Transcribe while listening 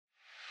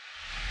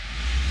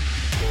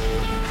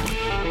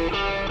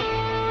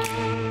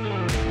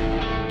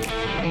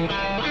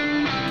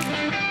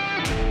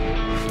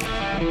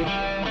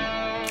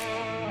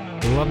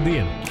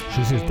Labdien!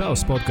 Šis ir tavs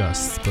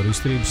podcasts par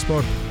izturības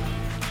sportu.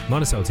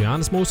 Mani sauc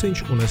Jānis Mūsiņš,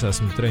 un es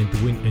esmu Train to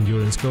Win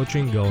Endurance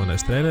Coaching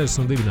galvenais treneris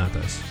un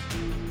dibinātājs.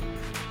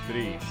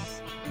 3,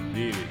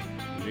 2,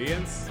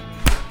 1.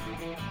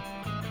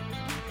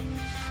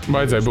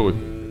 Vajadzēja būt.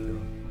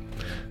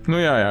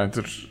 Nu jā,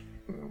 tur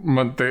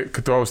man te,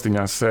 kad tu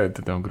austiņās sēdi,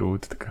 tad tev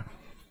grūti. Tā kā.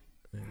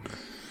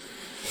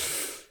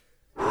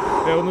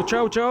 Nu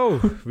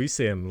čau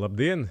visiem,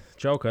 labdien!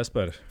 Čau,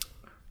 Kaspar!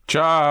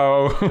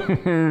 Čau!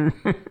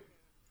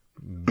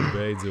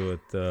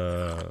 Beidzot,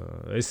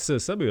 es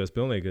sabijos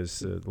pilnīgi, es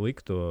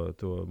liku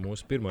to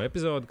mūsu pirmo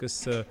epizodu,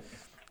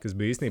 kas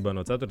bija īstenībā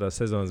no 4.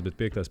 sezonas, bet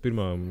 5.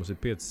 pirmā mums ir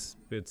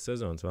 5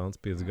 sezonas, vēlams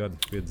 5 gadi,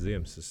 5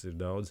 ziemas, tas ir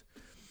daudz.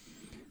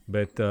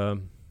 Bet,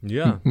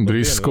 jā.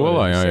 Drīz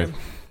skolā jāiet.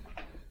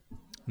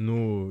 Nu,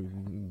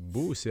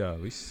 būs, jā,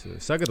 viss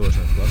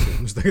sagatavošanās klasē.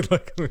 Mums tagad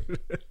laikam ir.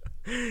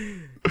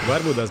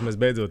 Varbūt mēs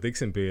beidzot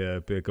tiksim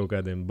pie kaut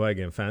kādiem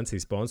baigiem fancy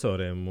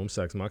sponsoriem un mums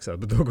sāks maksāt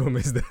par to, ko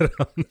mēs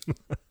darām.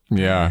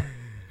 Jā.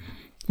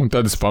 Un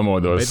tad es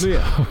pamodos. Bet, nu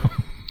jā.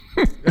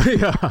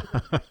 Jā.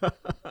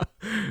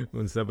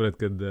 Un sapratu,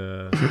 kad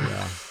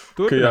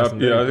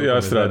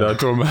jāstrādā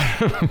tomēr.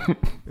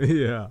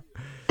 Jā.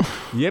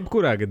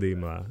 Jebkurā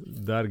gadījumā,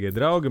 dārgie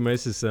draugi,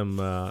 mēs esam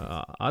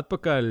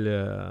atpakaļ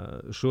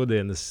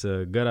šodienas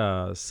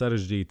garā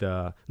sarežģītā.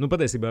 Nu,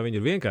 patiesībā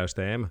viņa ir vienkārša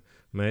tēma.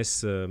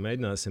 Mēs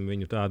mēģināsim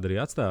viņu tādu arī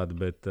atstāt,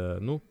 bet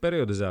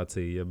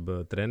periodizācija, jeb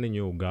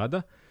treniņu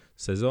gada,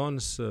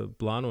 sezonas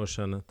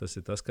plānošana, tas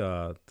ir tas,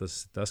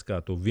 kā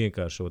to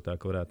vienkāršotāk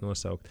varētu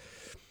nosaukt.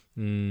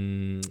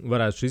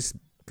 Varētu šis,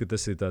 ka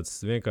tas ir tāds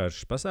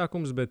vienkāršs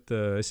pasākums, bet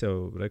es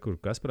jau rekur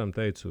Kasparam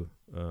teicu,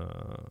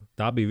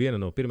 tā bija viena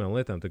no pirmām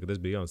lietām, tad, kad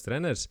es biju jauns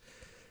treneris.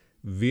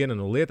 Viena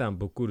no lietām,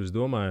 par kuru es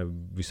domāju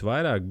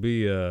visvairāk,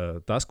 bija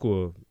tas,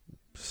 ko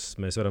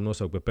mēs varam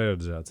nosaukt par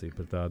periodizāciju,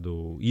 par tādu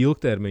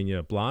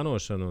ilgtermiņa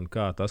plānošanu un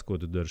kā tas, ko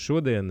tu dari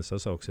šodien,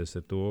 sasauksies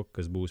ar to,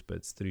 kas būs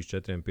pēc 3,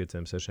 4, 5,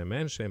 6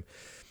 mēnešiem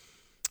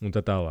un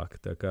tā tālāk.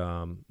 Tā kā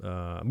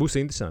būs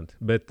interesanti,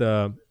 bet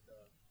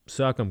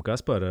sākam,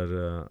 Kaspar,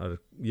 ar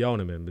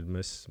jaunumiem, bet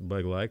mēs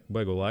baigo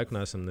laiku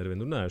neesam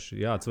nevienu runājuši.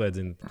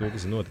 Jāatsveidzina to,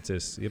 kas ir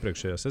noticies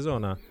iepriekšējā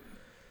sezonā.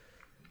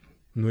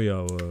 Nu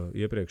jau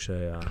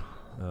iepriekšējā.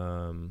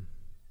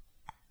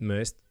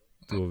 Mēs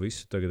to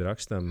visu tagad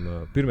rakstām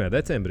 1.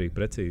 decembrī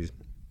precīzi.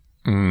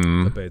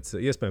 Tāpēc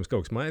iespējams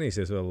kaut kas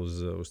mainīsies vēl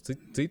uz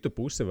citu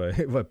pusi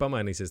vai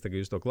pamainīsies, tagad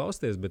jūs to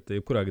klausties, bet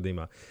jebkurā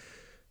gadījumā.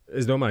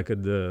 Es domāju, ka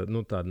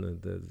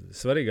tāda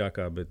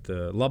svarīgākā, bet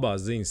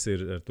labās ziņas ir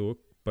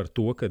par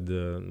to, ka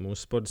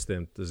mūsu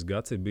sportistiem tas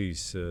gads ir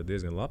bijis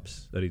diezgan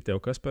labs. Arī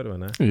tev, Kaspar, vai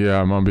ne?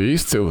 Jā, man bija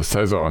izcila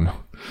sezona.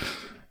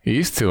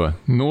 Izcila.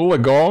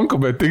 0 gonku,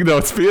 bet tik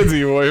daudz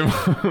piedzīvojumu.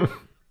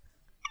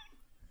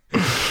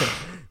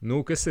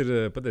 Kas ir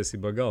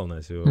patiesībā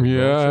galvenais? Jo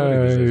jā.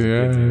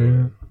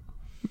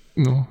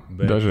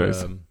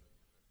 Dažreiz.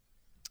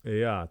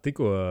 Jā,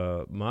 tikko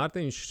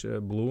Mārtiņš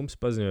Blūms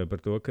paziņoja par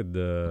to, ka,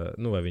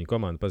 vai viņa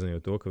komanda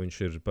paziņoja to, ka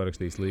viņš ir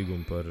parakstījis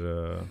līgumu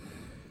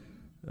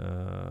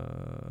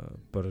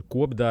par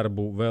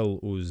kopdarbu vēl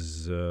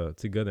uz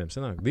cik gadiem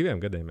sanāk? 2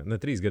 gadiem, ne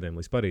 3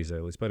 gadiem līdz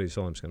Parīzes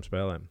Olimpiskajām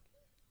spēlēm.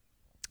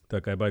 Tā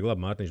kā ir baigi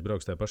labi, Mārtiņš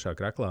brauks tajā pašā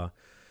kraklā,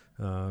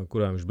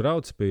 kurā viņš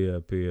brauc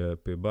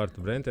pie Barta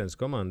Brentens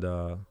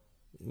komandā.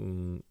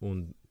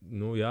 Un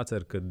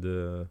jācer,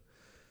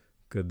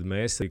 kad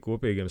mēs arī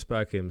kopīgiem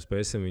spēkiem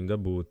spēsim viņu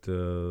dabūt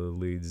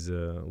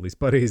līdz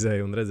Parīzē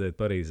un redzēt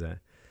Parīzē.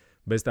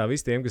 Bez tā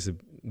visi tiem, kas ir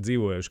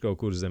dzīvojuši kaut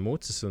kur zem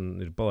uces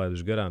un ir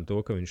palaiduši garām to,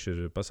 ka viņš ir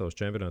pasaules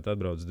čempionātā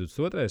atbraucis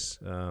 22.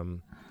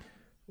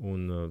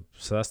 Un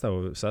sastā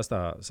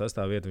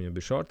vieta viņam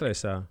bija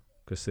shortreisā,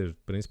 kas ir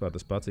principā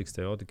tas pats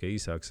XCO, tikai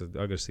īsāks,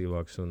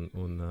 agresīvāks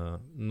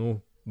un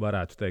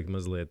varētu teikt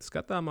mazliet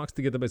skatāmāks,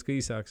 tikai tāpēc, ka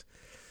īsāks,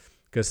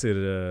 kas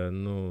ir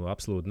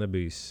absolūti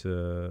nebijis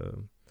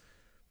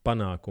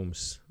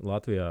panākums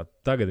Latvijā.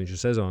 Tagad viņš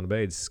ir sezonu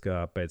beidzis, kā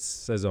pēc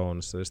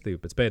sezonas,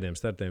 restīvi pēc pēdējiem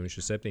startiem, viņš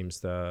ir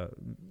 17.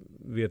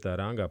 vietā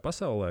rangā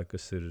pasaulē,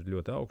 kas ir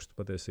ļoti augstu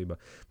patiesībā.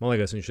 Man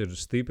liekas, viņš ir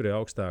stipri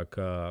augstāk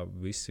kā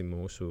visi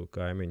mūsu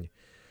kaimiņi.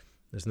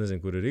 Es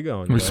nezinu, kur ir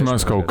Igauni.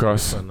 Vismaz kaut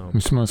kas.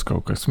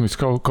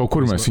 Kaut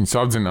kur mēs viņus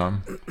apdzinām.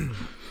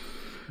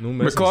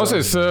 Bet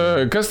klausies,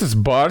 kas tas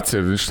Bārts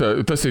ir?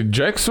 Tas ir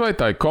Džeks vai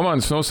tā ir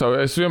komandas nosaukt?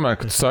 Es vienmēr,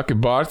 kad saki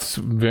Bārts,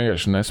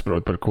 vienkārši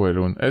nesaprotu, par ko ir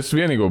runa. Es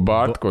vienīgo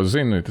Bārtu, ko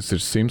zinu, tas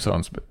ir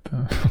Simpsons, bet...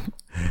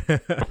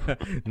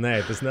 Nē,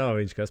 tas nav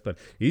viņš, Kaspar.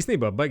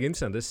 Īstenībā, baigi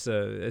interesanti.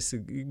 Es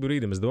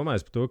brīdim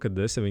domāju par to, ka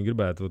es viņu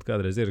gribētu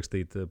kādreiz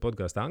ierakstīt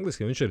podkāstu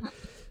angliski. Viņš ir,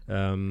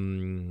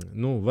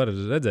 var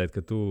redzēt,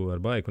 ka tu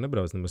ar baiku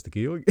nebrauc nemaz tik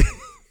ilgi.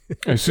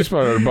 Es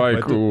vispār ar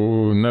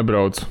baiku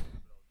nebraucu.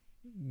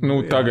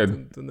 Tagad.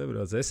 Tu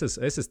nebrauc. Es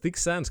esmu tik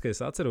sens, ka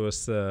es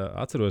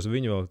atceros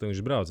viņu vēl, kad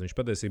viņš brauc. Viņš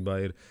patiesībā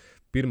ir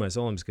pirmais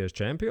olimpiskais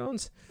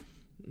čempions.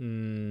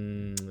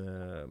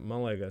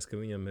 Man liekas, ka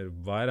viņam ir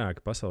vairāki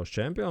pasaules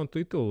čempionu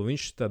tituli.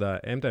 Viņš tādā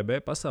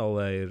MTB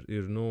pasaulē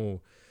ir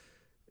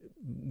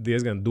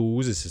diezgan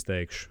dūzis, es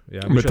teikšu.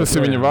 Jā, bet tas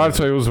ir viņa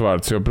vārds vai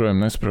uzvārds, joprojām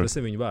nesaprotu. Tas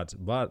ir viņa vārds.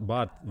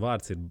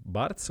 Vārds ir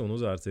Barts un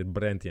uzvārds ir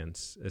Brentjens.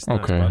 Es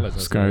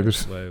skaidrs.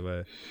 Vai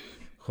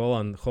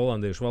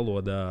holandiešu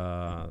valodā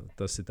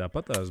tas ir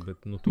tāpatās, bet...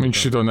 Viņš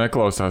šito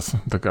neklausās,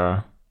 tā kā...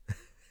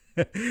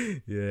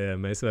 Jā,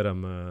 mēs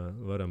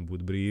varam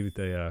būt brīvi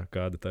tajā,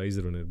 kāda tā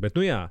izruna ir. Bet,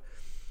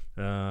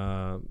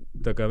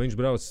 tā kā viņš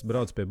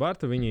brauc pie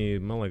Barta, viņi,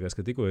 man liekas,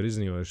 ka tikko ir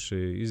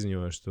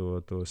izziņojuši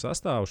to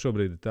sastāvu.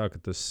 Šobrīd ir tā, ka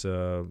tas,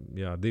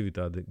 divi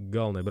tādi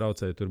galvenie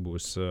braucēji tur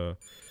būs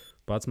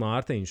pats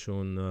Mārtiņš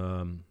un...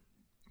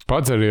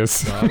 Padzeries!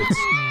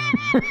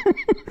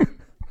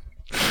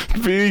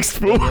 Pīkst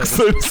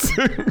pulkstenis!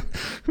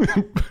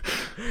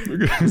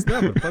 Es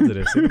nevaru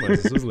padzeries,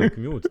 es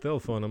uzlieku mute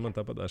telefonam, man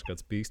tāpatās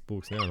kāds pīkst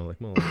pulkstenis, jānoliek,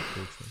 man liekas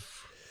pulkstenis.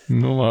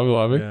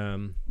 Labi.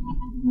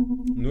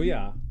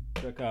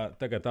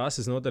 Tā kā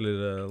tās notaļ ir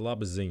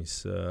labas ziņas.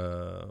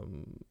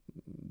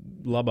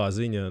 Labā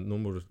ziņa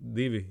numur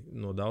 2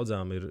 no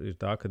daudzām ir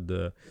tā, ka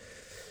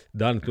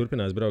Dāna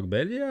turpinās braukt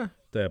Beļģijā,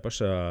 tajā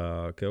pašā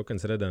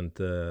Keukens Redent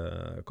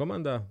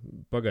komandā.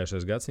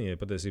 Pagājušais gads viņai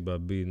patiesībā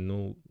bija,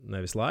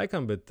 nevis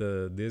laikam, bet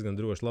diezgan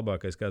droši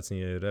labākais, kāds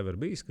viņai ir ever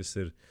bijis, kas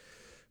ir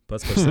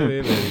pats par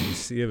sevi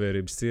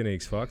ievērības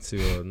cienīgs fakts,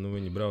 jo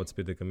viņi brauc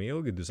pietiekami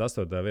ilgi.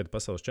 28. vieta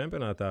pasaules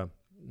čempionātā,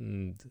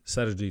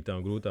 sarežģītā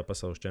un grūtā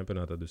pasaules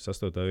čempionātā,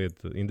 28.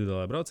 vieta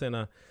individuālā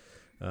braucienā,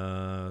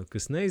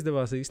 kas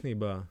neizdevās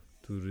īstenībā.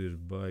 Tur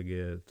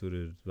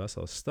ir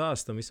vesels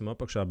stāsts tam visam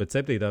apakšā, bet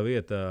 7.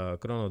 vieta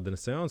Chrono de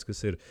Nations, kas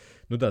ir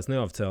tāds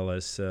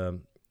neoficiālais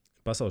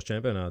pasaules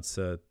čempionāts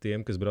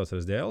tiem, kas brauc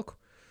ar SDL-ku.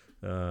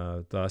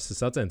 Tās ir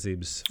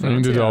sacensības.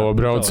 Individuālo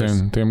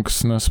braucienu, tiem,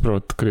 kas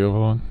nesaprot krievu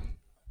valodu.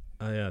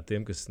 Jā,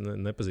 tiem, kas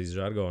nepazīst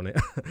žargonu.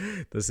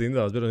 Tas ir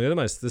individuāls brauciens.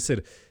 Iedomājieties, tas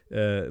ir,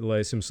 lai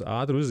es jums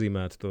ātri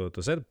uzzīmētu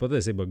to setu.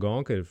 Patiesībā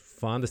Gonka ir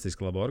fantastiski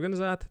labi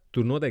organizēta.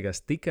 Tur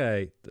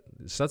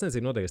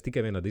sacensība notiekās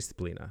tikai vienā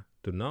disciplīnā.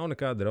 Tur nav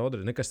nekāda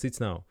raudera, nekas cits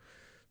nav.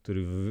 Tur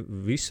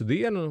visu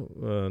dienu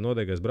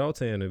notiekās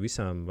braucieni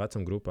visām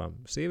vecuma grupām.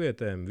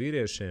 Sievietēm,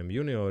 vīriešiem,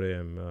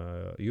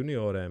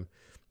 junioriem,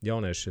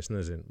 jaunieši, es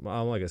nezinu.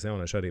 Man liekas,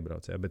 jaunieši arī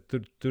braucēja, bet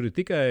tur ir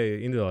tikai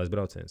individuālais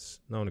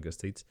brauciens. Nav nekas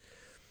cits.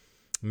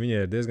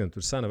 Viņai ir diezgan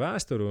sena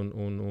vēsture,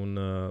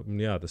 un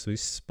tas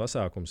viss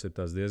pasākums ir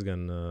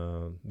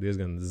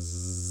diezgan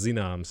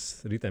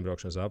zināms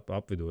riteņbraukšanas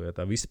apvidū. Ja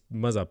tā visa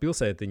mazā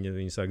pilsētiņa,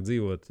 viņi sāk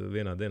dzīvot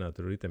vienā dienā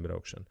tur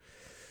riteņbraukšana.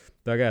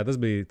 Tā kā tas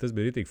bija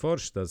ritīgi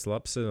forši, tāds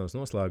labs sezonas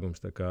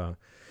noslēgums. Tā kā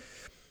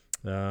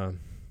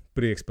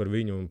prieks par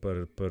viņu un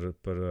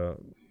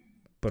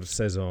par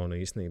sezonu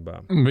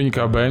īstenībā. Viņi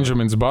kā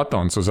Benjamins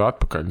Batons uz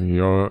atpakaļ,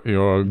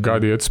 jo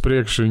gadi iet uz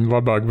priekšu, viņi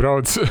labāk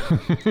brauc.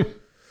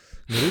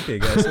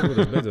 Rītīgi, es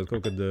beidzot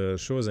kaut kad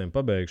šodien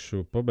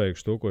pabeigšu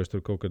to, ko es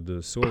tur kaut kad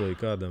solīju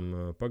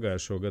kādam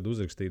pagājušo gadu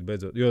uzrakstīt.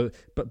 Beidzot. Jo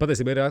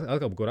patiesībā ir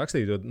atkal ko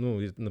rakstīt, jo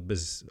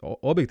bez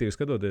objektīvi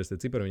skatoties, tie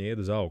cipari viņi iet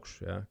uz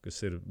augšu, ja, kas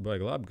ir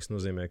baigi labi, kas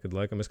nozīmē, ka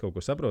laikam es kaut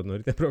ko saprotu no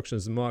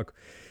riteņbraukšanas māku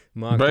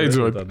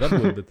beidzot.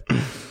 Dabūt, bet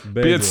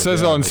 5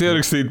 sezonas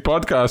ierakstīt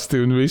podkāsti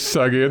un viss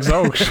sāk iet uz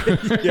augšu.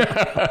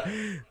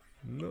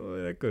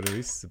 Kur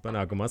viss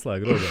panākuma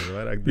atslēga grozām,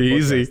 vairāk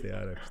podkāsti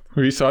jāraksta.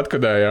 Visu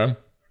atkodējām.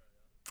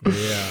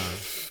 Jā,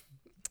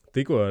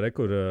 tikko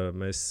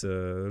mēs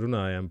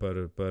runājām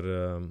vai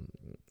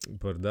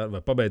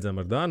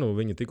pabeidzām ar Danu,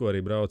 viņa tikko arī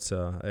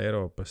brauca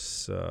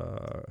Eiropas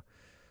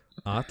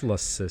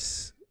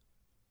atlases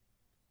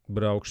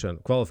braukšanu,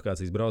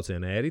 kvalifikācijas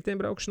braucienu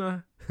ērītiem braukšanā,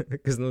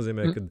 kas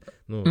nozīmē, ka...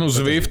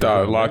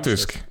 Zviftā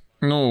latviski.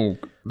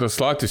 Tas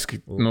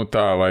latviski,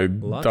 tā, lai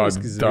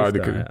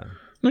tādi, ka...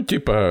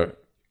 ķipa,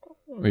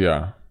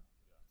 jā,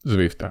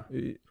 Zviftā.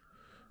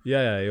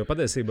 Jā, jo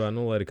patiesībā,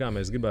 lai arī kā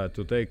mēs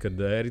gribētu teikt, ka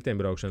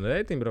ērītiem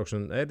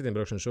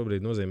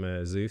šobrīd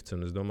nozīmē Zvifts,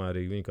 un es domāju,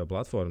 arī viņa kā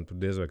platforma tur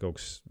diez vai kaut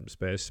kas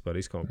spēs par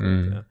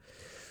izkonkurēt.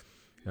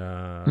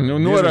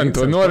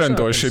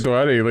 Noranto šito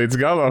arī līdz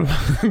galam,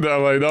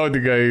 lai nav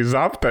tikai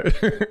zapte.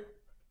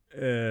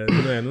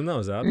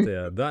 Nav zapte,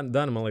 jā.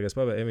 Dana, man liekas,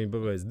 viņa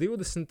pabeidz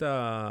 20.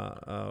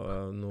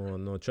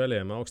 No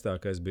čaļiem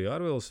augstākais bija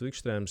Arvils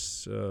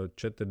Vikstrēms,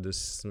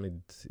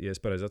 40, ja es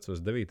pareizi atceros,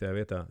 9.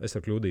 vietā. Es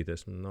varu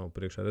kļūdīties, nav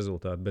priekšā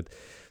rezultāti, bet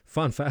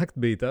fun fact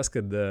bija tas,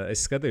 kad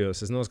es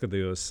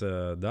noskatījos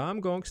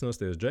dāmu gonku,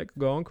 noskatījos džeku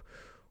gonku,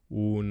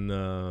 un,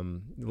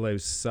 lai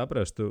jūs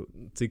saprastu,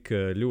 cik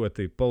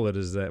ļoti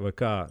polarizē, vai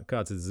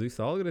kāds ir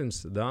Zvifta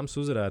algoritms, dāmas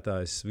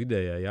uzvarētājs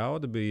vidējā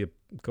jauda bija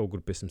kaut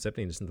kur pie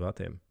 170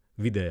 vatiem.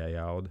 Vidējā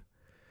jauda.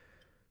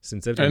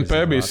 NP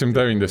bija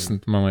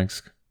 190, man liekas.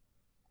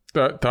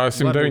 Tā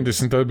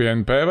 190 tad bija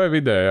NP vai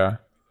vidējā?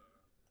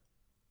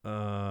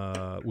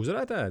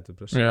 Uzvarētāja, tu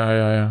prasi?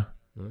 Jā.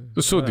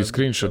 Tu sūtīji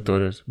screenshot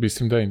toreiz. Bija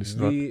 190.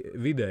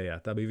 Vidējā,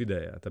 tā bija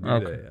vidējā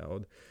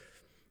jauda.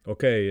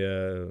 Ok,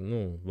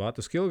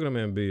 vātus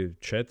kilogramiem bija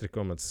 4,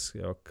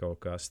 kaut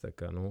kas tā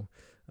kā,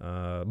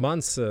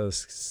 mans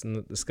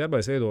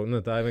skarbais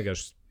viedoklis, tā ir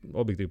vienkārši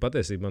objektīva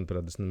patiesība,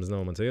 manuprāt, tas nemaz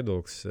nav mans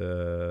viedoklis.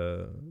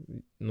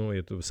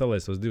 Ja tu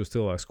saliec tos divus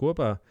cilvēkus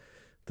kopā,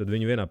 tad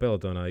viņi vienā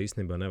pelotonā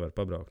īstenībā nevar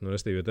pabraukt.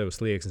 Restīvi, jo tev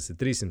slieksnis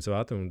ir 300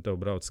 vati, un tev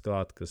brauc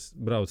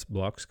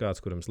blakus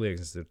kāds, kuram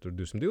slieksnis ir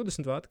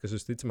 220 vati, kas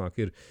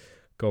visticamāk ir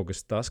kaut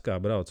kas tas, kā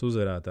brauc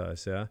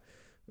uzvarētājs. Ja?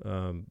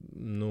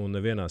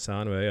 Nevienā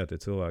sānvējā tie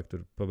cilvēki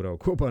tur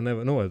pabraukt kopā,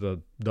 vai to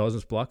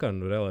daudzums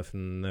plakanu reliefu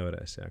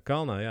nevarēs. Ja?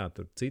 Kalnā, jā,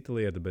 tur cita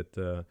lieta, bet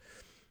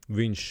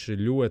viņš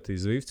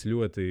Zwifts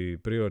ļoti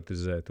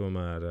prioritizē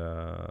tomēr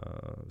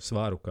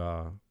svaru kā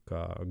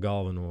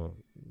galveno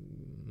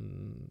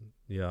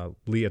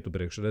lietu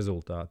priekš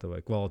rezultāta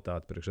vai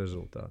kvalitāti priekš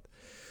rezultāta.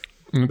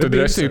 Tad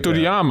tur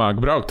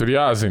jāmāk braukt, tur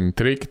jāzina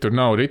triki, tur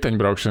nav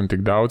riteņbraukšana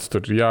tik daudz,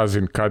 tur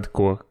jāzina, kad,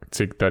 ko,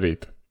 cik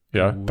darīt.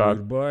 Jā,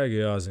 tur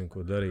baigi jāzina,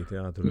 ko darīt.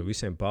 Jā, tur ar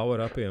visiem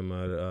power-upiem,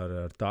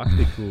 ar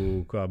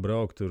taktiku, kā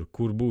braukt, tur,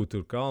 kur būt,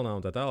 tur kalnā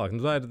un tā tālāk.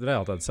 Tā ir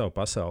reāli tāda sava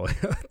pasaule.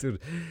 Tur,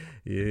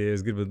 ja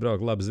es gribu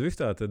braukt labi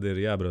Zwiftā, tad ir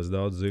jābrauc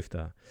daudz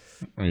Zwiftā.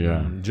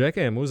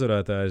 Džekiem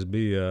uzvarētājs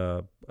bija,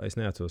 es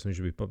neatceros,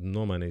 viņš bija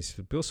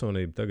nomainījis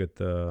pilsonību, tagad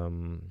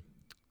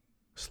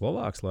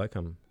Slovāks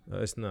laikam.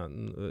 Es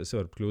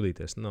varu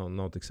kļūdīties,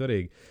 nav tik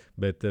svarīgi,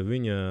 bet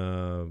viņa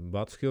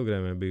vatus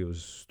kilogramiem bija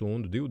uz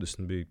stundu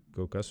 20, bija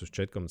kaut kas uz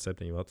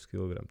 4,7 vatus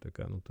kilogramu. Tā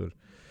kā, tur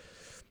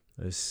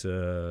es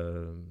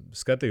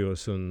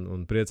skatījos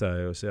un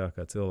priecājos,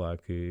 kā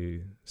cilvēki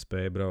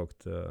spēja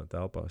braukt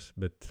telpās,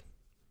 bet...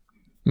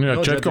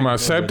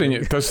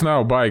 4,7, tas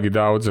nav baigi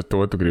daudz, ar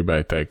to tu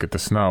gribēji teikt, ka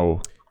tas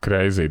nav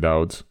crazy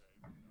daudz.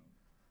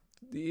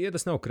 Ja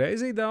tas nav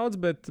crazy daudz,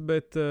 bet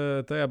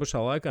tajā pašā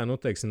laikā,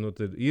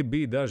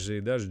 bija daži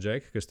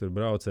džeki, kas tur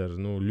brauc ar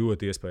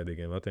ļoti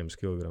iespaidīgiem vatiem uz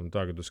kilogramu.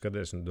 Tagad tu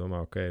skaties un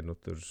domā,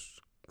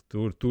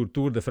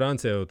 tur de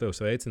Francija jau tev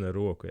sveicina ar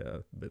roku,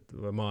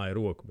 vai māja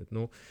roku, bet,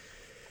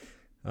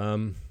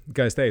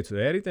 kā es teicu,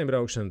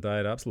 riteņbraukšana tā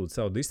ir absolūti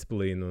savu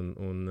disciplīnu,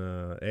 un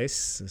es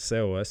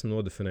sev esmu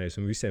nodefinējis,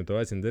 un visiem to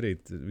aicinu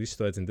darīt. Visu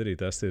to aicinu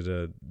darīt, tas ir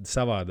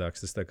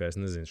savādāks. Tas tā kā, es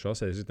nezinu,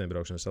 šoseis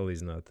riteņbraukšanu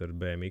salīdzināt ar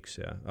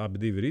BMX. Jā. Abi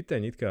divi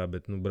riteņi,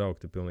 bet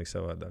braukt ir pilnīgi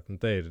savādāk.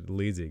 Te ir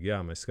līdzīgi,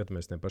 mēs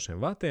skatāmies tiem pašiem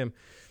vatiem,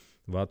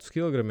 vatus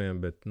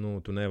kilogramiem, bet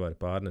tu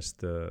nevari pārnest,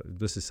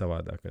 tas ir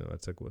savādāk,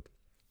 vienmēr sakot.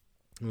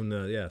 Un,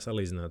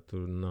 salīdzināt,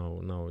 tur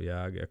nav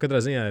jēga. Katrā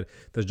ziņā ir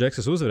tas Džeks,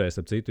 kas uzvarēs,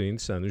 ap citu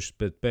interesantu. Viņš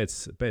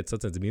pēc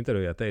sacensību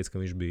intervijā teica, ka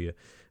viņš bija,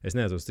 es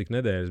nezinu, cik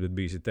nedēļas, bet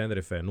bijis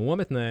Tenerifē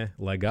nometnē,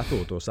 lai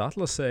gatavotos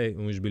atlasēji,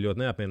 un viņš bija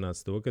ļoti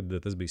neapmierināts to, ka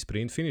tas bija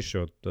sprint finish,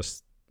 jo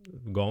tas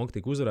gong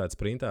tika uzvarēts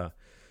sprintā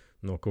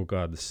no kaut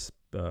kādas,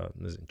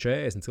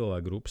 40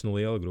 cilvēku grupas,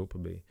 liela grupa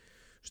bija.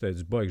 Viņš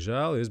teica, baigi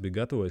žēl, es biju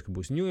gatavojies, ka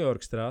būs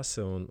Ņujorkas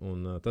trase,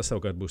 un tas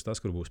savukārt būs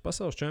tas, kur būs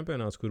pasaules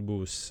čempionāts, kur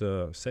būs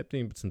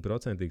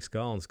 17%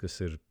 kalns, kas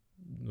ir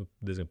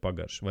diezgan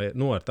pagaršs. Vai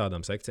ar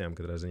tādām sekcijām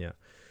katrā ziņā.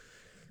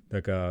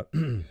 Tā kā,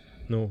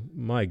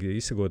 maigi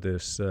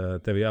izsakoties,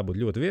 tev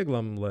jābūt ļoti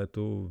vieglam, lai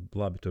tu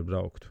labi tur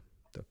brauktu.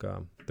 Tā kā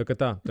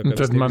tā.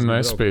 Tad man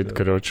nespīd,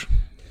 karoči.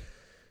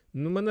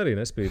 Man arī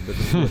nespīd, bet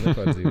es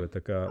nepārdzīvoju.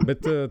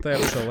 Bet tajā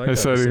pašā laikā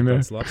tas ir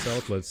tāds labs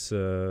outlets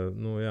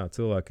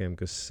cilvēkiem,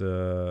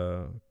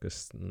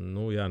 kas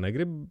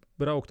negrib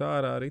braukt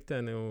ārā ar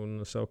riteni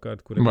un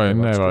savukārt, kuriem vai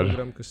nevar.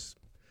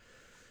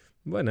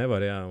 Vai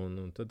nevar, jā.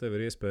 Un tad tev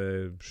ir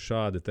iespēja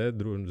šādi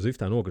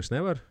Zwiftā nokrist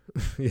nevar,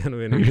 ja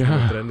vienīgi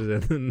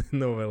trenizēt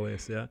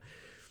novēlies, jā.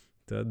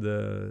 Tad,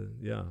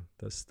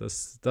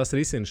 tas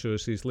risina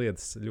šīs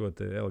lietas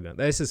ļoti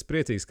eleganti. Es esmu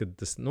priecīgs, ka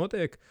tas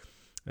notiek.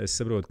 Es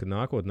saprotu, ka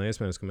nākotnē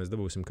iespējams, ka mēs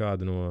dabūsim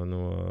kādu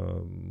no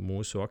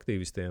mūsu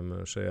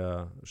aktīvistiem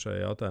šajā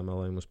jautājumā,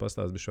 lai mums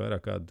pastāst bišķi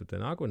vairāk kādu tie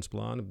nākotnes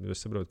plāni.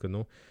 Es saprotu, ka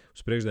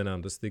uz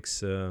priekšdienām tas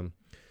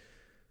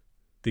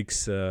tiks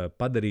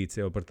padarīts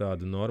jau par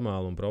tādu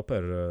normālu un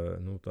properu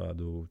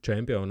tādu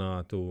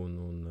čempionātu.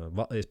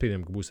 Es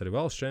pieņemu, ka būs arī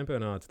valsts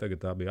čempionāti.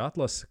 Tagad tā bija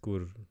atlase,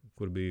 kur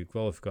bija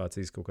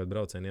kvalifikācijas, kaut kāda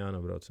brauciena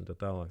jānobrauc un tā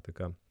tālāk. Tā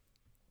kā,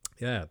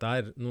 tā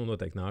ir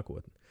noteikti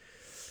nākotne.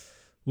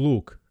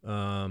 Lūk,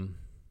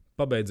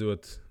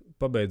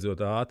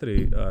 pabeidzot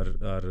ātri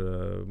ar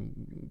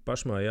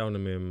pašmā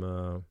jaunamiem,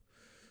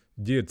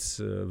 Ģirds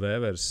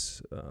Vēvers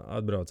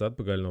atbrauc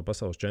atpakaļ no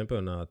pasaules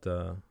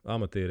čempionāta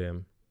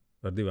amatieriem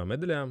ar 2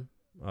 medaļām,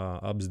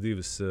 abas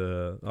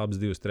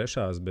divas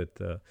trešās,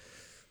 bet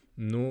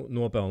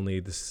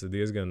nopelnītas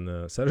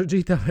diezgan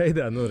sarežģītā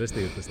veidā.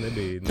 Restīvi, tas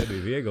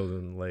nebija viegli,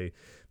 un lai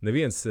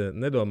neviens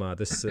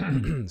nedomātu, es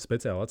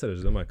speciāli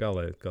atceros, domāju, kā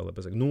lai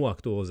pasaka,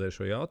 noaktualizēju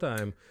šo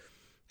jautājumu.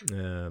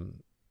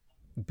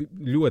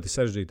 Ļoti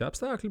sarežģīti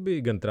apstākļi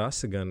bija, gan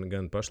trase,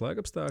 gan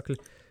pašlaika apstākļi.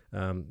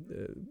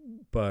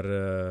 Par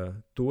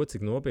to,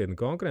 cik nopietna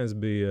konkurence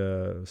bija,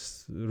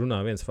 runā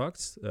viens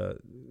fakts.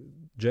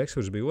 Džeks,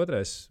 kurš bija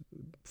otrais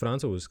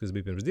francūzis, kas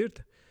bija pirms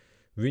Ģirta,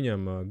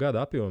 viņam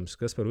gada apjoms,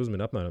 kas var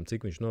uzminēt apmēram,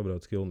 cik viņš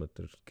nobrauc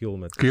kilometrus.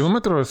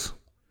 Kilometros?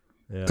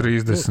 Jā.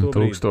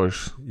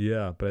 30,000.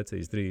 Jā,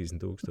 precīzi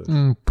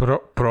 30,000.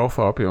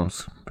 Profa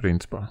apjoms,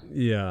 principā.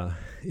 Jā,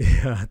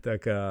 tā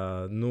kā,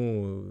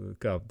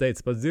 kā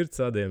teica pats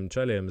Ģirds, tādiem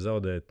čaļiem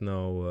zaudēt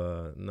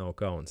nav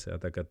kauns. Jā,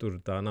 tā kā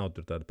tā nav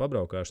tāda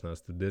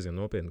pabraukāšanās, tur diezgan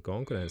nopietna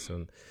konkurence.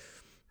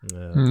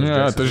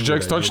 Tas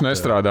Džeks taču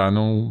nestrādā.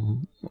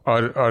 Nu,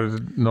 ar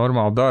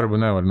normālu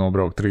darbu nevar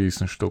nobraukt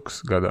 30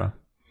 štukas gadā.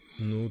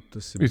 Nu,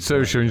 tas ir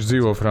sevišķi, ja viņš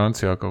dzīvo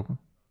Francijā kaut ko.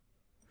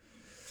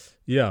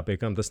 Jā, pie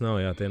kam tas nav,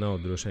 jā, tie nav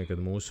droši vien, kad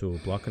mūsu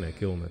plakanie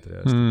kilometri,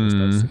 jā,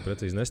 tas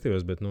precīzi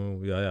nestījos, bet, nu,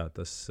 jā,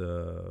 tas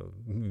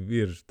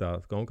ir tā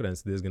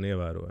konkurence diezgan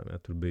ievērojama, jā,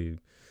 tur bija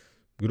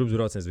grupas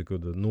brauciens bija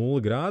kaut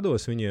 0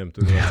 grādos viņiem,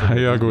 tur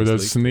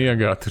jāgodās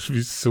sniegā, tur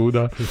viss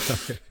sūdā.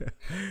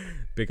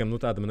 Pie kam, nu,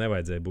 tādam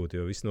nevajadzēja būt,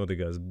 jo viss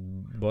notikās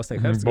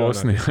Bosnijā,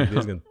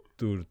 diezgan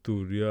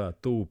tur, jā,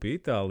 tūpi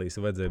Itālijas,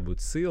 vajadzēja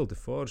būt silti,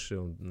 forši,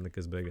 un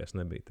nekas beigās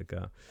nebija, tā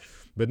kā.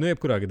 Bet, nu,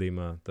 jebkurā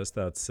gadījumā tas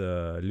tāds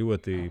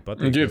ļoti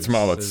patīkams. Ģirds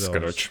malacis,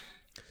 karoči.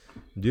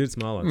 Ģirds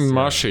malacis.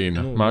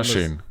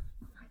 Mašīna.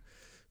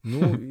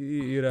 Nu,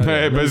 ir... Nē,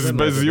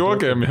 bez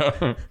jokiem,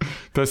 jā.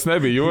 Tas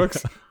nebija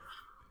joks.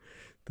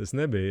 Tas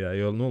nebija, jā,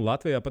 jo, nu,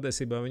 Latvijā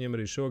patiesībā viņam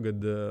arī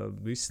šogad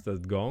viss tas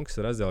gongs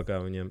Razdēl,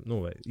 kā viņam, nu,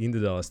 vai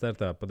individuālā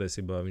startā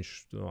patiesībā viņš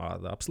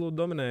absolūti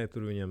dominēja,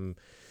 tur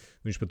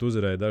viņš pat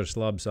uzvarēja dažus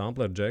labus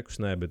ampleru džekus,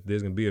 bet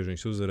diezgan bieži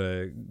viņš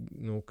uzvarēja,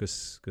 nu,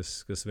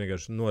 kas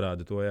vienkārši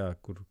norāda to, jā,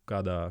 kur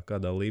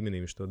kādā līmenī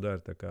viņš to dara.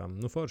 Tā kā,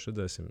 nu, forši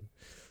redzēsim.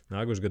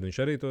 Nākošais gads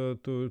viņš arī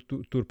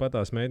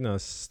turpatās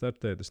mēģinās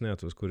startēt. Es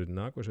neatceros, kur ir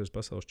nākošais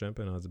pasaules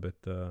čempionāts,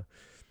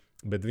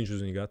 bet viņš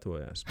uz viņu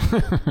gatavojās.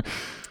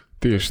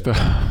 Tieši tā.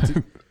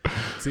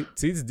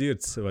 Cits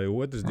ģirds vai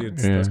otrs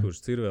ģirds, tas, kurš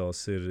Cirvels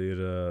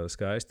ir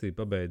skaisti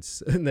pabeidzis.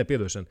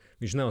 Nepiedošana,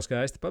 viņš nav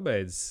skaisti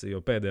pabeidzis, jo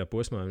pēdējā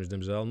posmā viņš,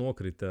 diemžēl,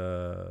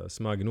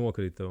 smagi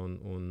nokrita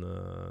un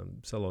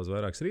salauza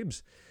vairākas ribas,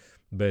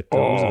 bet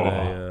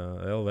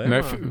uzvarēja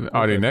LVM.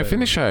 Arī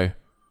nefinišēja?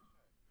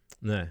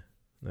 Nē,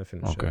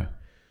 nefinišēja. Okay.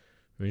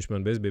 Viņš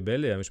man bija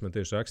Beļģijā, viņš man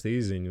tieši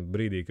rakstīja īziņu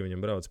brīdī, ka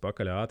viņam brauc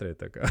pakaļ ātrie,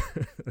 tā kā,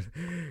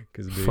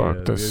 kas bija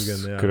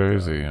diezgan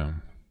crazy, jā.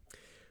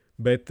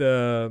 Bet,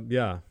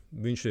 jā,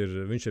 viņš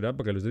ir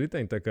atpakaļ uz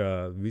riteņa, tā kā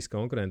visi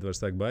konkurenti var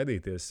sākt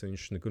baidīties.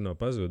 Viņš nekur nav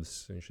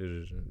pazudis.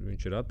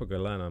 Viņš ir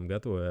atpakaļ lēnām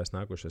gatavojās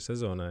nākošajai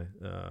sezonai,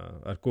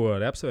 ar ko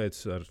arī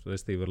apsveicu,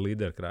 restīvi ar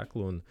līderu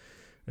kreklu. Un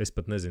es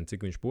pat nezinu,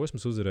 cik viņš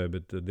posms uzvarēja,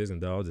 bet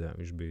diezgan daudz, jā.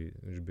 Viņš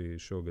bija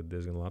šogad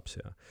diezgan labs,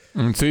 jā.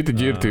 Un citi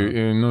ģirti,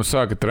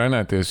 sāka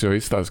trenēties, jo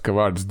izstāsta, ka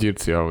vārds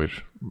ģirts jau ir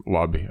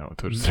labi, jau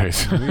tur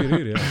uzreiz.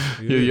 Ir,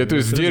 jā. Ja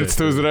tu esi ģirts,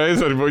 tu uzreiz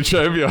var būt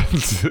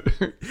čempions.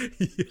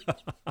 Jā.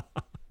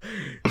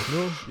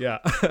 Nu, jā.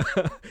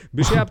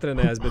 Bišķi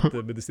jāaptrenējās,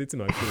 bet es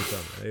ticamāk,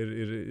 ka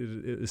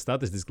ir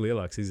statistiski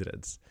lielāks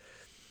izredzes.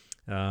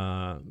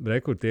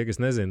 Rekur tie,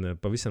 kas nezina,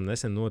 pavisam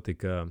nesen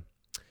notika,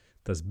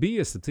 tas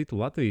bija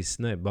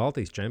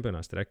Baltijas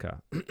čempionāts trekā,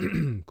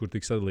 kur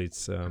tika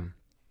sadalīts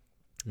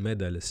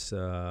medaļas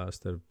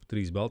starp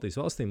 3 Baltijas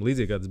valstīm.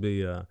 Līdzīgi kā tas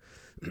bija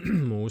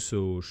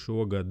mūsu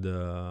šogad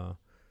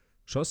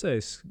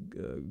šosejas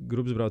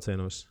grupas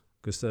braucienos,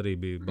 kas arī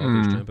bija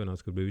Baltijas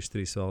čempionāts, kur bija visas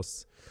 3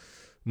 valsts.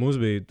 Mums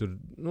bija tur,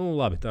 nu,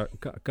 labi, tā,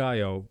 kā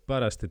jau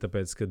parasti,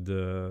 tāpēc, kad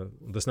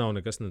tas nav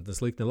nekas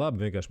slikti, ne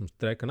labi, vienkārši mums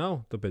treka nav,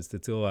 tāpēc tie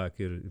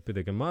cilvēki ir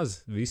pietiekami maz,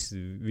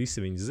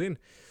 visi viņi zina.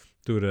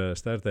 Tur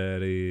startē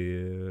arī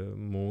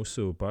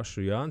mūsu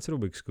pašu Jānis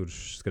Rubiks,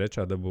 kurš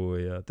skrečā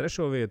dabūja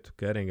 3. vietu,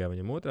 Kēringā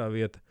viņam 2.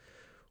 vieta.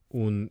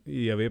 Un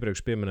jau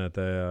iepriekš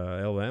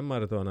pieminētajā LVM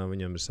maratonā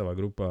viņam ir savā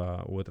grupā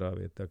 2.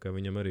 vieta, tā kā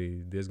viņam arī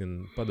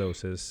diezgan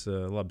padevusies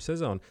laba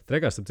sezona.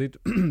 Trekā, starp citu,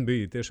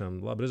 bija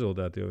tiešām labi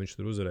rezultāti, jo viņš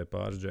tur uzvarēja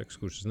pāris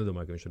džekus, kurš es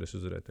nedomāju, ka viņš varēs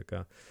uzvarēt. Tā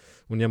kā,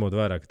 un ņemot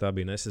vērā, ka tā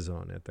bija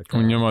nesezonā.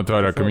 Un ņemot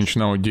vērā, ka viņš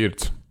nav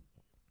ģirds.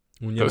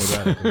 Un ņemot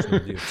vērā, ka viņš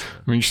nav ģirds.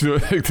 Viņš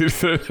noteikti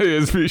ir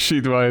trenējies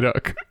bišķīt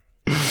vairāk.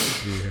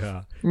 Jā.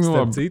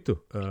 Starp citu,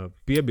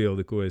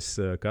 piebildi, ko es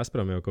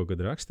Kasparam jau kaut kad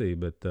rakstīju,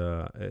 bet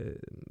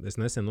es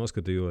nesen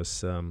noskatījos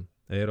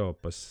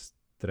Eiropas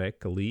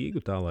treka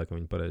līgu, tā laikam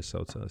viņi pareizi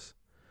saucās.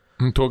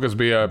 To, kas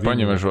bija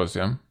Paņevežos,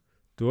 jā?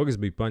 To,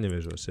 kas bija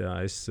Paņevežos, jā.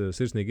 Es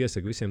sirsnīgi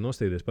iesaku visiem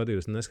nostīties,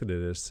 patīties un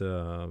neskatieties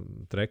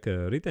treka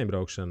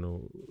riteņbraukšanu.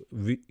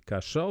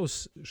 Kā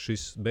šaus,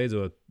 šis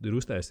beidzot ir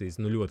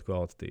uztaisīts ļoti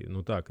kvalitatīvi.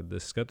 Nu tā, kad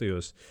es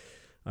skatījos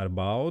ar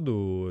baudu,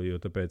 jo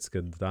tāpēc,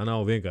 ka tā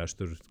nav vienkārši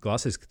tur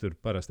klasiski, tur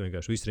parasti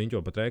vienkārši viss riņķo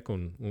pa treku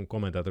un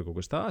komentātori kaut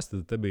ko stāsta,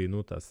 tad te bija,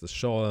 tāds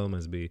show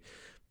elements bija,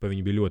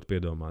 viņi bija ļoti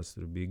piedomāts,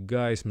 tur bija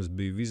gaismas,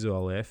 bija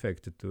vizuāli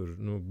efekti, tur,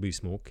 bija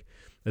smuki.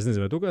 Es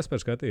nezinu, vai tu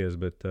Kaspar skatījies,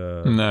 bet...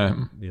 Nē,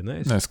 ja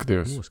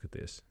neskatījos.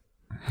 Noskaties.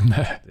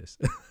 Nē.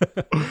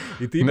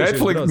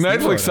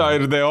 Netflixā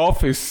ir The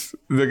Office,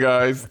 tā kā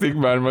es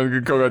tikmēr man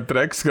kaut kādu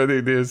treku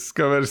skatīties,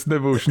 ka vairs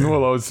nebūšu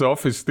nolaudzis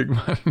Office,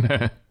 tikmēr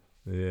nē.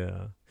 Jā.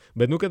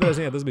 Bet, katrā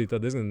ziņā tas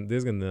bija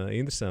diezgan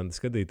interesanti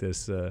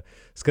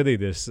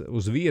skatīties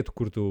uz vietu,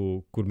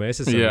 kur mēs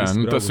esam. Jā,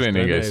 tas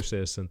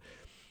vienīgais.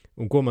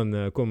 Un ko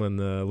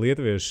man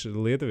lietuviešu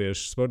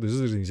sportisti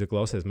uzrakstīs, ja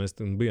klausies, mēs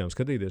bijām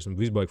skatīties, un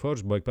viss baigi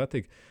forši, baigi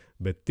patīk,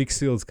 bet tik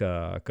silts,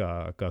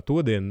 kā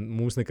to dienu,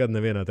 mums nekad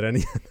nevienā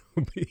treniņā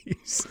nav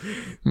bijis.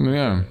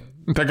 Jā.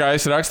 Tā kā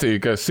es rakstīju,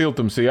 ka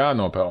siltums ir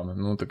jānopelna,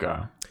 tā kā.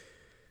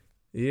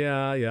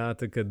 Jā,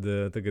 tad,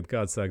 kad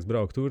kāds sāks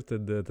braukt tur,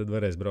 tad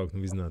varēs braukt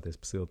un vizināties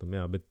pa siltumu.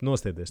 Jā, bet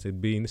nostieties,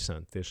 bija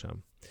interesanti tiešām.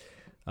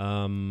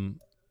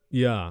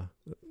 Jā,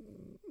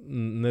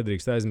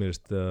 nedrīkst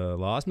aizmirst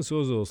Lāsmas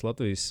Ozols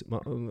Latvijas.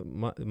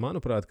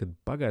 Manuprāt, kad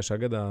pagājušā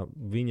gadā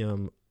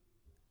viņam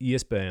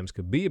iespējams,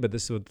 ka bija, bet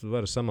es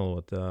varu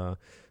samalot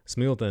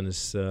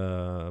Smiltenes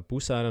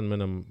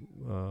pusēranmenam.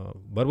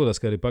 Varbūt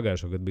tas, ka arī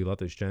pagājušā gada bija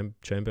Latvijas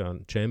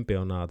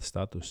čempionāta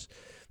status.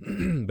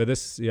 Bet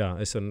es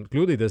varu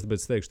kļūdīties, bet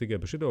es teikšu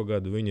tikai par šito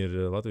gadu. Viņi ir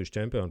Latvijas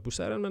čempioni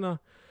pusēranmenā.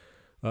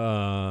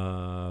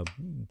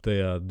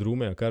 Tajā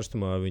drūmajā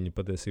karstumā viņi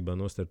patiesībā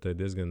nostartēja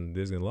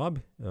diezgan labi.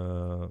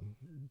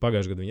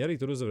 Pagājušajā gadā viņi arī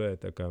tur uzvarēja,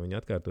 tā kā viņi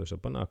atkārtoja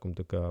šo panākumu.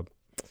 Tā kā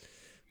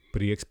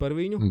prieks par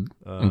viņu.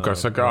 Un, kā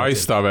saka,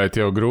 aizstāvēt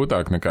jau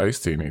grūtāk nekā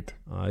izcīnīt.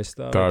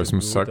 Tā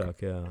vismaz saka.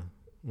 Jā.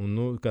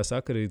 Un, kā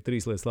saka, arī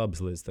 3 lietas labas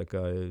lietas. Tā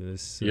kā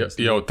es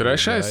jau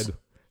trešais?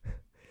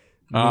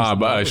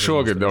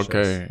 Šogad, ok.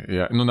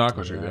 Jā. Nu,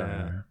 nākošais. Jā.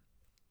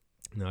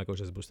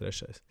 Nākošais būs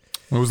 3.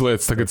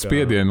 Uzliec tagad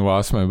spiedienu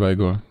Lāsmai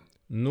baigo.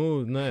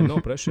 Nu, nē, no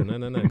pressure.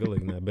 Nē,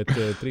 galīgi nē. Bet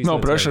 3 no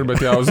pressure,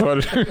 bet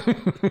jāuzvar.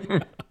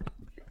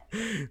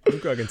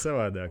 Kā gan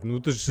savādāk.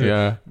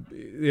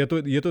 Ja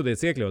tu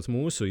tiec iekļauts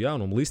mūsu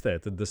jaunumu listē,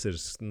 tad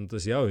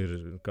tas jau ir,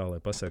 kā lai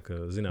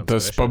pasaka, zināms.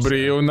 Tas pa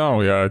brīvu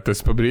nav, jā,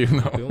 tas pa brīvu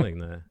nav. Pilnīgi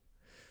nē.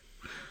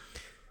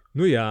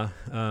 Nu jā,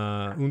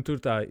 un tur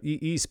tā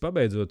īsi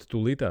pabeidzot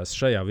tūlītās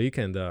šajā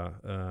weekendā,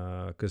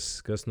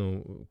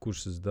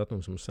 kurš tas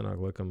datums mums sanāk,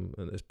 laikam,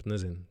 es pat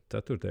nezinu,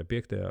 4.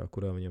 5.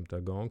 kurā viņam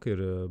tā gonka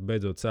ir,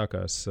 beidzot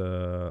sākās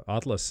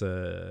atlase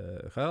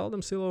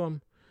Haraldam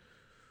Silovam.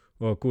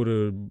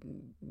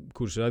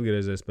 Kurš ir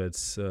atgriezies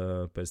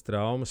pēc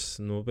traumas,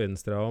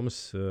 nopietnas traumas,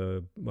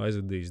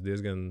 aizvadījis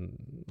diezgan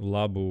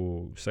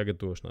labu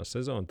sagatavošanās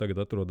sezonu.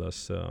 Tagad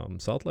atrodas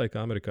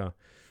Saltlaikā, Amerikā.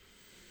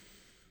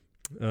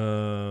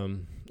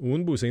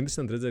 Un būs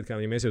interesanti redzēt, kā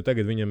viņam jau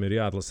tagad viņam ir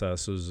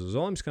jāatlasās uz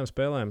Olimpiskām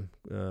spēlēm.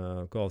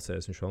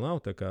 Kvalificējies viņš vēl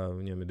nav, tā kā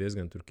viņam ir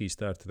diezgan tur key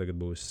start. Tagad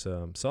būs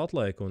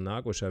Saltlaika un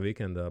nākošā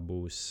weekendā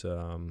būs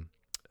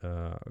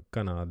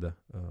Kanāda,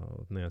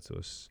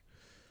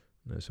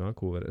 Es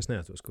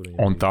neatceros, kur viņa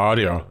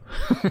Ontārijā.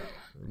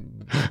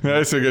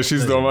 Es vienkārši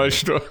izdomāju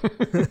šo.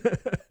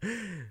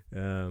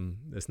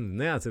 Es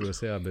neatceros,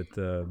 jā,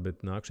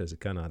 bet nākšais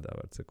ir Kanādā,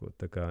 var sakot.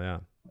 Tā kā,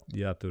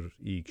 jā, tur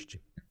īkšķi.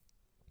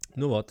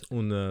 Nu, ot,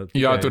 un...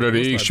 Jā, tur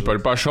arī īkšķi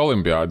par pašu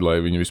olimpiādu, lai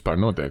viņi vispār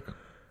notiek.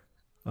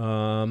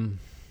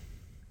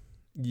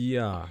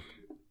 Jā.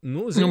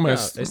 Nu,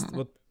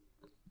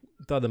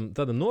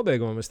 Tādam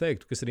nobeigumam es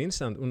teiktu, kas ir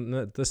interesanti,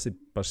 un tas ir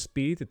par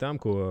spīti tam,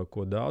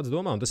 ko daudz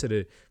domā, un tas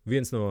ir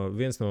viens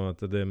no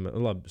tādiem,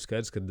 labi,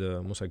 skaidrs, kad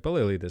mums vajag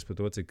palielīties par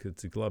to,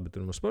 cik labi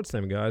tur mums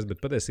sportistiem gājas,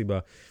 bet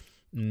patiesībā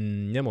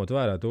ņemot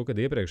vērā to,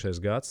 kad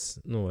iepriekšējais gads,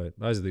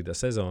 aizvadītā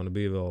sezona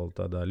bija vēl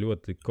tādā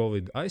ļoti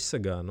Covid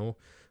aizsagā,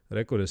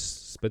 es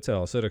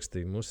speciāli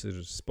sarakstīju, mums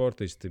ir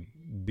sportisti,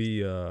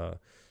 bija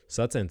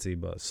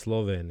sacensībās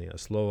Slovenijā,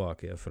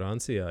 Slovākijā,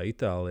 Francijā,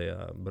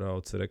 Itālijā,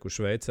 brauca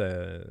Šveicē,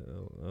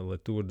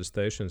 Tour de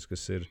Stations,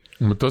 kas ir...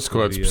 Tas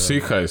kāds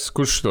psihais,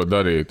 kurš to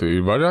darīja? Tu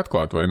vari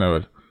atklāt vai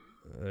nevar?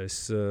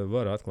 Es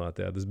varu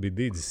atklāt, jā, tas bija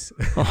Dīdzis.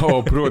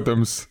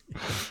 Protams.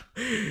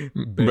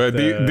 Bet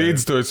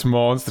Dīdzis to esi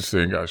monstrs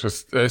vienkārši.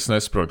 Es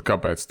nesaprotu,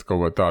 kāpēc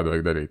kaut ko tādu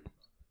vajag darīt.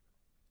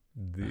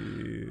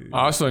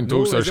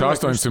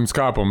 8800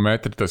 kāpumu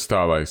metri tas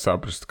tā, lai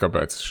saprastu,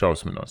 kāpēc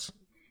šausminos.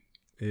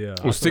 Jā,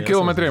 uz cik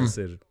kilometriem?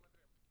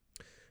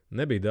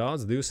 Nebija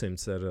daudz, 200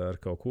 ar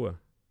kaut ko.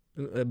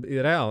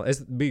 Reāli,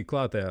 es biju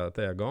klāt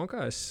tajā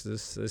gonkā, es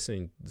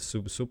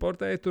viņu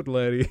supportēju tur,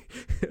 lai arī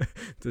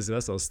tas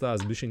vesels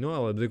stāsts bija viņa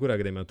novēlēt, bet kurā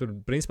gadījumā tur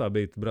principā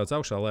bija brauc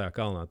augšā lejā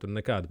kalnā, tur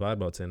nekāda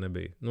pārbrauciena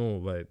nebija,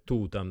 vai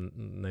tū tam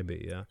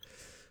nebija, jā.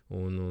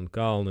 Un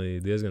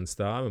kalni diezgan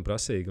stāvi un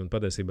prasīgi, un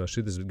patiesībā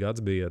šitas gads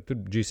bija, tur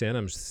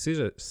GCNam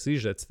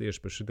sižets tieši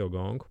par šito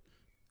gonku.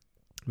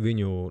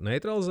 Viņu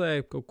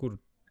neutralizēja kaut kur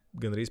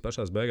gan arī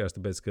pašās beigās,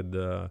 tāpēc, kad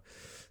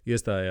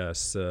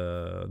iestājās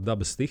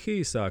dabas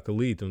stihija, sāka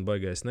līt un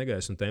baigais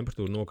negais, un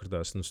temperatūra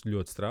nokritās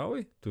ļoti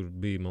strauji. Tur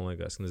bija, man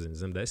liekas,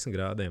 zem 10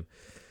 grādiem.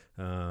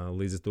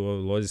 Līdz ar to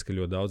loģiski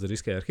ļoti daudz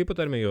riskēja ar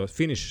hipotermiju, jo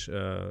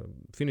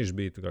finiš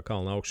bija tā kā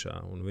kalna augšā,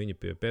 un viņi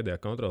pie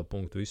pēdējā kontrola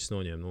punkta visus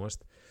noņēma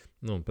nost.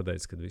 Un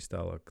pateica, ka viss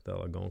tālāk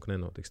gonka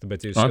nenotiks.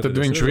 Tad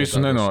viņš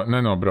visu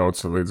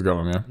nenobrauca līdz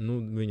galam, jā?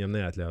 Viņam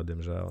neatļauj,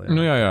 diemžēl.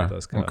 Jā.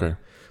 Okay.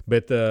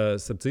 Bet,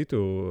 starp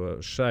citu,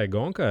 šai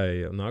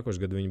gonkai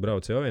nākošais gads viņi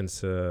brauc jau viens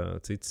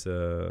cits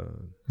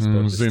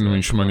sportists. Zinu,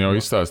 viņš man jau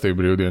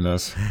izstāstīja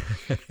brīvdienās.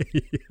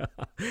 Jā.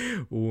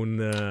 Un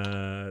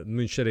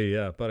viņš arī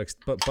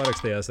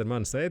parakstījās ar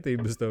manu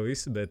svētību uz to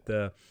visu, bet...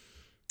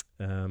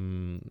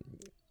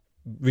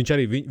 Viņš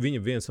arī, viņa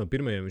viens no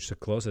pirmajiem, viņš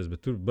saka, klausies, bet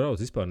tur brauc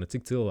vispār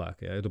necik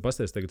cilvēki. Ja tu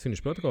pasties tagad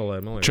finiša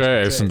protokolā, ir, man liekas,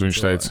 40, viņš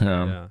teica,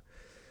 jā.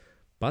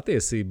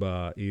 Patiesībā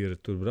ir,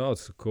 tur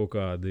brauc kaut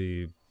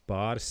kādi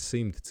pāris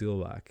simti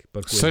cilvēki.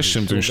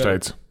 600 viņš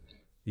teica.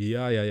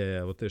 Jā,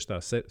 tieši tā,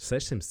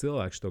 600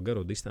 cilvēku to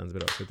garo distanci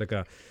brauc. Tā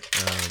kā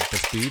par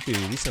spīti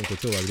visam, ko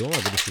cilvēki domā,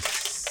 ka tas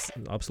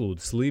ir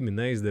absolūti slimi,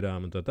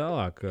 neizdarām un tā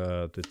tālāk,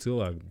 tad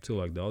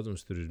cilvēku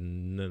daudzums tur ir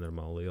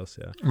nenormāli liels.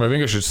 Jā. Vai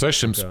vienkārši ir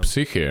 600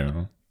 psihie?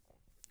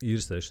 Ir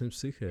 600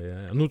 psihie, jā.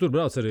 Nu, tur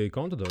brauc arī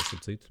Contadors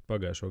ar citu.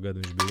 Pagājušo gadu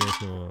viņš bija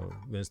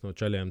viens no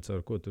čaļiem,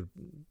 caur ko tur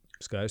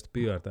skaisti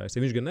pijārtājs.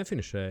 Ja viņš gan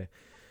nefinišēja.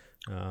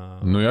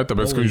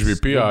 Tāpēc, ka viņš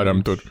bija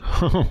pijāram tur.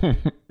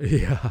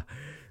 Jā.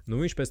 Nu,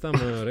 viņš pēc tam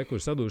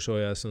rekurs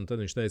sadūšojās, un tad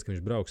viņš teica, ka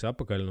viņš brauks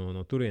atpakaļ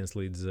no turienes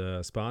līdz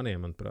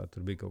Spānijai. Manuprāt,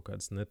 tur bija kaut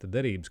kādas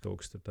derības,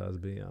 kaut kas tur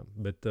tās bija. Jā.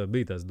 Bet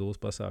bija tās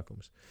dūles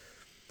pasākums.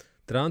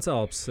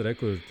 Transalps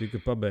rekurs tika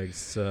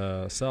pabeigts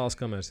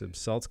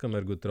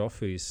Salzkamergu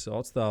trofijas,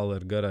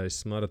 Otstāler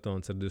garais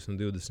maratons ar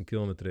 220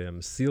 km,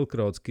 Silk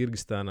Roads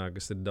Kirgistānā,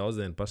 kas ir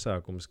daudzdienu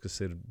pasākums, kas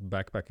ir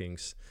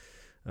backpackings.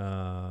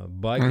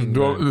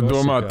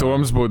 Domā,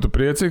 Toms būtu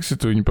priecīgs,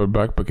 ja tu viņu par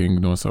backpacking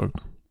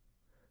nosauktu.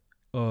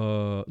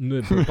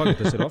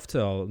 Tas ir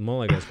oficiāli,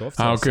 man liekas, ka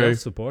oficiāli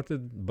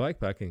self-supported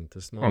bikepacking.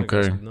 Tas, man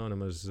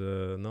liekas,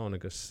 nav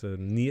nekas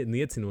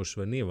niecinošs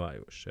vai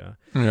nievājošs.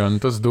 Jā,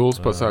 tas dūles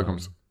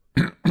pasākums.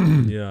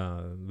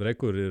 Jā,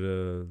 rekur ir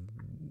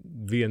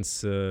viens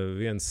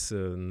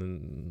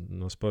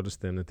no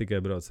sportistiem ne tikai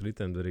brauc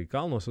riteni, bet arī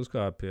kalnos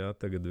uzkāpja.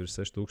 Tagad ir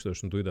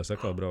 6000, un tu idās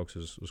atkal brauks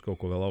uz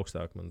kaut ko vēl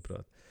augstāk,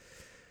 manuprāt.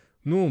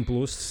 Nu, un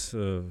plus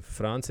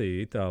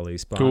Francija, Itālija,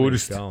 Spānija,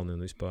 Kalni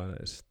un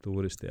vispārējais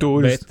turisti.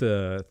 Bet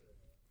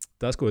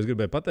tas, ko es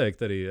gribēju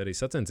pateikt, arī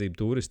sacensību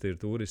turisti ir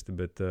turisti,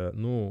 bet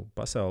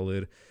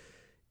pasauli ir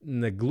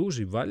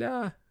negluži vaļā.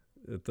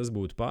 Tas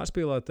būtu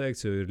pārspīlēt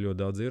teikts, jo ir ļoti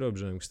daudz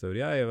ierobežojumu, kas tev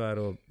ir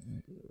jāievēro.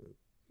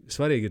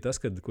 Svarīgi ir tas,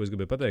 ko es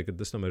gribēju pateikt, ka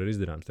tas tomēr ir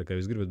izdarāms. Tā kā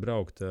jūs gribat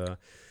braukt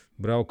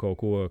kaut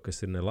ko,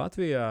 kas ir ne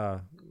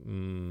Latvijā,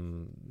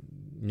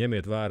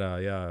 ņemiet vērā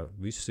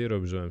visus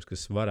ierobežojumus,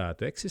 kas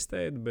varētu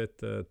eksistēt, bet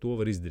to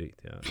var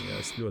izdarīt.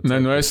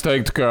 Es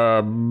teiktu, ka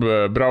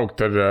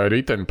braukt ar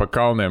riteni pa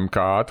kalniem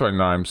kā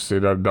atvaļinājums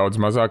ir ar daudz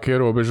mazāk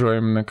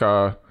ierobežojumu nekā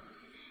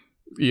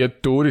iet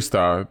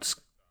turistā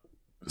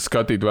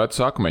skatīt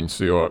vecus akmeņus,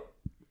 jo,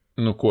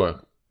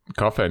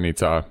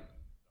 kafejnīcā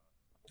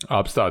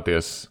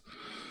apstāties,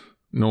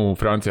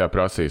 Francijā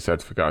prasīja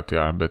certifikātu,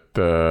 jā, bet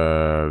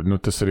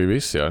tas arī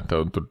viss, jā,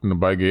 tur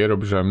baigi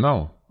ierobežojumi nav.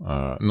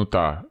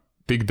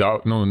 Tik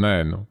daudz,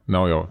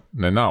 nav jau,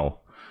 nav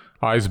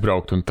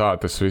aizbraukt un tā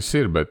tas viss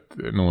ir, bet,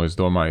 es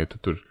domāju, ja tu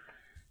tur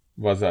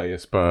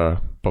vazājies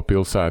pa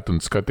pilsētu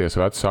un skaties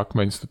vecus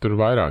akmeņus, tu tur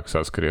vairāk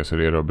saskaries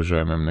ar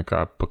ierobežojumiem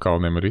nekā pa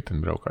kalniem ar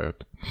riteni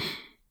braukājot.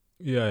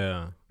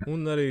 Jā,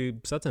 un arī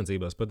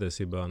sacensībās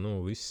patiesībā,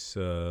 viss,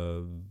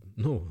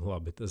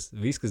 tas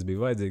viss, kas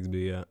bija vajadzīgs,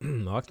 bija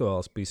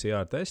aktuāls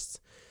PCR tests.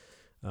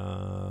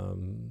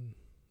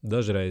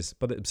 Dažreiz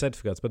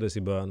certifikāts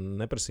patiesībā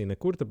neprasīja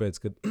nekur,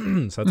 tāpēc, ka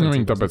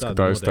viņi tāpēc, ka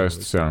tā ir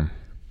tests, jā.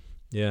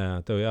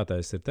 Jā, tev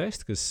jātaisa ir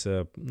tests, kas,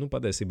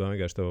 patiesībā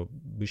vienkārši tev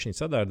bišķiņ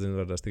sadārdzina,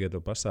 var tās tikai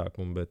to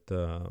pasākumu, bet,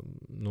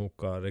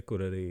 kā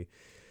rekur arī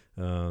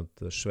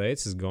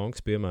Šveices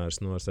gongs piemērs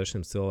ar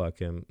 600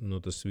 cilvēkiem,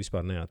 tas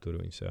vispār neatur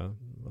viņus, jā.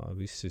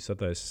 Visi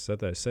sataisa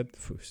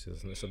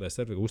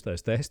certifikātu,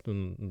 uztaisa testu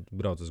un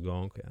brauc uz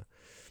gongu, jā.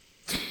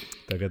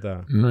 Tagad tā.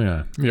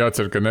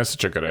 Jācer, ka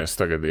nesačakarēs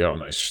tagad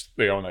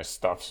jaunais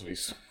stāvs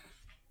visu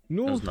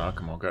uz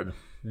nākamo gadu.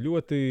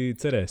 Ļoti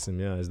cerēsim,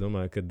 jā. Es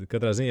domāju, ka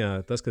katrā ziņā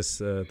tas,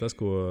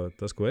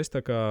 ko es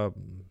tā kā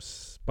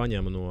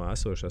paņēmu no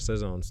esošās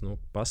sezonas,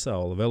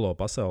 velo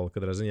pasauli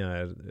katrā ziņā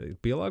ir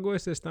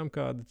pielāgojusies tam,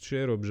 kāda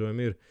šie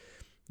ierobežojumi ir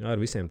ar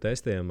visiem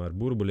testiem, ar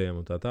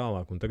burbuļiem un tā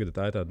tālāk. Un tagad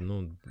tā ir tāda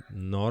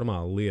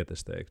normāla lieta,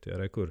 es teiktu.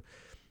 Ja, kur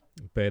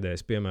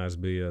pēdējais piemērs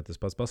bija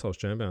tas pats pasaules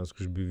čempions,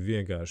 kurš bija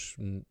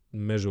vienkārši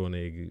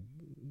mežonīgi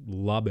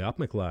labi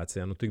apmeklēts.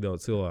 Ja, tik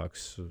daudz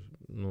cilvēks,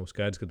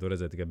 skaidrs, ka to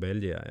redzēja tikai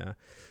Beļģijā. Ja.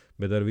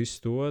 Bet ar visu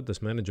to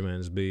tas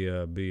menedžments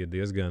bija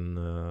diezgan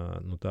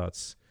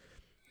tāds,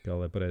 kā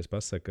lai pareizi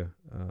pasaka,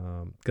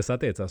 kas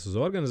attiecās uz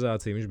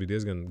organizāciju, viņš bija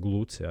diezgan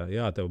gluds.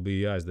 Jā, tev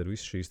bija jāizdara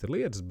visas šīs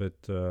lietas, bet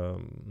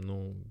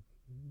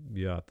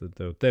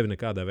tev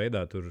nekādā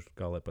veidā tur,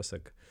 kā lai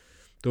pasaka,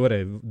 tu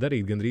varēji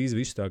darīt gandrīz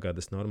visu tā, kā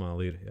tas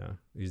normāli ir. Jā.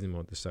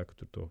 Izņemot, es saku,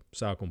 to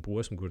sākuma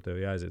posmu, kur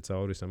tev jāaiziet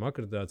cauri visam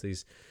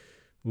akreditācijas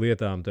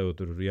lietām, tev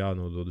tur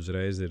jānodod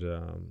uzreiz ir,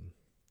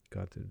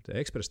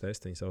 ekspres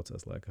testi, viņi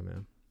saucās laikam,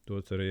 jā. To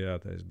tur arī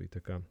jātais bija tā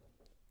kā.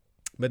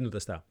 Bet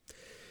tas tā.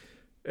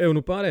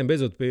 Pārējiem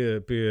beidzot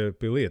pie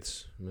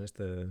lietas. Mēs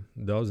te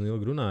daudz un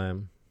ilgi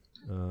runājam.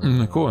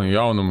 Neko,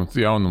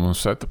 jaunumu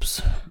setups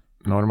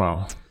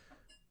normāli.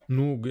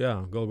 Jā,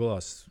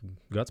 galās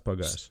gads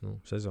pagājis,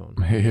 sezona.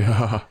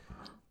 Jā.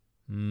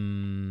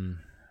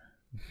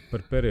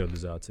 Par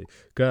periodizāciju.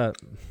 Kā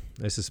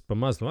es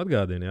pamaz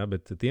atgādinu, jā,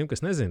 bet tiem,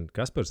 kas nezina,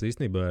 Kaspars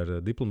īstenībā ir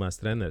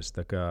diplomēts treneris.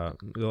 Tā kā,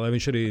 lai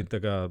viņš arī tā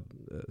kā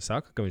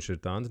saka, ka viņš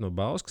ir Tāns no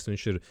Bauskas,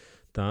 viņš ir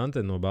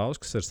tante no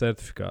Bauskas ar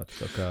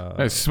certifikātu.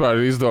 Es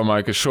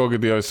izdomāju, ka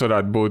šogad jau es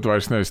varētu būt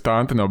vairs nevis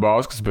tante no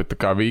Bauskas, bet tā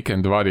kā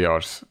Weekend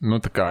Warriors. Nu,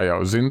 tā kā jau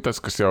zinu tas,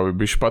 kas jau ir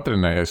bišķi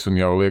patrenējies un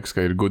jau liekas,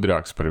 ka ir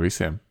gudrāks par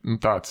visiem. Nu,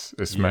 tāds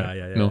es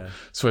mēģinu. Nu,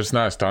 es vairs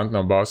neesmu tante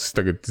no Bauskas,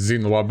 tagad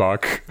zinu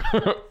labāk.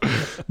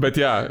 Bet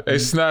jā,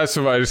 es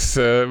neesmu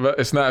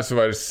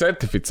vairs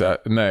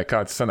certificēts. Nē,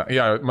 kāds sanāk.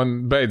 Jā,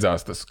 man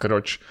beidzās tas,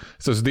 karoči.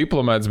 Es esmu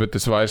diplomēts, bet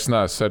es vairs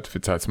neesmu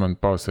certificēts. Man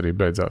pavasarī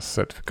beidzās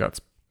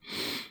certifikāts.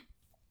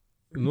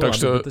 Nu, tā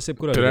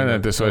kā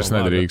trenēties vairs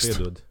nedrīkst.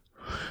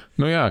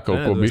 Nu jā,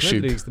 kaut ko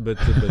bišķīt. Nedrīkst, bet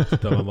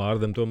tavam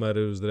vārdam tomēr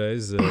ir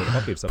uzreiz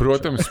papīrs.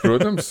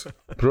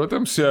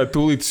 Protams, jā,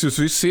 tūlīt jūs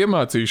visus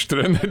iemācīšu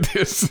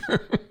trenēties.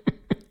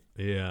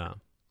 Jā.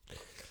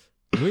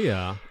 Nu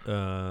jā,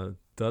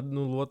 tad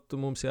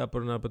mums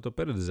jāparunā par to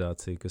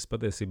periodizāciju, kas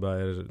patiesībā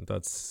ir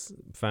tāds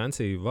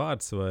fancy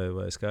vārds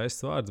vai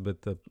skaists vārds,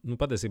 bet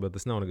patiesībā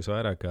tas nav nekas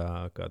vairāk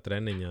kā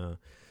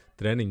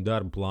treniņu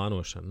darbu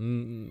plānošana.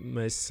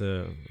 Mēs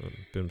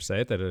pirms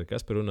ētera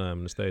Kasper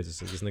runājām, un es teicu,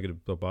 es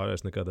negribu to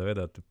pārvērst nekādā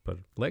veidā par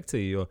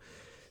lekciju, jo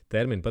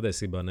termini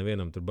patiesībā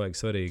nevienam tur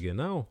baigi svarīgie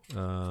nav,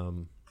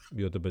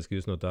 jo tāpēc, ka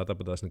jūs no tā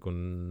tāpatās neko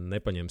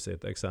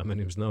nepaņemsiet,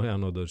 eksāmeni jums nav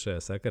jānodod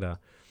šajā sakarā.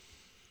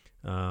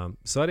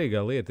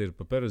 Svarīgā lieta ir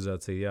par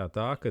periodizāciju, jā,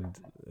 tā, ka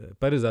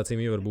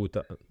periodizācija jau var būt,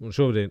 un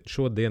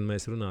šodien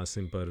mēs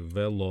runāsim par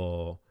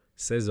velo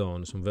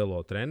sezonas un velo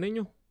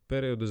treniņu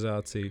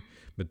periodizāciju,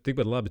 bet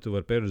tikpat labi tu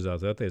vari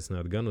periodizāciju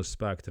attiecināt gan uz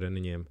spēku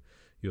treniņiem,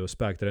 jo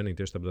spēku treniņi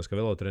tieši tāpēc, ka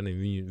velo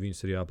treniņi,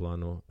 viņus ir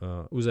jāplāno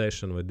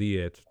uzēšanu vai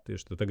diētu.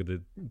 Tieši tagad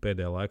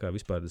pēdējā laikā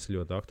vispār tas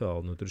ļoti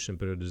aktuāli, nutrition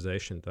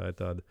periodization, tā ir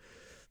tāda.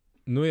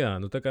 Nu jā,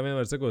 tā kā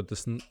vienmēr sakot,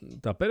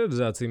 tā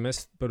periodizācija,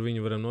 mēs par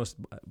viņu varam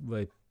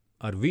vai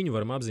ar viņu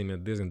varam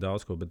apzīmēt diezgan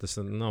daudz ko, bet tas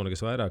nav nekas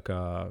vairāk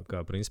kā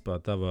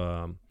principā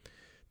tava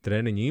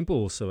treniņa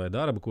impulsa vai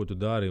darba, ko tu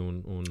dari,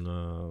 un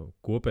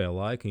kopējā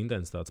laika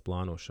intensitātes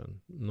plānošana.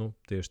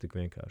 Tieši tik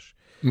vienkārši.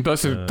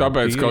 Tas ir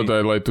tāpēc kaut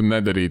vai, lai tu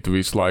nedarītu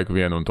visu laiku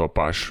vienu un to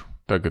pašu.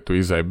 Tagad tu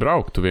izēji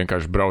braukt, tu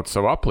vienkārši brauc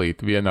savu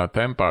aplīti vienā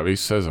tempā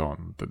visu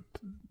sezonu. Tad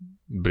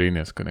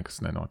brīnies, ka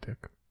nekas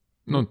nenotiek.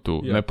 Tu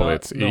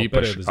nepaliec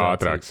īpaši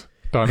ātrāks.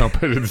 Tā nav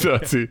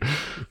periodizācija.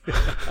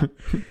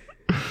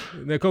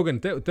 Ne, kaut gan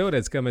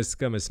teorētiski,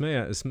 kā mēs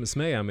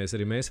smējāmies,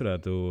 arī mēs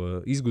varētu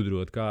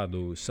izgudrot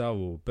kādu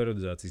savu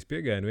periodizācijas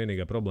pieejamu.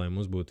 Vienīgā problēma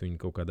mums būtu viņu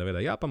kaut kādā veidā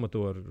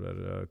jāpamato ar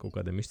kaut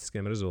kādiem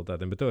mistiskiem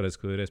rezultātiem, bet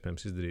teorētiski to ir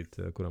iespējams izdarīt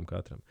kuram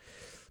katram.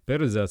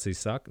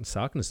 Periodizācijas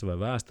saknes vai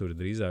vēsture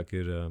drīzāk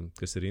ir,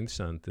 kas ir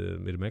interesanti,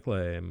 ir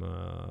meklējama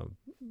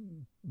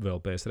vēl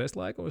PSRS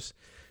laikos,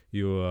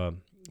 jo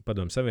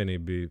Padomju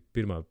Savienība bija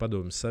pirmā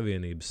Padomju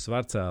Savienības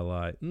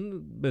svarcēlāja,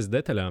 bez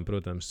detaļām,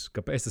 protams,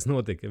 kāpēc tas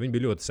notika. Viņi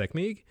bija ļoti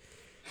sekmīgi,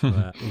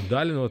 un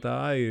daļa no tā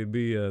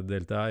bija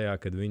dēļ tā,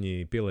 kad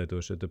viņi pielieto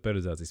šo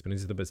periodizācijas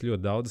principu. Tāpēc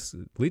ļoti daudz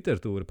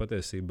literatūra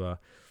patiesībā,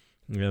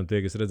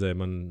 tie, kas redzēja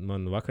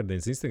man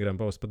vakardienas Instagram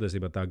postu,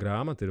 patiesībā tā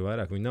grāmata ir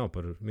vairāk,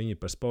 viņi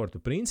par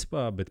sportu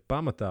principā, bet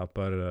pamatā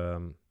par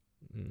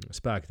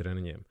spēku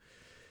treniņiem.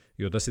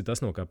 Jo tas ir tas,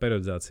 no kā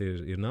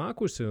periodizācija ir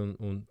nākusi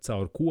un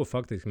caur ko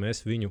faktiski mēs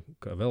viņu,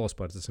 kā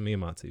velosports, esam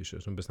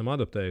iemācījušies. Un pēc tam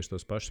adaptējuši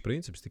tos pašus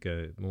principus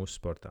tikai mūsu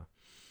sportā.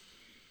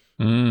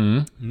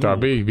 Tā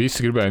bija.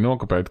 Visi gribēja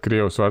nokopēt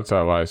Krievijas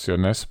varcēlājus, jo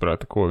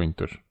nesaprata,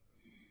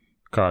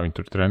 kā viņi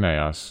tur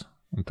trenējās.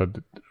 Un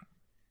tad...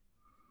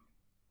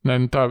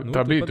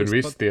 Tā bija tur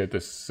visi tie,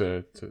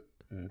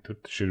 tur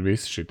ir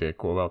visi šitie,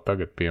 ko vēl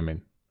tagad piemin.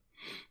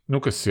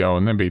 Kas jau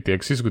nebija tie,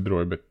 kas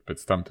izgudroja, bet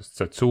pēc tam tas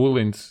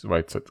Cūlins vai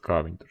kā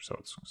viņi tur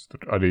sauc.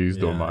 Tur arī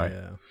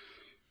izdomāja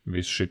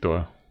visu šito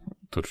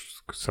tur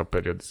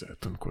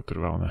saperiodizēt un ko tur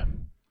vēl ne.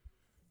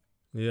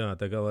 Jā,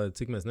 tā kā, lai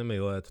cik mēs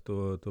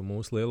nemīlētu to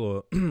mūsu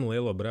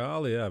lielo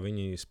brāli, jā,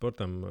 viņi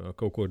sportam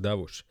kaut ko ir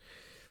devuši.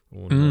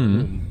 Un,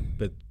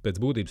 pēc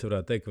būtības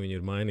varētu teikt, ka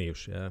viņi ir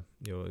mainījuši, jā,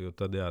 jo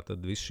tad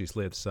viss šīs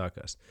lietas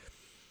sākās.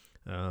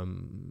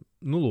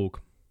 Lūk,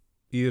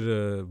 ir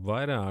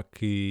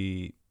vairāki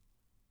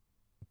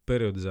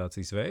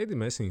periodizācijas veidi,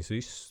 mēs viņus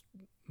visus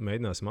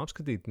mēģināsim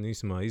apskatīt un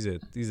īsumā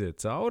iziet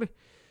cauri,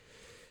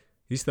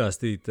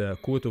 izstāstīt,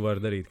 ko tu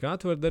vari darīt, kā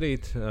tu vari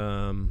darīt.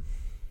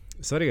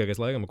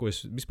 Svarīgākais, laikam, ko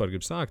es vispār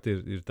gribu sākt,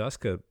 ir tas,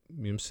 ka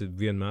jums ir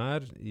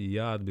vienmēr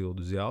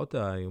jāatbild uz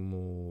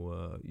jautājumu,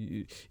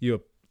 jo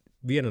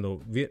viens no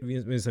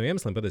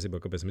iemesliem patiesībā,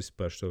 kāpēc mēs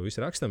vispār šo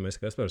visu rakstam, mēs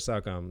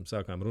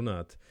sākām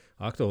runāt,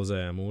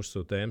 aktualizējām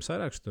mūsu tēmu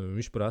sarakstu, un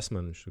viņš prasa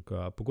man,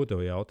 pa ko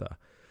tev jautā?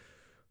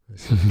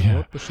 Es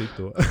pa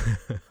šito.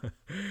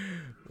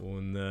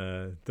 Un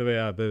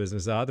tāpēc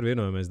mēs ātri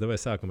vienojamies,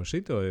 sākam ar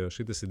šito, jo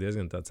šitas ir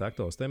diezgan tāds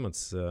aktuāls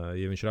temats.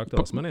 Ja viņš ir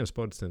aktuāls maniem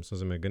sportistiem, tas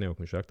nozīmē, gan jau,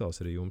 ka viņš ir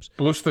aktuāls arī jums.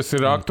 Plus tas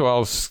ir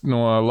aktuāls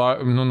no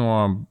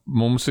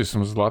mums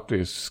vismaz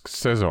Latvijas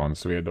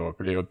sezonas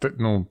viedokļa, jo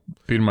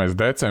 1.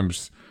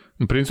 decembris,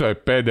 principā ir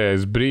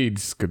pēdējais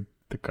brīdis, kad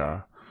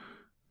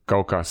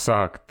kaut kā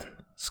sākt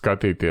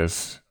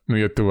skatīties,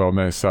 ja tu vēl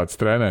neesi sācis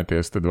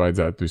trenēties, tad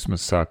vajadzētu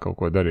vismaz sākt kaut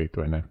ko darīt,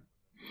 vai ne?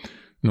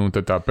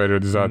 Tad tā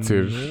periodizācija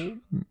ir...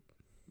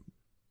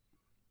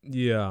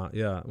 Jā,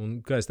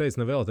 un kā es teicu,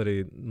 nevēl arī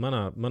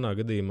manā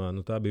gadījumā,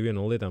 tā bija viena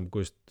no lietām,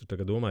 ko es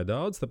domāju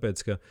daudz,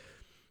 tāpēc, ka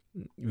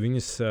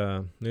viņas,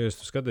 ja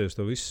jūs skatāties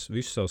to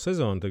visu savu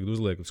sezonu, tagad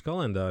uzliekat uz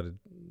kalendāru,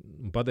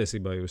 un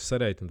patiesībā jūs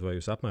sarēķināt, vai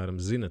jūs apmēram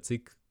zinat,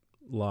 cik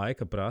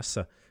laika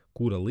prasa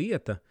kura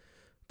lieta,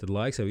 tad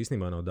laiks jau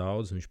īstenībā nav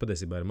daudz, viņš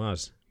patiesībā ir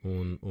maz.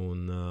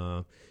 Un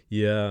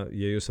ja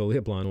jūs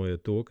vēl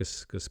ieplānojat to,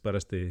 kas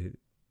parasti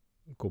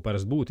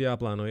būtu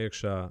jāplāno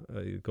iekšā,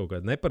 kaut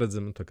kāda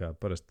neparedzama,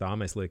 parasti tā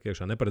mēs liek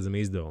iekšā neparedzama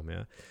izdevuma.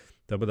 Ja?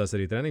 Tāpat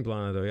arī treniņu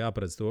plānā tev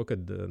jāparedz to, ka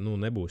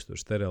nebūs tur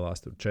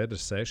sterilās 4,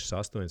 6,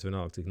 8,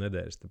 vienalga cik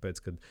nedēļas,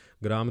 tāpēc, ka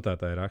grāmatā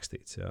tā ir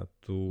rakstīts. Ja?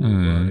 Tu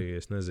arī,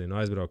 es nezinu,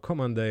 aizbraukt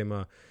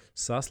komandējumā,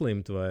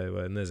 saslimt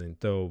vai nezinu,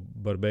 tev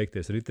var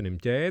beigties ritenim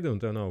ķēde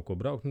un tev nav ko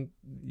braukt.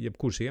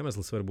 Jebkurš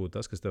iemesls var būt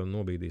tas, kas tev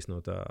nobīdīs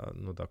no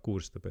tā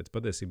kursa, tāpēc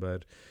patiesībā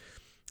ir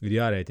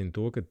jārēķina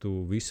to, ka tu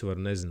visu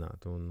vari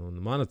nezināt. Un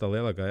mana tā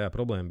lielākā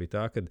problēma bija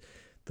tā, ka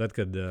tad,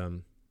 kad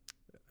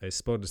es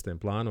sportistiem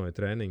plānoju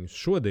treniņus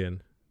šodien,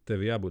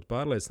 tev jābūt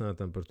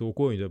pārliecinātam par to,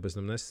 ko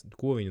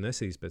viņi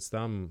nesīs pēc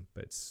tam,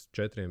 pēc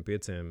 4,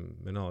 5,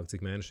 vienalga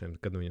cik mēnešiem,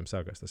 kad viņiem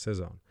sākās tā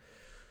sezona.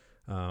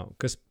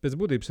 Kas pēc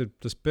būtības ir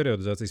tas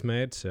periodizācijas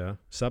mērķis, ja?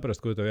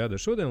 Saprast, ko tev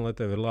jādara šodien, lai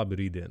tev ir labi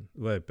rītdien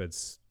vai pēc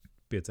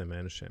 5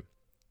 mēnešiem.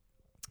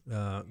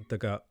 Tā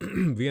kā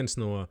viena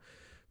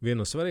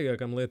no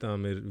svarīgākām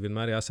lietām ir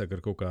vienmēr jāsāk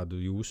ar kaut kādu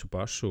jūsu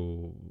pašu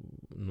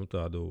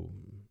tādu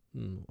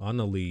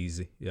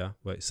analīzi, ja?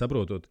 Vai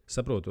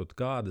saprotot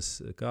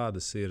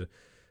kādas ir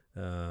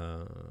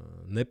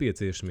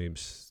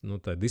nepieciešamības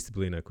tā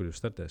disciplīnai, kur jūs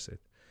startēsiet.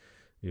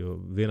 Jo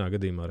vienā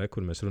gadījumā, kur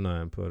mēs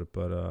runājam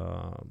par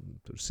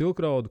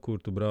silkraudu,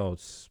 kur tu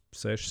brauc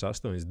 6,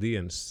 8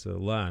 dienas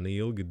lēni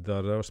ilgi,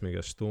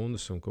 drausmīgās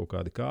stundas un kaut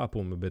kādi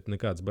kāpumi, bet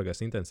nekādas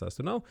baigās intensitātes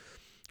tur nav.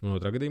 Un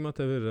otrā gadījumā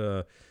tev ir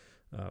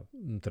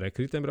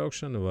trekritiem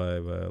braukšana vai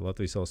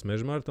Latvijas valsts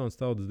meža maratons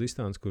tautas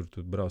distance, kur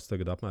tu brauc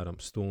tagad apmēram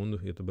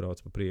stundu, ja tu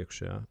brauc pa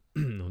priekšu. Ja?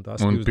 Un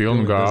tās un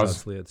pilnu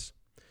gāzi. Lietas.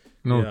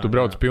 Tu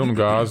brauc pilnu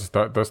gāzi,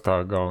 tas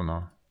tā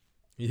galvenā.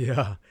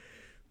 Jā.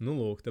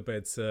 Lūk,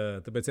 tāpēc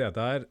jā,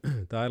 tā ir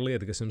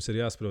lieta, kas jums ir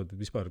jāsaprot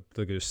vispār,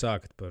 tad, kad jūs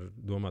sākat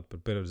domāt par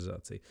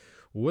periodizāciju.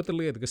 Otra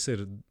lieta, kas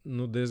ir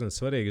diezgan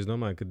svarīga, es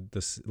domāju, ka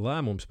tas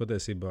lēmums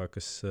patiesībā,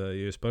 kas,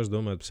 ja jūs paši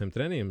domājat par saviem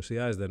treniņiem,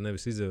 jāizdara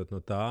nevis izējot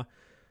no tā,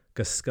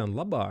 kas skan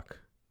labāk,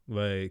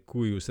 vai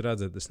ko jūs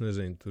redzat, es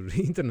nezinu, tur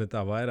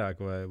internetā vairāk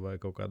vai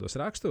kaut kādos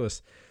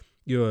rakstos,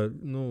 jo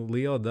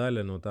liela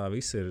daļa no tā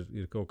visa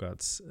ir kaut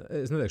kāds,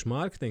 es neteikšu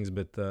mārketings,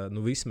 bet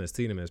visi mēs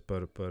cīnāmies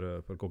par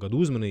kaut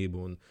kādu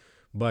uzmanību un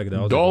baigi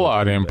daudz.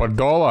 Par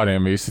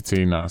dolāriem visi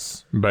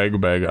cīnās,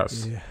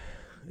 beigās.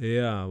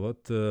 Jā,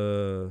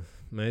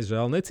 mēs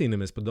žēl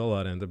necīnāmies par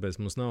dolāriem, tāpēc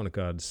mums nav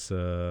nekādas,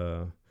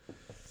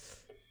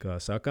 kā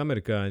saka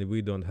amerikāņi,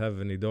 we don't have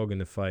any dog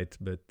in a fight,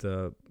 bet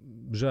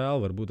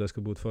žēl varbūt tas,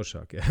 ka būtu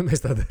foršāk, ja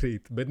mēs tā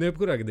darītu. Bet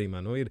jebkurā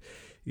gadījumā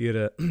ir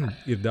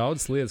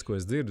daudz lietas, ko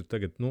es dzirdu.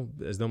 Tagad,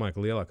 es domāju,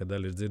 ka lielākā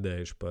daļa ir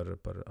dzirdējuši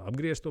par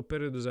apgriezto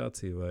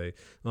periodizāciju vai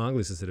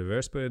angliski tas ir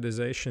reverse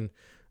periodization,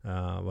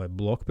 vai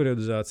bloku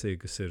periodizācija,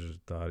 kas ir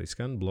tā arī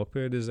skan, bloku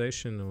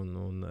periodization,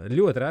 un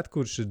ļoti reti,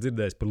 kurš ir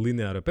dzirdējis par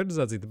lineāro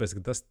periodizāciju, tāpēc,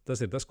 ka tas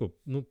ir tas, ko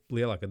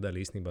lielākā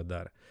daļa īstenībā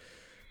dara.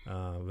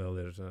 Vēl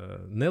ir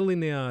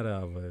nelineārā,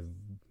 vai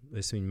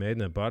es viņu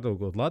mēģināju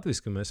pārtulkot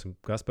latviski, ka mēs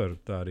Kasparu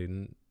tā arī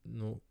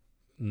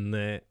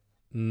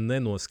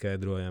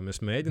nenoskaidrojām. Es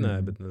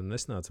mēģināju, bet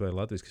nesnāca, vai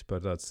latviski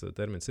par tāds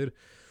termins ir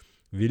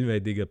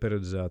viļņveidīgā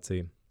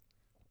periodizācija.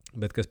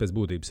 Bet kas pēc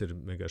būtības ir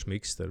vienkārši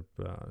miks starp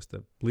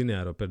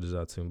lineāro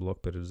periodizāciju un bloku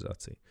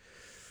periodizāciju.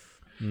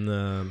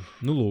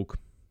 Lūk,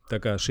 tā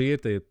kā šie ir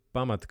tie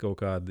pamati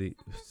kaut kādi,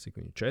 cik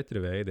viņi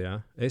 4 veidi, jā.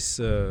 Es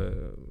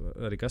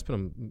arī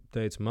Kasparam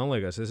teicu, man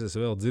liekas, es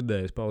esmu vēl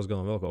dzirdējis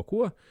pauzgalam vēl kaut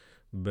ko,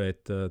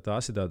 bet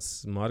tās ir tādas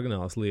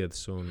marginālas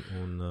lietas.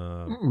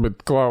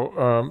 Bet, Klau,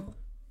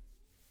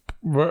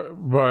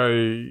 vai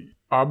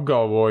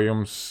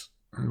apgalvojums,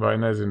 vai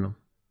nezinu,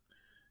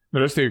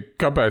 restīvi,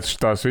 kāpēc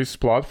tās visas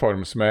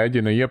platformas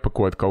mēģina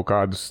iepakot kaut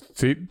kādus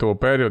citu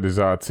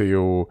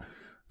periodizāciju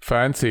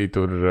fancy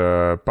tur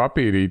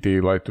papīrītī,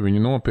 lai tu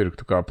viņu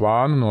nopirktu kā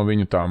plānu no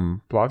viņu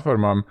tām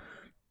platformām.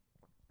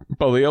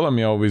 Pa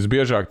lielam jau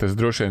visbiežāk tas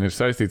droši vien ir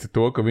saistīts ar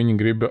to, ka viņi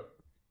grib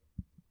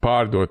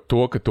pārdot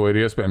to, ka to ir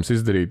iespējams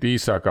izdarīt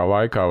īsākā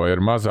laikā vai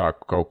ar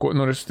mazāku kaut ko.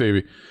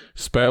 Restīvi,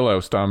 spēlē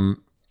uz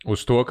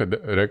to, ka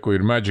reku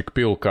ir magic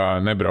pill, kā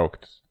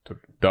nebraukt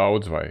tur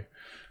daudz vai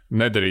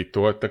nedarīt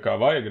to, tā kā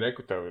vajag,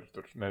 reku tev ir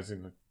tur,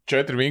 nezinu,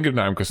 4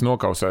 vingrinājumi, kas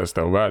nokausēs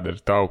tev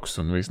vēderi taukus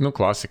un viss,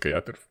 klasika, jā,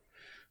 tur,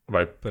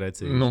 vai,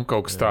 precīzi,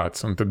 kaut kas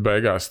tāds, un tad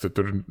beigās tu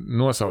tur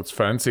nosauc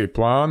fancy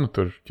plānu,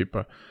 tur,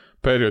 ķipa,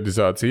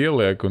 periodizācija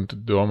ieliek, un tu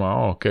domā,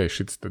 ok,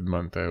 šits tad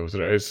man te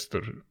uzreiz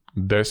tur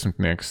 10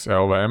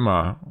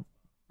 LVM-ā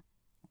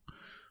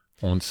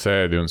un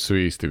sēdi un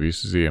svīsti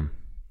visu ziemu.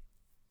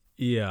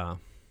 Jā.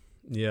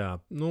 Jā,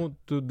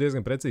 tu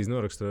diezgan precīzi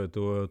noraksturoji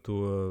to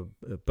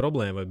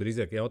problēmu, vai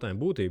drīzāk jautājumu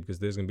būtību,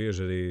 kas diezgan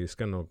bieži arī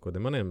skan no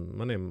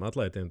maniem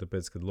atlētiem,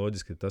 tāpēc, ka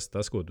loģiski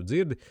tas, ko tu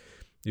dzirdi,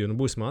 jo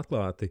būsim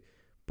atklāti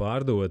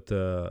pārdot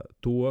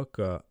to,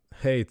 ka,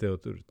 hei, tev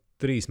tur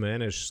 3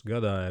 mēnešus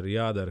gadā ir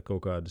jādara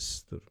kaut kādas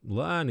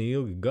lēni,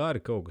 ilgi,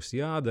 gari, kaut kas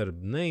jādara,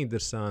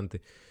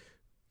 neinteresanti,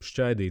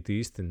 šķaidīt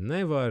īsti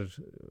nevar,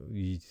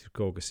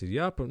 kaut kas ir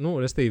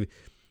restīvi,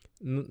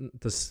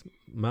 tas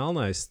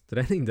melnais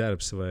treniņu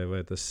darbs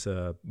vai tas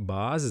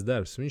bāzes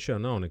darbs, viņš jau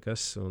nav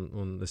nekas,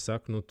 un es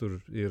saku, tur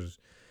ir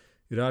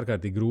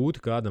ārkārtīgi grūti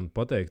kādam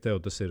pateikt,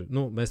 tev tas ir,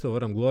 mēs to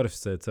varam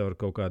glorificēt caur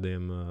kaut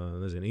kādiem,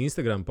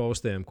 Instagram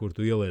postiem, kur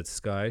tu ieliec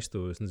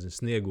skaistu,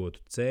 sniegotu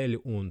ceļu,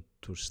 un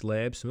tur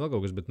slēpes un vēl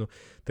kaut kas, bet,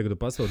 tagad tu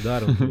pats to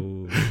dari, un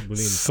tu,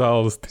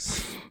 Salsti,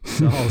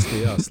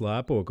 jā,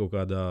 slēpo kaut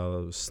kādā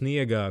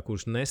sniegā,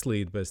 kurš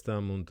neslīd pēc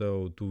tam, un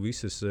tu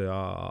visas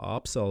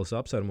apsalas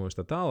apsarmojas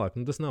tā tālāk,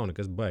 tas nav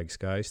nekas baigi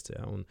skaists,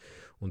 jā, un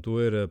to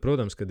ir,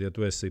 protams, kad, ja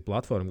tu esi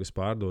platforma, kas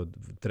pārdod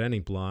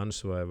treniņu plānus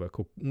vai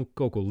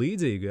kaut ko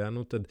līdzīgu, jā,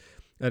 tad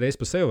arī es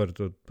pa sevi varu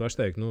to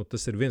pašteikt,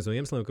 tas ir viens no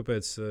iemesliem,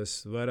 kāpēc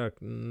es vairāk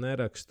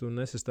nerakstu,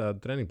 nesastādu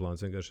treniņu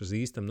plānus, vienkārši es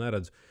īstam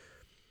neredzu.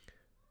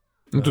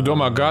 Tu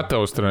domā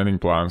gatavs treniņu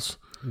plāns?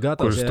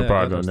 Gatavs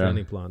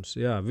treniņu plāns.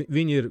 Jā,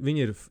 viņi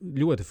ir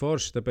ļoti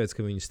forši, tāpēc,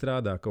 ka viņi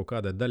strādā kaut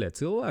kādā daļā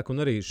cilvēku,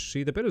 un arī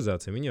šī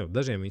periodizācija,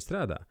 dažiem viņi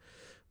strādā.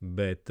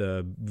 Bet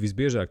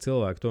visbiežāk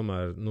cilvēki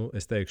tomēr,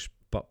 es teikšu,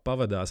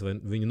 pavadās vai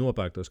viņi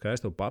nopērk to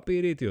skaisto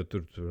papīrīti, jo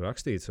tur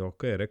rakstīts,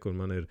 kur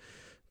man ir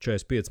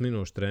 45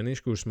 minūšu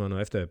treniņš, kurš man no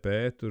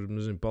FTP tur,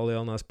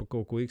 palielinās pa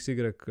kaut ko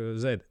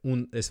XYZ.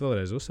 Un es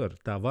vēlreiz uzsveru,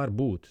 tā var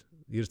būt.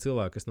 Ir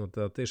cilvēki, kas no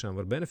tā tiešām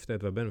var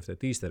benefitēt vai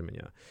benefitēt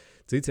īstermiņā.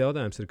 Cits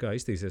jautājums ir, kā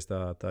iztīsies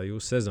tā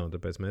jūsu sezona,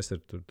 tāpēc mēs ar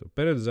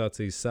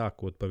periodizācijas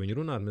sākot par viņu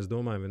runāt, mēs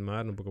domājam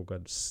vienmēr par kaut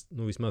kādu,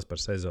 vismaz par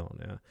sezonu.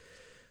 Jā.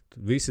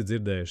 Visi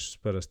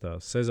dzirdējuši parastā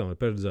sezona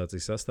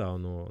periodizācijas sastāv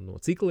no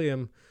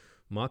cikliem,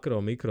 makro,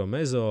 mikro,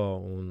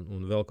 mezo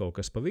un vēl kaut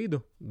kas pa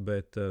vidu,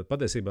 bet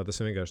patiesībā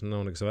tas vienkārši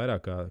nav nekas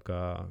vairāk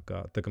kā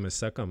tā, ka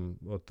mēs sakam,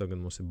 tagad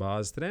mums ir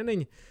bāzes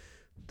treniņi,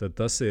 tad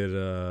tas ir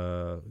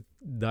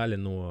daļa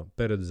no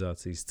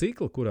periodizācijas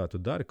cikla, kurā tu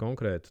dari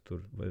konkrētu,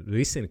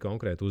 risini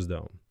konkrētu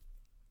uzdevumu.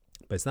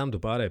 Pēc tam tu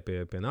pārēj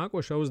pie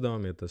nākošā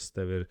uzdevuma, ja tas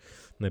tev ir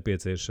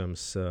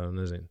nepieciešams,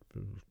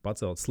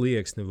 pacelt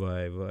slieksni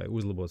vai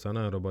uzlabot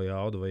anaerobo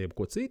jaudu vai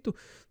jebko citu,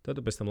 tad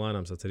tu pēc tam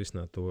lēnām sāc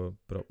risināt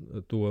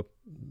to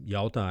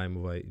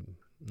jautājumu vai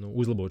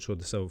uzlabot šo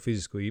savu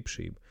fizisko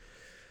īpašību.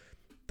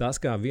 Tas,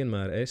 kā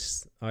vienmēr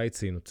es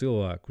aicinu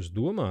cilvēkus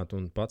domāt,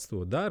 un pats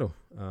to daru,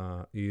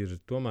 ir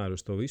tomēr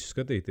uz to visu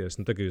skatīties.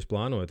 Tā, ka jūs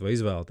plānojat vai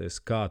izvēlaties,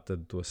 kā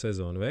tad to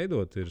sezonu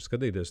veidot, ir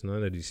skatīties no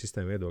enerģijas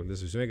sistēma viedokļa.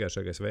 Tas ir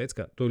visvienkāršākais veids,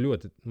 kā to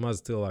ļoti maz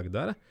cilvēku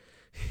dara,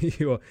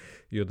 jo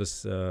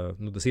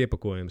tas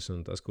iepakojums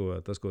un tas,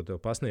 ko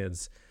tev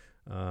pasniedz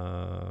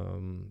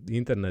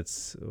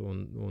internets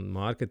un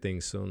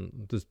mārketings, un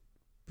tas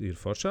ir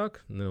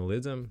foršāk,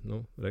 nenoliedzami.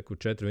 Reku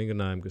 4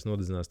 vingrinājumi, kas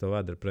nodedzinās tev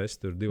vēdra presi,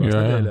 tur 2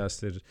 nedēļās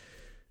ir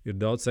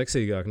daudz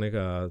seksīgāk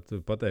nekā tu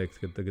pateikt,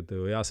 ka tagad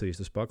tev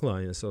jāsvīst uz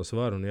paklājiņa savu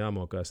svaru un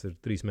jāmokās ir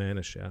 3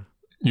 mēneši. Jā.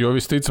 Jo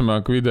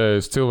visticamāk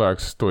vidējais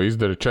cilvēks to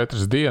izdara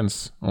 4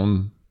 dienas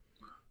un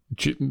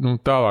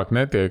tālāk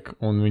netiek,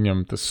 un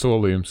viņam tas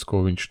solījums,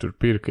 ko viņš tur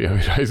pirka, jau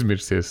ir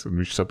aizmirsies, un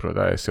viņš saprot,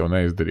 es jau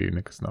neizdarīju,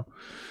 nekas nav.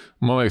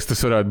 Man liekas,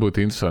 tas varētu būt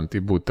interesanti,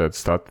 ja būtu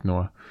tāds stati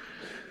no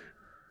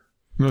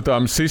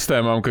tām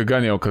sistēmām, ka gan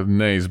jau, kad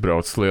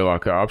neizbrauc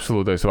lielākā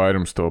absolūtais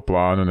vairums to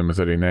plānu,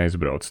 nemaz arī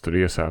neizbrauc tur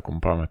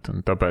iesākumu pamet,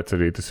 un tāpēc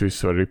arī tas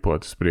viss var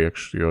ripot uz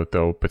priekšu, jo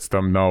tev pēc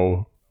tam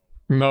nav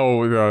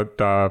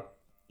tā,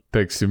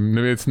 teiksim,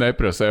 neviens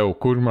neprasa,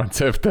 kur man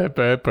FTP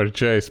par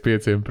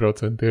 45%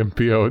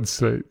 pieaudzis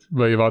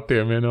vai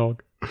vatiem vienalga.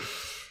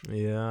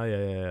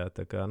 Jā,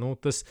 tā kā,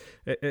 tas,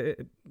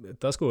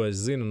 ko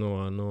es zinu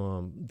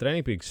no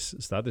Trainingpeaks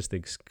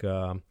statistikas,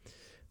 ka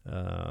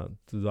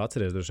tu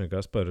atceries droši vien,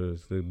 Kaspar,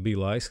 bija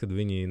laiks, kad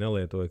viņi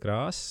nelietoja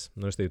krāsas.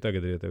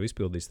 Tagad, ja tev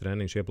izpildīts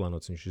treniņš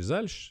ieplānots, viņš ir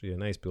zaļš, ja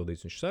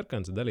neizpildīts, viņš ir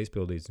sarkans, daļa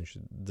izpildīts, viņš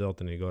ir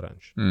dzeltenīgi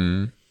oranžs.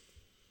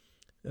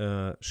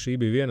 Šī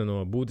bija viena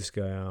no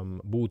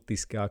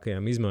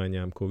būtiskākajām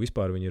izmaiņām, ko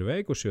vispār viņi ir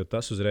veikuši, jo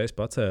tas uzreiz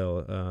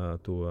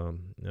pacēla to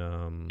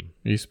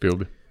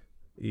izpildi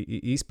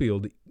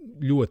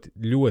ļoti,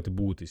 ļoti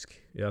būtiski.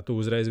 Jā, tu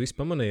uzreiz visu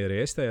pamanīji, arī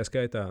es tajā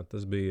skaitā,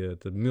 tas bija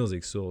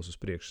milzīgs solis uz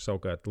priekšu.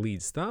 Savukārt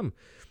līdz tam,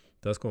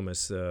 tas, ko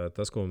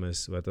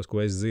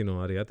es zinu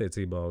arī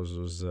attiecībā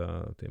uz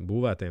tiem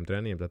būvētiem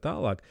treniņiem tā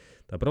tālāk,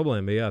 tā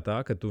problēma bija tā,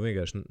 ka tu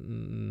vienkārši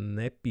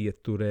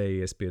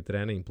nepieturējies pie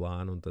treniņu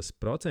plāna, un tas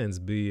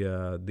procents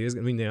bija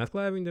diezgan, viņi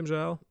neatklāja viņu,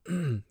 diemžēl,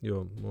 jo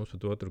mums par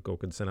to tur kaut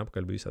kad sen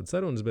apakaļ bija visādi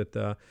sarunas, bet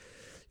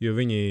jo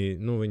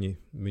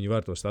viņi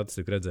var to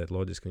statistiku redzēt,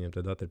 loģiski, viņiem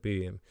tā dati ir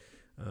pieejami.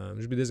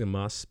 Viņš bija diezgan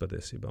mazs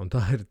patiesībā, un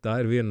tā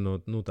ir viena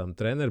no tām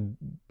treneru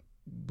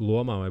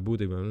lomām vai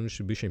būtībām, viņš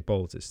ir bišķiņ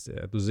policists.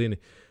 Jā. Tu zini,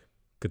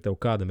 ka tev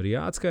kādam ir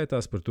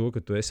jāatskaitās par to,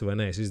 ka tu esi vai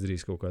neesi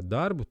izdarījis kaut kādu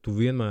darbu, tu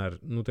vienmēr,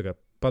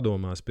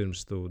 padomās,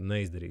 pirms tu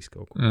neizdarīsi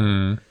kaut ko.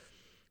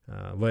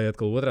 Vai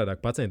atkal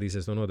otrādāk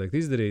pacentīsies to noteikti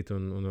izdarīt,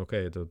 un ok,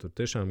 tur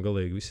tiešām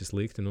galīgi viss ir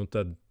slikti, nu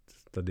tad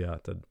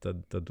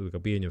tu kā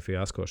pieņem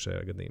fiasko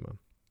šajā gadījumā.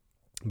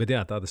 Bet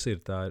jā, tā tas ir.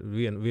 Tā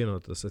viena no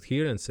tas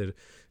adherence ir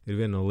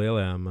viena no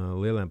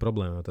lielajām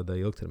problēmām tādā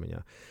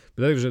ilgtermiņā.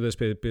 Bet atgriežoties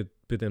pie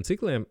tiem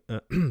cikliem,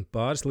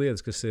 pāris lietas,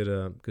 kas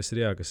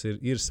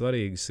ir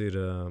svarīgas, ir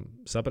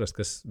saprast,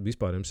 kas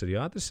vispār jums ir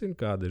jāatrisina,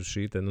 kāda ir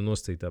šī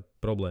nosacītā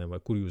problēma,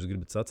 vai kur jūs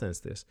gribat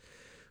sacensties.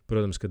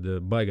 Protams, kad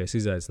baigais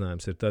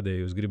izaicinājums ir tad, ja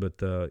jūs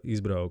gribat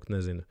izbraukt,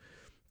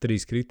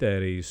 3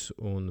 kritērijus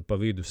un pa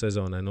vidu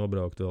sezonai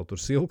nobraukt vēl tur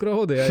Silk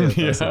Road, ja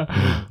tas ir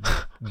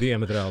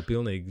diametrāli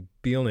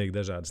pilnīgi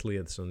dažādas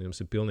lietas, un jums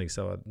ir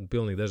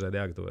pilnīgi dažādi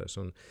jāgatavojas.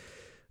 Un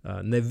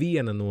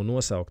neviena no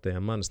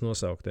manas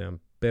nosauktajām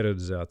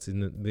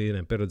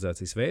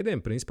periodizācijas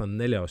veidiem principā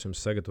neļaus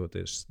jums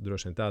sagatavoties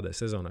droši vien tādai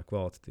sezonā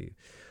kvalitatīvi.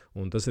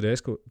 Un tas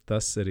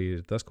arī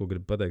ir tas, ko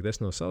gribu pateikt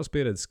es no savas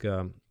pieredzes,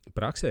 ka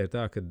praksē ir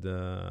tā, ka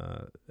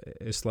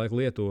es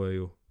laiku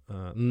lietoju,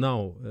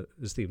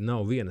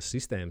 nav vienas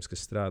sistēmas,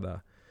 kas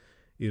strādā.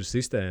 Ir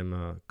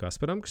sistēma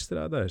Kasparam, kas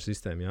strādā, ir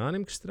sistēma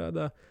Jānim, kas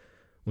strādā,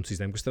 un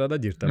sistēma, kas strādā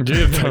ģirtam.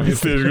 Ģirtam,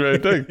 es tieši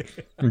gribēju teikt.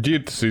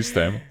 Ģirta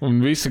sistēma. Un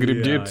visi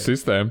grib ģirta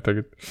sistēmu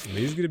tagad.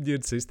 Visi grib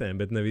ģirta sistēmu,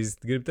 bet ne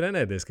visi grib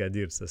trenēties kā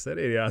ģirts. Tas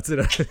arī ir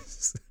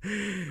jāatcerās.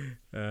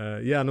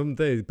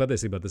 Te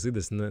patiesībā tas ir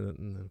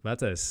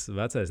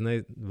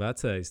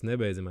vecais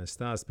nebeidzamais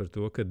stāsts par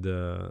to, ka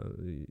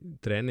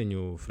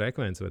treniņu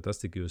frekvence vai tas,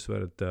 cik jūs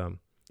varat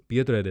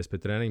pieturēties pie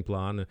treniņu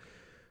plāna,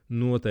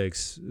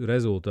 noteiks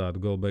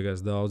rezultātu galu beigās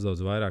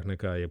daudz vairāk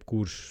nekā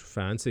jebkurš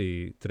fancy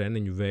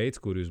treniņu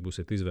veids, kur jūs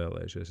būsiet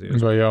izvēlējušies.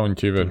 Vai jaunu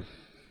ķiveri.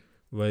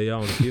 Vai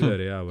jaunu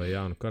ķiveri, jā, vai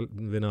jaunu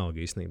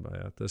vienalga īstenībā.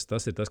 Jā.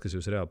 Tas ir tas, kas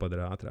jūs reāli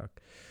padara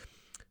ātrāk.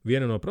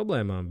 Viena no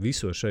problēmām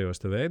visos šajos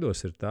te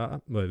veidos ir tā,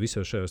 vai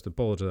visos šajos te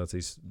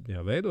polarizācijas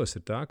veidos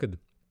ir tā, ka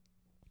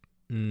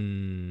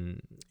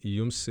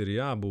jums ir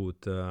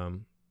jābūt...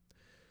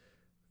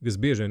 kas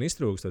bieži vien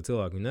iztrūkst, vai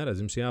cilvēki viņu neredz,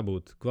 jums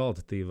jābūt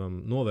kvalitatīvam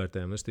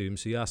novērtējumam,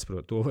 jums ir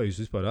jāsaprot to, vai jūs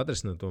vispār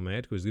atrisināt to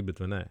mērķi, ko jūs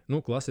gribat vai nē.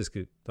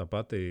 Klasiski tā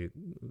pati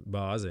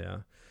bāze, jā.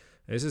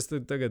 Es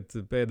esmu tagad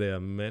pēdējā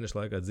mēneša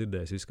laikā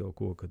dzirdējis visu kaut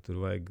ko, ka tur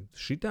vajag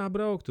šitā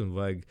braukt, un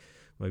vajag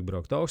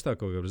braukt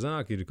augstāk, kaut kā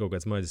zāk, ir kaut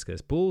kāds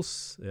maģiskais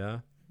pulss, jā.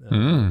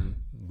 Jā.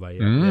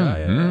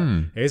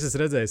 Es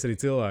esmu redzējis arī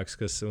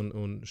cilvēkus, kas,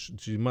 un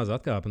šī maza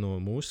atkāpe no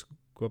mūsu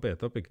kopējā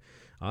topika,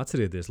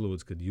 atcerieties,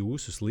 lūdzu, ka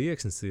jūsu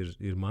slieksnis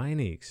ir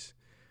mainīgs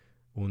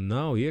un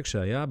nav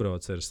iekšā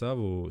jābrauc ar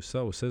savu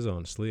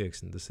sezonas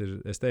slieksni. Tas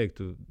ir, es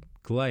teiktu,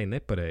 klai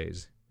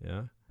nepareizi.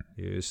 Ja?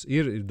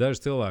 Ir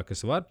daži cilvēki,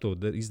 kas var to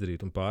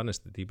izdarīt un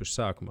pārnest īpaši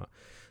sākumā,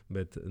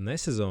 bet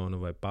nesezona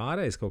vai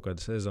pārējais kaut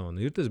kāda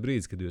sezona ir tas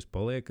brīdis, kad jūs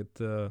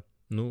paliekat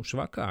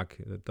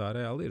švakāki. Tā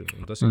reāli ir.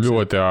 Tas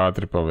ļoti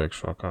ātri paliek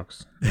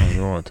švakāks.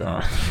 Ļoti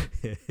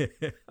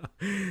ātri.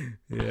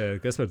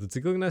 Kas var tu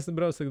cik ilgi nesat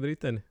brauc tagad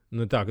riteni?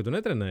 Tā, ka tu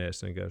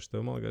netrenējies vienkārši.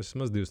 Tev, man liekas,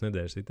 maz 2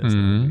 nedēļas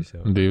ritenis.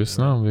 2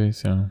 nav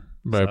bijis, jā.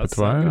 Vai pat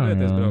vairāk?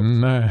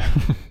 Nē.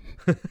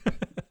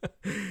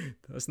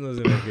 Tas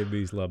nozīmē, ka ir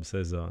bijis laba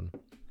sezona.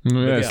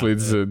 Es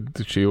līdz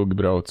ilgi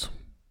braucu.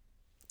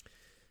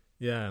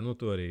 Jā,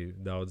 tu arī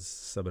daudz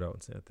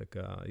sabrauc.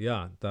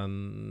 Tā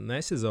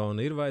nesezona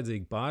ir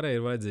vajadzīga, pārējai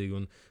ir vajadzīga,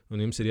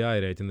 un jums ir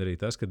jāierēķina arī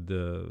tas, ka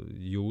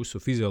jūsu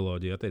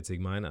fizioloģija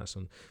attiecīgi mainās.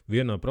 Un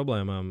viena no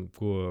problēmām,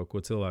 ko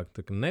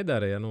cilvēki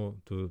nedara,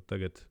 tu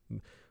tagad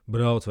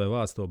brauc vai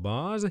vāc to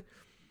bāzi,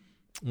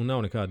 un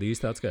nav nekāda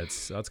īsta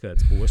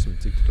atskaites posma,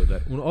 cik tu to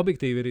dari. Un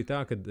objektīvi arī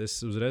tā, ka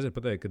es uzreiz varu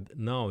pateikt, ka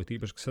nav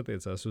tīpaši, kas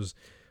attiecās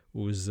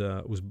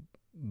uz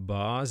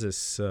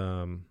bāzes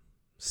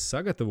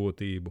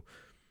sagatavotību.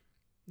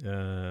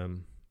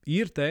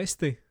 Ir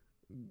testi,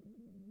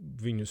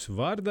 viņus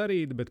var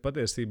darīt, bet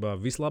patiesībā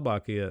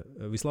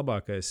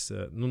vislabākais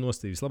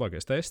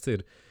tests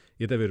ir,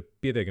 ja tev ir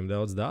pietiekami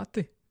daudz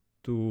dati,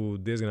 tu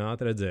diezgan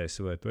ātri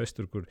redzēsi, vai tu esi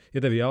tur, kur, ja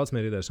tev ir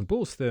jaucmērītājs un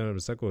pulss,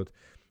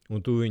 un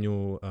tu viņu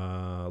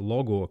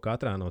logo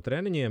katrā no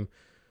treniņiem,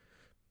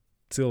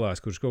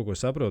 cilvēks, kurš kaut ko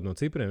saprot no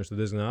cipriem, viņš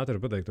diezgan ātri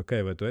var pateikt, ok,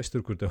 vai tu esi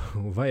tur, kur tev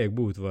vajag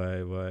būt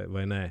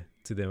vai nē.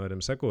 Citiem varam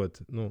sakot,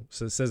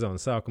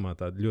 sezonas sākumā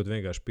tāda ļoti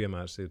vienkārši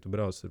piemērs ir, tu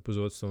brauc ar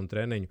pusotru stundu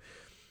treniņu,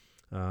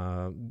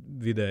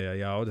 vidējā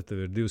jauda tev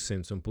ir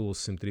 200 un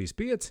pulss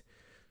 135.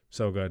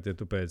 Savukārt, ja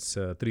tu pēc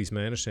 3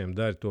 mēnešiem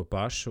dari to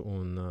pašu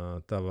un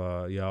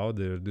tava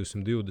jauda ir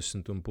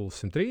 220 un pulss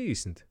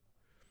 130,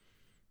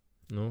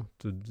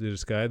 tad ir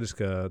skaidrs,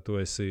 ka tu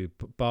esi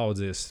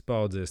paudzies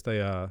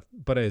tajā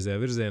pareizajā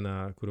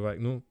virzienā, kur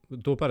vajag.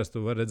 To parasti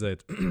tu vari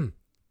redzēt.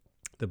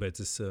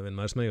 Tāpēc es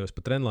vienmēr smējos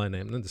par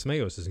trendlainiem. Es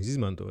viņus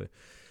izmantoju.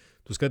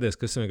 Tu skaties,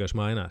 kas vienkārši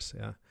mainās.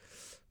 Jā.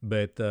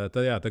 Bet tad,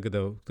 kad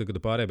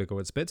tu pārēji pie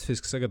kaut kāda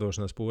specifiska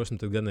sagatavošanās posma,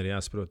 tad gan ir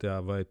jāsaprot,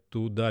 vai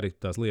tu dari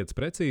tās lietas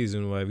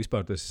precīzi un vai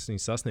vispār tu esi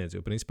viņas sasniedz.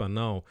 Jo principā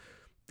nav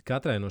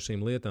katrai no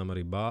šīm lietām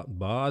arī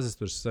bāzes,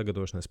 tur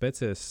sagatavošanai,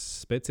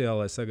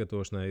 speciālai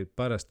sagatavošanai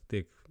parasti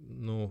tiek,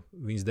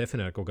 viņas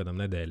definē ar kaut kādām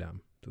nedēļām.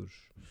 Tur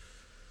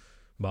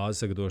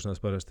Bāzes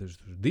sagatavošanās parasti ir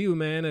 2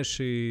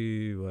 mēneši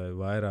vai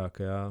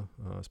vairāk, jā.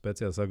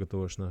 Speciāla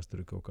sagatavošanās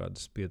tur ir kaut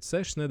kādas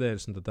 5-6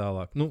 nedēļas un tā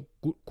tālāk. Nu,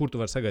 kur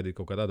tu vari sagaidīt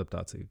kaut kādu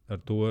adaptāciju? Ar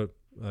to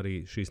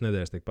arī šīs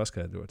nedēļas tiek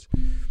paskaidrots.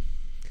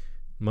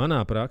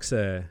 Manā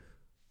praksē,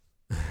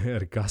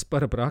 arī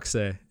Kaspara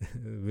praksē,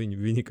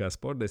 viņa kā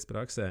sportists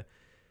praksē,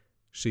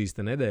 šīs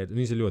te nedēļas,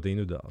 viņas ir ļoti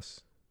individuāls.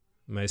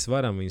 Mēs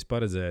varam viņus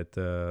paredzēt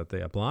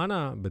tajā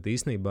plānā, bet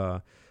īstenībā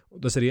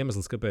tas ir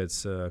iemesls,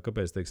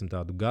 kāpēc teiksim,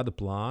 tādu gada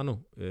plānu,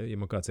 ja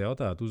man kāds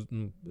jautātu,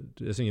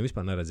 es viņam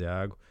vispār neredzu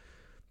jēgu.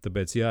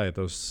 Tāpēc, ja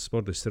tavs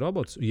sportists ir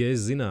robots, ja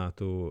es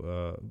zinātu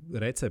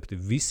recepti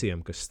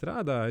visiem, kas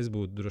strādā, es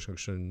būtu droši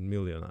vien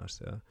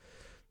miljonārs. Jā.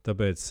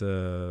 Tāpēc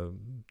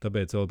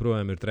vēl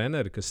projām ir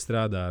treneri, kas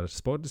strādā ar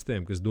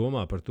sportistiem, kas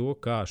domā par to,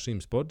 kā šim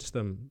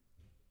sportistam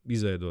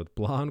izveidot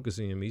plānu, kas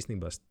viņam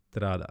īstenībā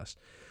strādās.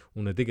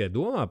 Un ne tikai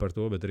domā par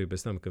to, bet arī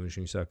pēc tam, kad viņš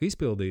viņu sāk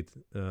izpildīt,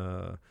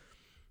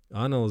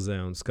 analizē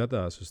un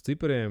skatās uz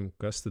cipariem,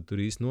 kas tad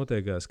tur īsti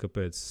notiekās,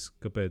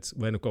 kāpēc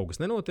vai nu kaut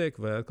kas nenotiek,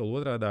 vai atkal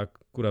otrādāk,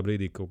 kurā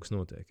brīdī kaut kas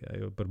notiek. Jā.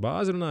 Jo par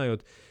bāzi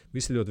runājot,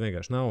 viss ir ļoti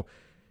vienkārši. Nav,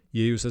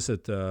 ja jūs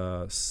esat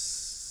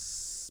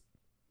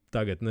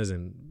tagad,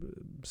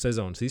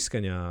 sezonas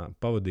izskaņā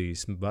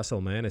pavadījis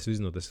veselu mēnesi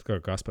vizinoties, kā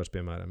Kaspars,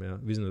 piemēram,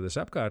 jā, vizinoties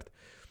apkārt,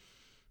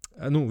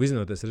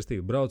 vizinoties,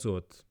 restīvi,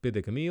 braucot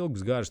pietiekami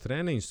ilgus, garus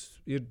treniņus,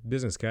 ir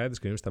diezgan skaidrs,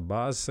 ka jums tā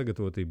bāzes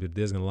sagatavotība ir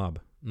diezgan laba.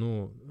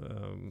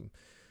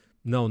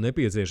 Nav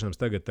nepieciešams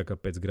tagad, tā kā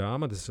pēc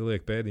grāmatas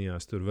liek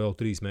pēdiņās, tur vēl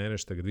 3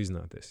 mēnešus tagad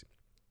vizināties.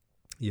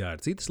 Jā,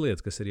 ir citas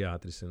lietas, kas ir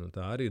jāatrisina, un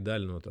tā arī ir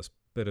daļa no tās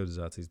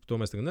periodizācijas. Par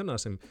to mēs tagad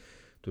nerunāsim.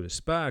 Tur ir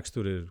spēks,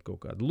 tur ir kaut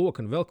kāda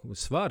lokana, vēl kaut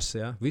kāds svars,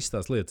 jā. Visas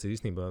tās lietas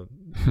īstenībā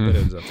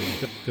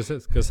periodizācija.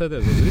 Kas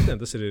attiecas uz riteni,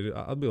 tas ir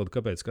atbildi,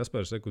 kāpēc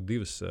Kaspars reku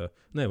 2,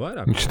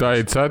 vairāk. Viņš tā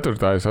ir 4.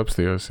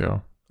 apstījos jau.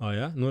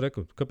 Jā?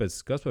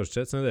 Kāpēc Kaspars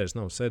 4 nedēļas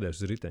nav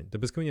sēdējis uz riteņa?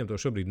 Tāpēc, ka viņam to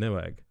šobrīd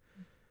nevajag.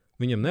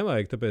 Viņam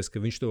nevajag, tāpēc, ka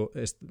viņš to,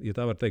 ja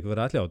tā var teikt,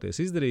 var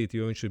atļauties izdarīt,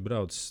 jo viņš ir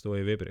braucis to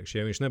jau iepriekš.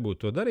 Ja viņš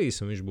nebūtu to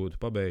darījis un viņš būtu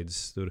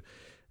pabeidzis tur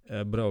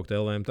braukt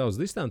LM tautas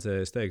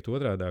distancē, es teiktu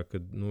otrādā, ka,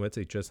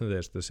 vecīt 4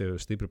 nedēļas, tas jau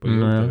ir stipri pa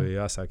ilgu, tev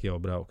jāsāk jau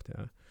braukt.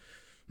 Jā.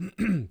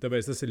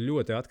 Tāpēc tas ir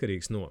ļoti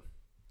atkarīgs no.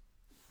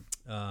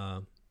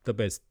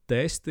 Tāpēc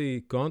testi,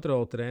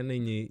 kontrola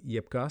treniņi,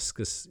 jebkas,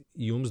 kas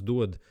jums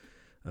dod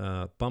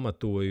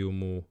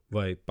pamatojumu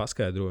vai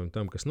paskaidrojumu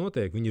tam, kas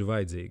notiek, viņi ir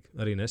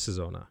vajadzīgi arī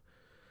nesezonā.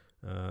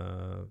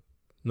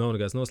 Nav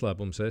nekāds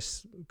noslēpums,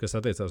 kas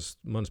attiecās uz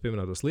manas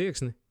pieminēto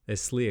slieksni,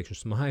 es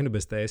sliekšņus mainu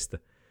bez testa.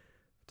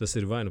 Tas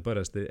ir vai nu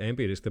parasti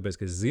empiriski, tāpēc,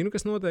 ka es zinu,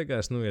 kas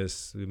notiekās.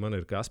 Man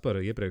ir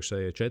Kaspara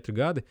iepriekšējie 4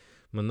 gadi,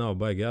 man nav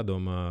baigi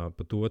jādomā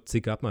par to,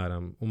 cik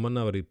apmēram. Un man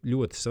nav arī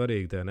ļoti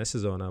svarīgi tajā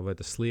nesezonā, vai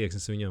tas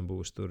slieksnis viņam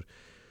būs tur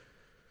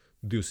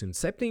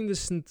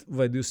 270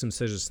 vai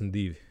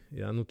 262.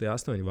 Ja, tie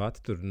 8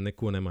 vati tur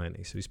neko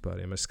nemainīs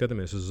vispār. Ja mēs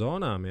skatāmies uz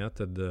zonām, ja,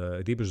 tad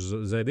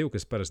īpaši Z2,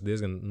 kas parasti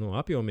diezgan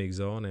apjomīga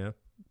zona, ja,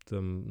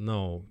 tam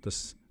nav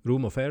tas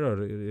room of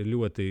error ir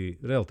ļoti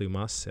relatīvi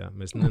mazs. Ja.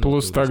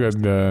 Plus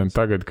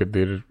tagad, kad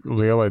ir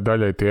lielai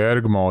daļai tie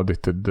ergmodi,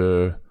 tad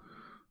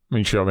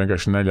viņš jau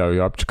vienkārši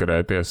neļauj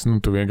apčakarēties.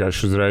 Tu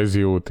vienkārši uzreiz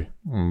jūti.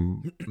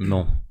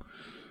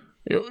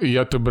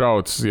 Ja tu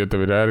brauc, ja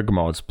tev ir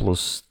ergmods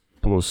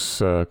plus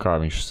kā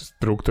viņš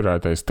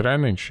strukturētais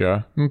treniņš, ja?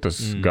 Tas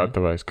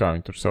gatavais, kā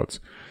viņi tur sauc.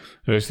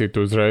 Restīvi,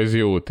 tu uzreiz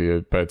jūti, ja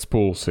pēc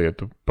pulsa, ja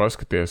tu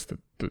paskaties, tad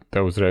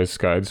tev uzreiz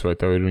skaidrs, vai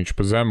tev ir viņš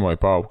pa zemu vai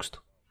pa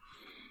augstu.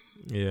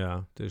 Jā,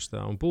 tieši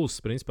tā. Un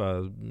pulss, principā,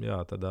 jā,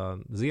 tādā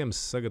ziemas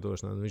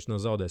sagatavošanā, viņš nav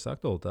zaudējis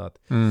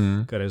aktualitāti.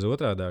 Kā reiz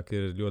otrādāk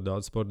ir ļoti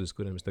daudz sportistus,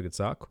 kuriem es tagad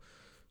saku.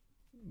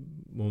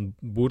 Un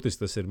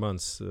burtiski tas ir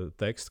mans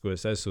teksts, ko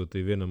es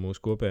aizsūtīju vienam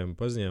mūsu kopējiem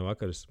paziņām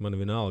vakar. Man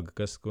vienalga,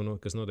 kas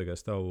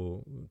notiekās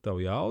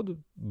tavu jaudu,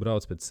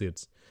 brauc pēc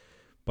sirds.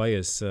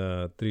 Paies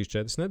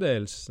 3-4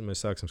 nedēļas,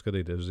 mēs sāksim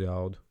skatīties uz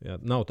jaudu. Jā,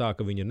 nav tā,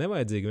 ka viņi ir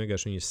nevajadzīgi,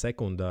 vienkārši viņi ir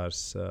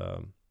sekundārs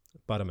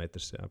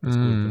parametrs, jā, pēc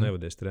kura tu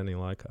nevadies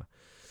treniņa laikā.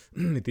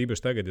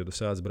 Tīpaši tagad, ja tu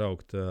sāc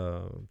braukt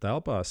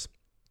telpās,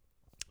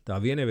 tā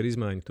vien jau ir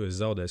izmaiņa, tu esi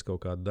zaudējis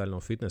kaut kādu daļu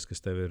no fitness,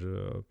 kas tev ir...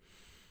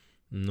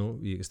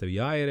 kas tev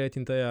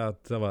jāierēķina tajā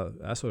tavā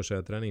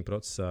esošajā treniņa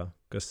procesā,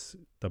 kas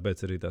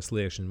tāpēc arī tā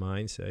sliekšņa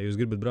maiņas. Ja jūs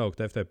gribat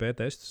braukt FTP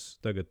testus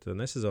tagad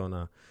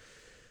nesezonā,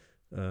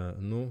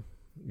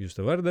 jūs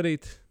to varat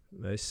darīt.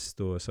 Es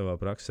to savā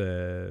praksē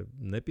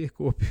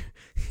nepiekopju,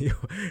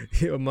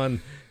 jo man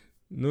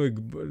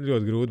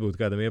ļoti grūti būtu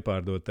kādam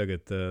iepārdot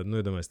tagad,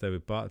 iedomājies tevi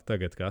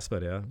tagad,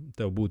 Kaspar, ja?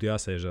 Tev būtu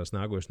jāsēžās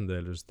nākošu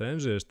nedēļu uz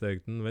trenižieru,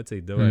 teikt,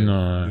 vecīt, davai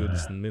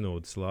 20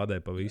 minūtes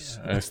lādē pa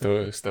visu. Es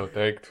tev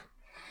teiktu.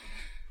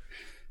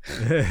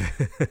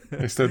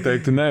 Es tev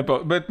teiktu, nē,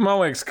 bet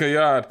man liekas, ka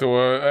jā, ar to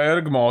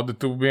ergmodu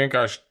tu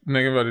vienkārši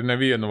nevari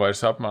nevienu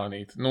vairs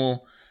apmānīt.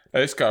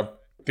 Es kā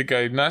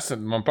tikai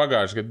nesen, man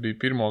pagājuši gadu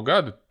bija 1.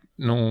 gadu,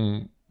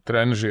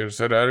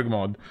 trenižieris ar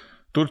ergmodu.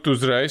 Tur tu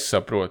uzreiz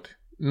saproti,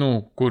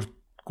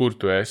 kur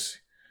tu esi.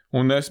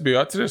 Un es biju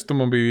atceries, tu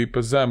man biji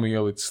pa zemu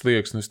ielicis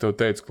slieksni, es tev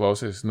teicu,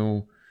 klausies,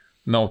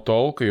 nav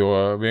tolka, jo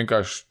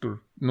vienkārši tur,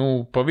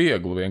 pa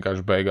vieglu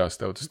vienkārši beigās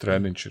tev tas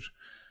treniņš ir.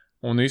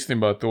 Un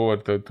īstenībā tur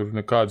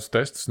nekādus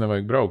testus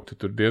nevajag braukt.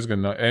 Tur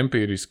diezgan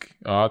empiriski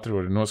ātri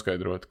var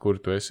noskaidrot, kur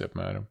tu esi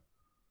apmēram.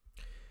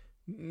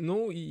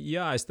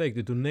 Jā, es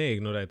teiktu, tu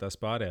neignorē tās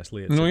pārējās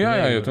lietas.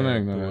 Jo tu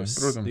neignorē,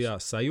 protams. Jā,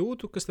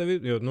 sajūtu, kas tev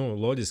ir, jo,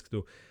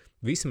 loģiski,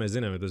 visi mēs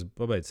zinām, ja tas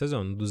pabeidz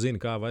sezonu, tu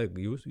zini, kā vajag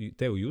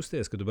tev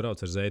justies, kad tu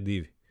brauc ar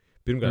Z2.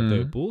 Pirmkārt,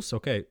 tev ir puls,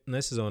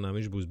 nesezonā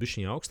viņš būs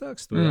bišķiņ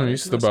augstāks.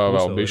 Istabā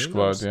vēl bišķi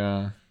klāt, jā.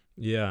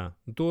 Jā,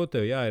 to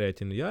tev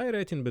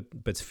jāierēķina, bet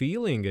pēc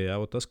feelinga, jā,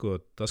 tas,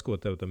 ko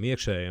tev tam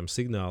iekšējam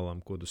signālam,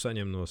 ko tu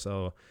saņem no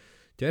sava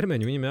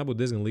ķermeņa, viņam jābūt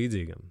diezgan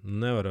līdzīgam.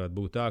 Nevarētu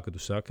būt tā, ka tu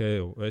saki,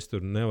 es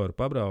tur nevaru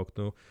pabraukt,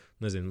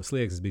 nezinu, man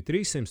slieksnis bija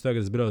 300,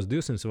 tagad es braucu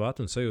 200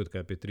 vatu un sajūtu,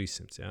 kā pie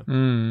 300, jā.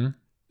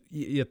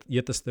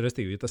 Ja tas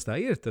tā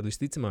ir, tad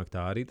visticamāk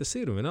tā arī tas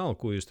ir. Un vienalga,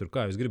 ko jūs tur,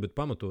 kā jūs gribat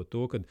pamatot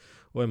to, ka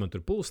vai man tur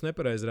puls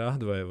nepareiz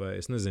rāda, vai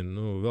es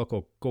nezinu, vēl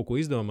kaut ko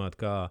izdomāt,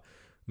 kā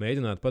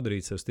mēģināt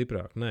padarīt sev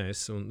stiprāk. Nē,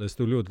 es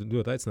tur ļoti,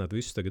 ļoti aicinātu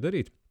visus tagad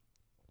darīt.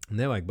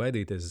 Nevajag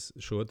baidīties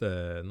šo te,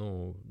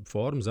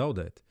 formu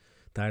zaudēt.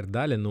 Tā ir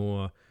daļa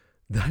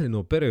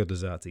no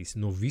periodizācijas,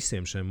 no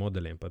visiem šiem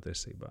modeļiem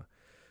patiesībā.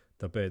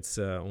 Tāpēc,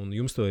 un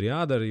jums to ir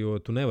jādara, jo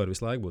tu nevari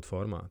visu laiku būt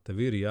formā.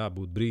 Tev ir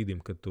jābūt brīdim,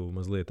 kad tu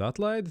mazliet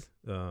atlaidi.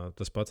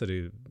 Tas pats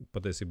arī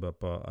patiesībā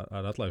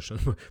ar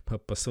atlaišanu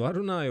pa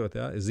svaru runājot.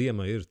 Jā.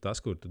 Ziema ir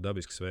tas, kur tu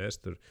dabiski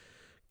svērst tur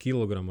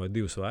kilogramu vai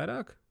 2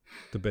 vairāk.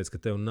 Tāpēc,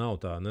 ka tev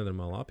nav tā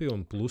nenormāla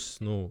apjoma, plus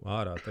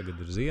ārā tagad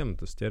ir ziema,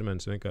 tas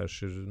ķermenis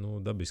vienkārši ir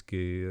dabiski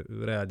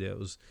reaģē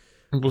uz.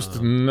 Būs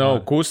nav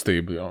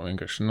kustība jau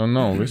vienkārši.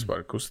 Nav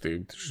vispār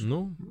kustība.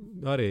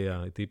 Arī jā,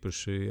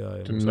 tīpaši. Jā,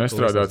 tu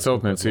nestrādā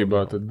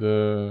celtniecībā, tad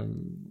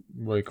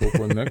vai kaut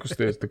ko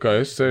nekusties. Tā kā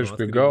es sēžu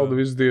pie galda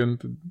visu dienu,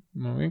 tad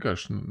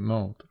vienkārši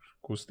nav tur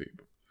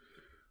kustība.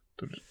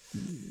 Tur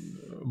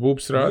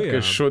Vūps rāda, ka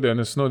es šodien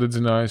esmu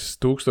nodedzinājis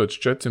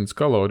 1400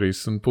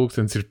 kalorijas un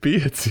pulkstens ir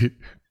 5.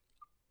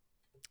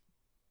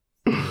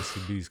 Tas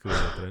ir bijis kaut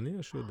kā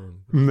trenījā šodien?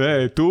 Nē,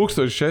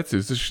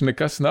 1400, tas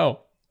nekas nav.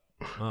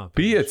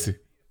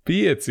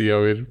 5 jau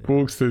ir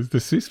pulkstenis,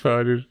 tas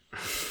vispār ir.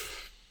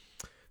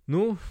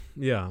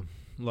 Jā,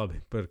 labi.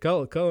 Par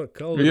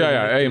Jā,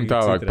 ejam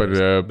tālāk par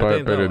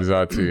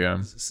periodizāciju. Jā.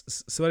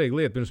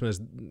 Svarīga lieta, pirms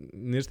mēs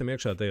nirstam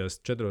iekšā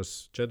tajos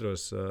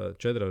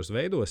 4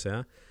 veidos, jā.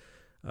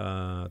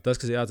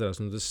 Tas, kas jāatcerās,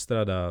 un tas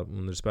strādā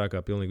un ir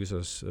spēkā pilnīgi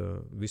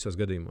visos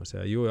gadījumos.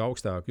 Jā. Jo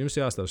augstāk, jums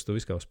jāstāsta to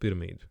visu kā uz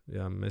piramīdu.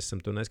 Jā. Mēs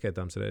esam to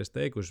neskaitāms reizes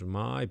teikuši,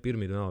 māja,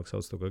 piramīda, vienalga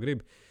sauc to, ko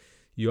grib.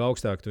 Jo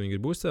augstāk tu viņu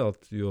grib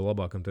uzcelt, jo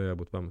labākam tev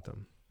jābūt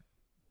pamatam.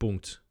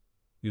 Punkts.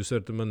 Jūs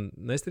varat man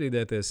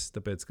nestrīdēties,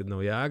 tāpēc, kad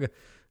nav jēga.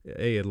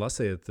 Ejiet,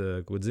 lasiet,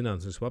 ko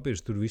zinātnes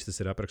papīrus, tur viss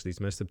tas ir aprakstīts.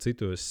 Mēs starp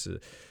citu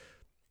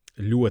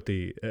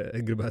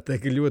gribētu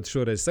teikt, ka ļoti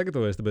šoreiz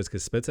sagatavojos, tāpēc,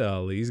 ka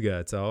speciāli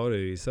izgāju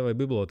cauri savai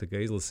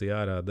bibliotekai, izlasīju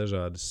ārā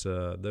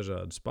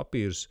dažādus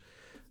papīrus,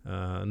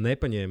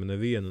 nepaņēmu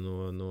nevienu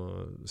no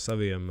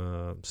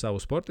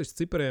savu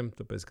sportistu cipariem,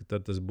 tāpēc, ka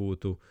tad tas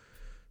būtu.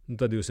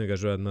 Tad jūs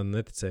vienkārši varētu man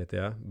neticēt,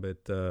 jā,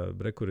 bet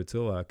kur ir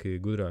cilvēki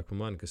gudrāki par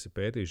mani, kas ir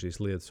pētījuši šīs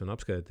lietas un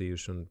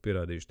apskaitījuši un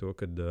pierādījuši to,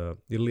 ka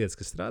ir lietas,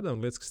 kas strādā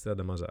un lietas, kas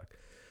strādā mazāk.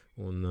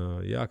 Un,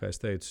 kā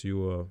es teicu,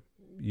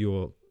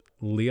 jo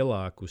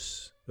lielākus,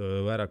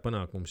 vairāk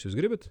panākumus jūs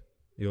gribat,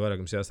 jo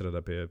vairāk jums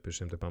jāstrādā pie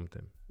šiem te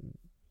pamatiem.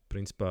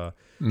 Principā,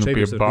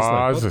 pie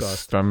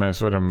bāzes, tā mēs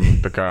varam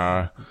tā kā.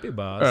 Pie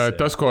bāzes,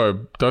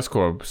 tas,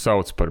 ko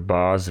sauc par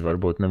bāzi,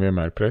 varbūt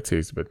nevienmēr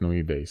precīzi, bet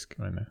idejiski,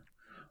 vai ne?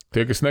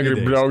 Tie, kas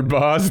negrib braukt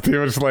bāzi, tie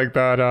var slēgt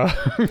ārā.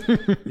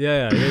 jā,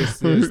 ja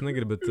jūs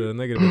negribat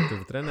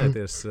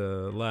trenēties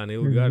lēni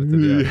ilgi gari,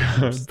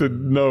 tad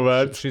nav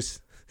vērts.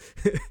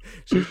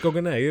 Šis kaut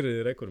gan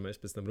ir, kur mēs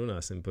pēc tam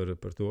runāsim par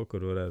to,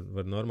 kur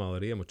var normāli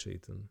arī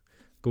iemučīt.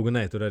 Kaut gan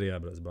tur arī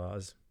jābrauc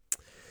bāzi.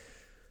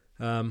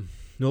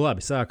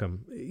 Labi, sākam.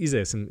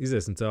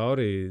 Iziesim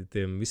cauri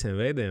tiem visiem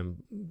veidiem.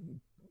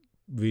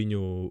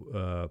 Viņu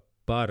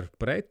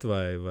pret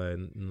vai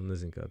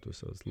nezinu, kā to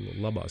sauc,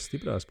 labās,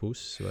 stiprās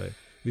puses, vai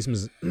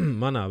vismaz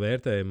manā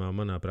vērtējumā,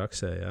 manā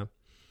praksē, jā.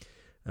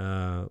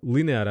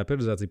 Lineārā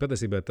periodizācija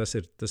patiesībā tas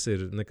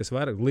ir nekas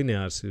vairāk.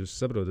 Lineārs, jūs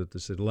saprotat,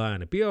 tas ir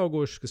lēni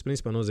pieaugošs, kas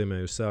principā nozīmē,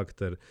 jūs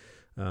sākat ar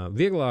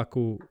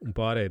vieglāku un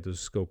pārējat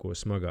uz kaut ko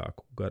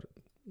smagāku.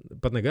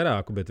 Pat ne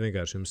garāku, bet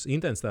vienkārši jums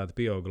intensitāte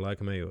pieauga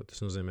laikam ejot. Tas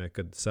nozīmē,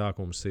 ka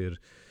sākums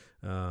ir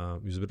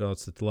jūs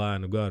braucat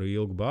lēnu, garu,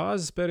 ilgu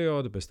bāzes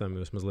periodu, pēc tam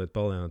jūs mazliet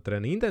palielināt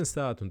treniņu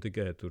intensitāti un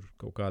tikai tur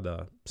kaut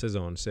kādā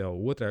sezonas jau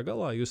otrajā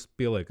galā jūs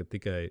pieliekat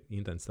tikai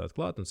intensitāti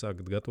klāt un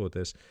sākat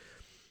gatavoties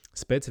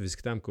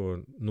specifiski tam, ko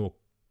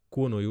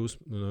no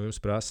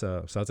jums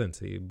prasa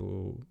sacensību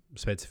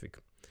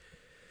specifika.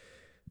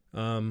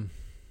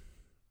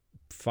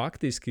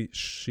 Faktiski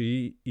šī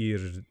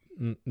ir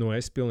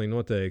es pilnīgi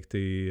noteikti,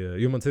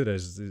 jo man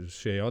citreiz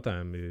šie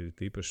jautājumi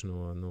tīpaši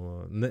no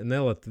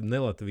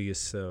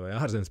Nelatvijas vai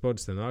ārzemes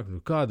sportistiem nāk,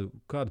 kādu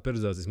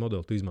periodizācijas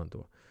modeli tu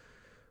izmanto?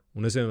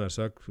 Un es vienmēr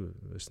saku,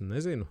 es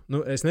nezinu.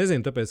 Es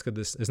nezinu, tāpēc, ka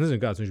es nezinu,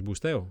 kāds viņš būs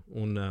tev.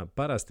 Un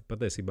parasti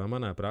patiesībā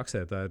manā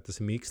praksē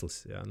tas ir mikslis.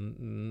 Jā.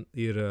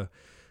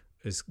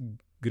 Es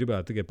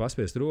gribētu tikai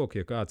paspiest roku,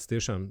 ja kāds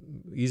tiešām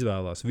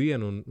izvēlās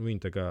vienu un viņi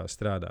tā kā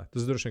strādā.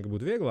 Tas droši vien, ka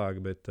būtu vieglāk,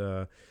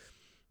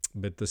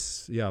 bet tas,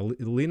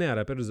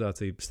 lineārā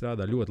periodizācija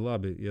strādā ļoti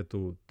labi, ja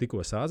tu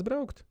tikko sāc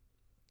braukt.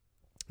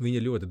 Viņa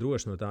ir ļoti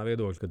droši no tā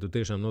viedokļa, ka tu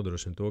tiešām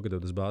nodrošini to, ka tev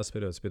tas bāzes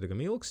periods ir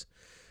pietiekami ilgs,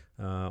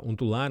 un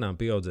tu lēnām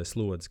pieaudzēs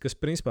slodzes, kas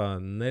principā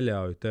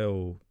neļauj tev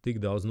tik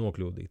daudz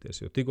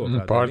nokļūdīties. Jo tikko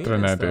kā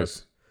pārtrenēties.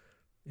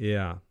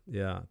 Jā,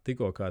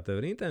 tikko kā tev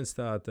ir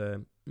intensitāte,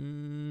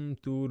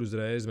 tur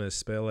uzreiz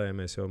mēs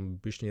spēlējamies jau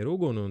pišķiņa ar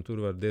uguni, un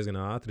tur var diezgan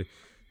ātri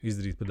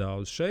izdarīt pa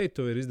daudz. Šeit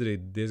to ir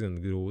izdarīt diezgan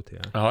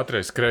grūti. Jā.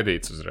 Ātrais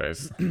kredīts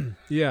uzreiz.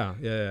 jā,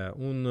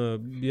 un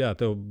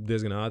tev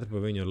diezgan ātri pa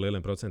viņu ar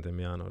lieliem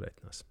procentiem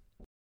jānorēķinās.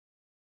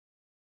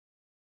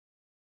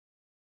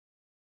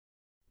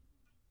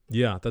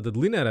 Jā, tātad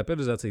lineārā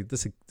periodizācija,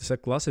 tas ir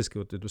klasiski,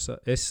 ja tu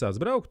esi sāc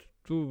braukt,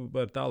 tu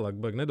vari tālāk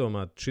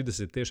nedomāt, šis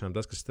ir tiešām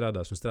tas, kas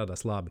strādās un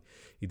strādās labi.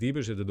 It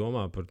īpaši, ja tu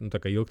domā par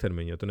tā kā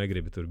ilgtermiņu, jo tu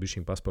negribi tur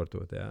bišķiņ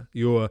pasportot. Jā.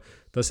 Jo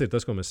tas ir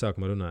tas, ko mēs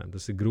sākumā runājam.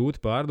 Tas ir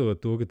grūti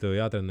pārdot to, ka tev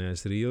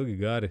jātrenējas ir ilgi,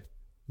 gari,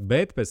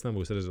 bet pēc tam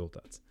būs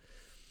rezultāts.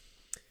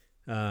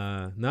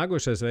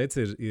 Nākošais veids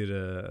ir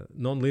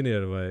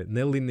non-lineāra vai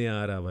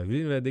nelineārā vai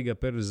viļņveidīgā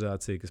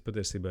periodizācija, kas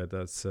patiesībā ir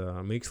tāds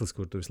mikslis,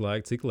 kur tu visu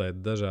laiku ciklē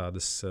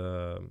dažādas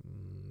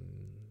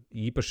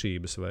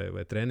īpašības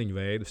vai treniņu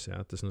veidus.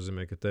 Jā. Tas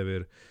nozīmē, ka tev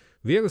ir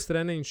viegls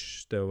treniņš,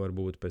 tev var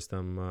būt pēc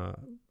tam,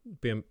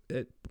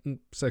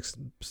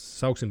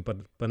 sauksim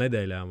pa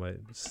nedēļām vai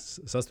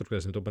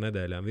sastrukēsim to pa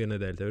nedēļām. Viena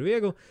nedēļa tev ir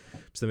viegli,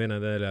 pēc tam vienā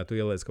nedēļā tu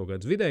ieliec kaut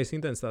kādus vidējas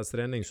intensitātes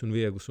treniņus un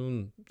vieglus, un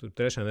tur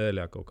trešā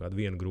nedēļā kaut kādu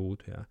vienu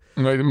grūtu. Jā.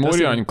 Vai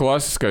Mūrjāņu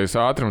klasiskais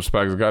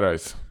ātrumspēks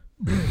garais?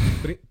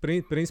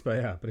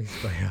 Principā jā.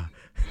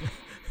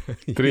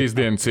 3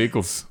 dienu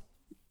cikls.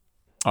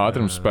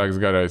 Ātrumspēks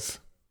garais.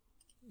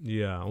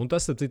 Jā, un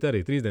tas arī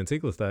 3 dienu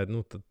cikls, tā ir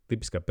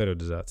tipiskā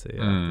periodizācija.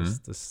 Jā.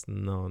 Tas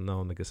nav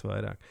nekas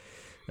vairāk.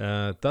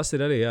 Tas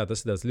ir arī tas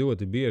ir tāds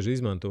ļoti bieži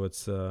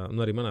izmantots, un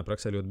arī manā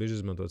praksē ļoti bieži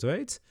izmantots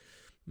veids.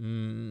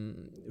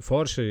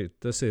 Forši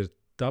tas ir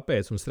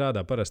tāpēc, un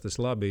strādā parasti tas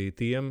labi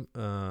tiem,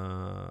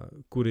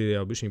 kuri ir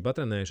jau bišķiņ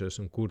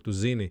patrenējušies un kur tu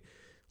zini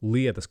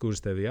lietas,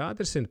 kuras tev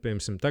jāatrisina.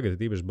 Piemēram, tagad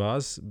ir īpaši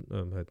bāzes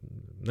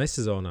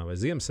nesezonā vai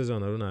ziemas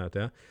sezonā runājot.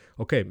 Jā.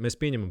 Ok,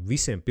 mēs pieņemam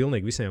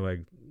pilnīgi visiem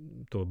vajag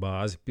to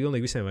bāzi.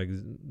 Pilnīgi visiem vajag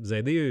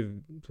Z2,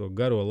 to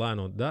garo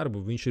lēno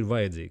darbu, viņš ir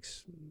vajadzīgs.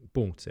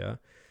 Punkts, jā.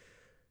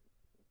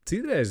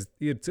 Citreiz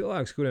ir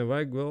cilvēks, kuriem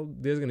vajag vēl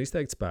diezgan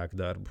izteikti spēku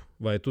darbu.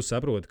 Vai tu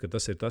saproti, ka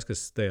tas ir tas,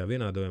 kas tajā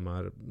vienādojumā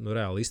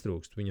reāli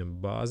iztrūkst? Viņam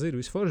bāzi ir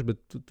visforši, bet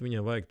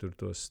viņam vajag tur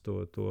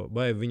to,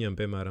 vai viņam,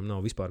 piemēram, nav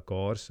vispār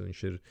kors,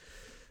 viņš ir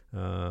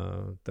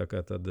tā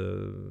kā tad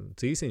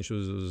cīsiņš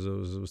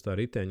uz tā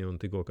riteņa, un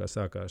tikko kā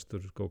sākās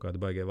tur kaut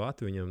kāda baigie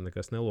vati, viņam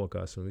nekas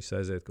nelokās, un viss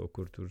aiziet kaut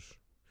kur tur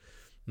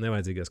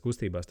nevajadzīgās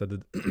kustībās. Tad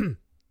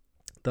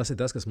tas ir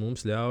tas, kas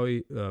mums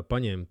ļauj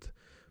paņemt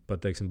pat,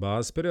 teiksim,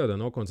 bāzes periodā,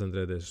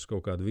 nokoncentrēties uz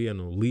kaut kādu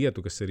vienu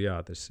lietu, kas ir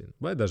jāatrisina,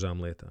 vai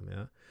dažām lietām.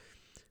 Jā.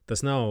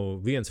 Tas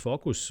nav viens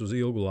fokus uz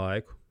ilgu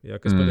laiku, jā,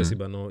 kas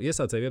patiesībā no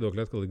iesācēja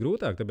viedokļa atkal ir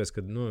grūtāk, tāpēc,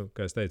 ka,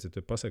 kā es teicu,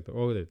 tu pasaki,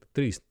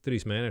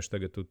 3 mēnešus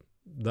tagad tu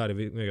dari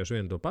vienkārši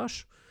vienu to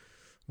pašu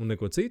un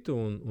neko citu,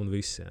 un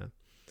viss. Jā.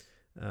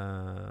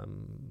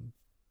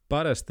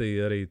 Parasti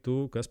arī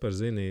tu, kas par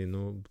zini,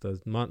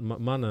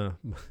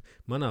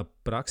 manā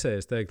praksē,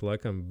 es teiktu,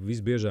 laikam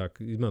visbiežāk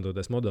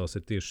izmantotais modelis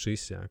ir tieši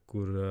šis, jā,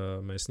 kur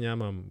mēs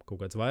ņemam kaut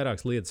kādas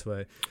vairākas lietas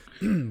vai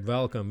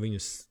velkam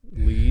viņus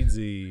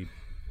līdzi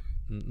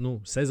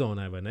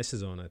sezonai vai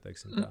nesezonai,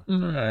 teiksim tā.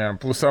 Jā,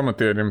 plus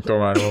amatierim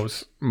tomēr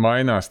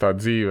mainās tā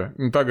dzīve.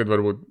 Tagad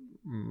varbūt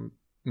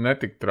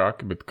netik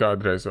traki, bet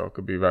kādreiz vēl,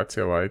 ka bija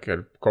vecie laiki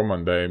ar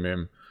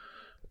komandējumiem,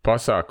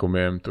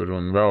 pasākumiem tur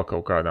un vēl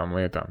kaut kādām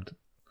lietām.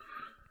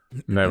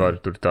 Nevaru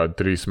tur tādu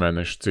 3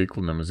 mēnešu ciklu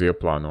nemaz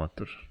ieplānot.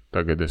 Tur.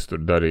 Tagad es tur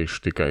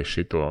darīšu tikai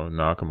šito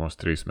nākamos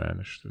 3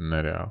 mēnešus.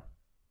 Nereāli.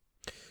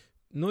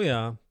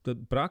 Jā,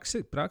 tad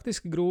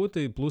praktiski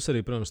grūti, plus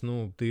arī, protams,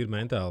 tīri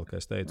mentāli,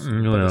 kā es teicu.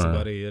 Patiesībā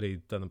arī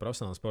tādam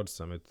profesionālam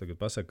sportistam ir tagad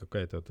pasaka,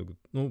 ka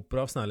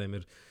profesionāļiem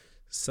ir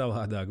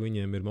savādāk,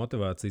 viņiem ir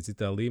motivācija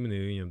citā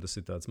līmenī, viņiem tas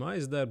ir tāds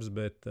mājas darbs,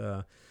 bet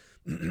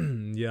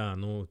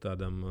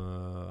tādam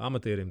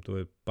amatierim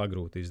to ir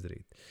pagrūti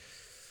izdarīt.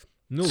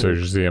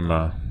 Sežu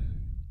ziemā.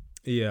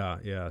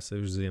 Jā,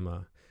 sežu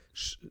ziemā.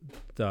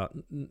 Tā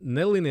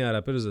nelineārā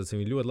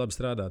periodizācija ļoti labi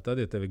strādā tad,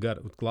 ja tev ir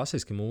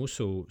klasiski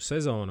mūsu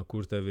sezona,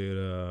 kur tev ir,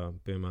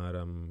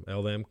 piemēram,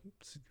 LVM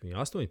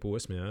 8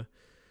 posmi, jā.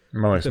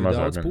 Man liekas,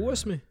 mazāk. Daudz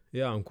posmi,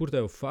 jā, un kur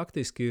tev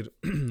faktiski ir,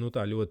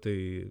 tā ļoti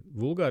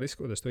vulgāri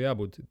izskoties, tev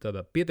jābūt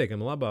tādā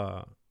pietiekami labā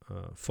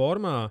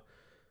formā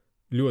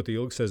ļoti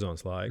ilgu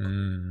sezonas laiku.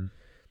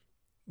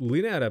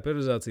 lineārā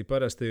periodizācija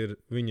parasti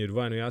viņi ir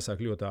vai nu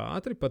jāsāk ļoti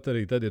ātri, pat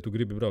arī tad, ja tu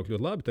gribi braukt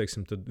ļoti labi,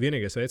 teiksim, tad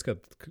vienīgais veids,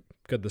 kad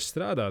tas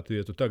strādātu,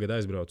 ja tu tagad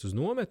aizbrauc uz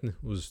nometni,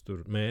 uz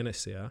tur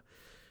mēnesi, jā,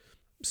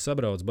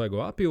 sabrauc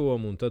baigo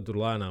apjomu, un tad tur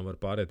lēnām var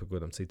pāriet par kaut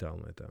kādām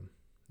citām lietām.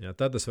 Jā,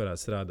 tad tas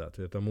varētu strādāt.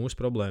 Ja tā mūsu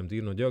problēma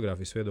ir no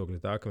geogrāfijas viedokļa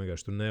tā, ka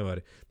vienkārši tu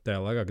nevari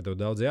tajā laikā, kad tev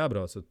daudz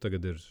jābrauc, tad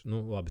tagad ir,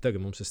 labi,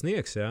 tagad mums ir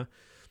sniegs, jā.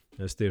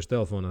 Es tieši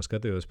telefonā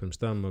skatījos pirms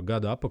tam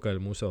gadu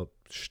atpakaļ, mums vēl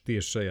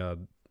tieši šajā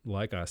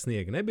laikā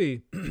sniega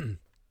nebija.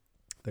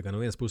 Tā kā no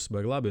vienas puses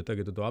baigi labi, jo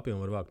tagad tu to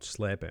apjomu var vākt uz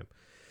slēpēm.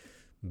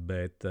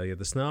 Bet, ja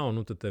tas nav,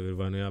 tad tev ir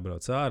vai nu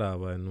jābrauc ārā,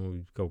 vai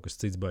kaut kas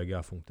cits baigi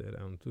jāfunktē.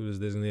 Un tur es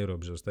diezgan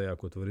ierobežos tajā,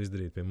 ko tu vari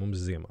izdarīt pie mums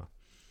ziemā.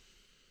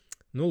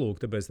 Lūk,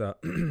 tāpēc tā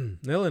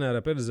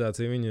nelineārā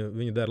periodizācija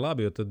viņa dara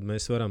labi, jo tad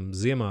mēs varam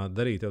ziemā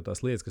darīt jau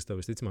tās lietas, kas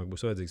tev visticamāk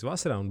būs vajadzīgas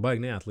vasarā, un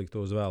baigi neatlikt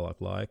to uz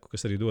vēlāku laiku,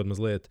 kas arī dod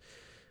mazliet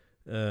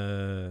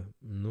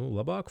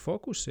labāku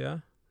fokusu, jā.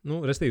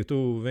 Restīvi,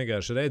 tu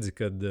vienkārši redzi,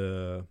 kad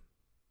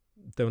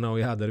tev nav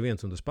jādara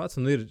viens un tas pats,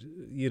 un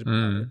ir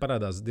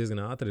parādās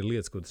diezgan ātri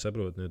lietas, ko tu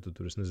saproti, tu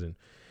tur, es nezinu,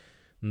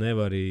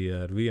 nevari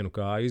ar vienu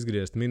kāju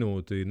izgriezt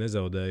minūti,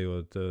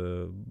 nezaudējot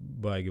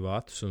baigi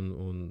vatus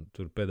un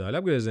tur pedāļu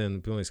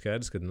apgriezienu, pilnīgi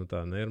skaidrs, ka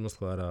tā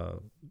nervmuskulārā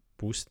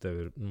puse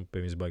tev ir,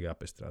 pie viņas baigi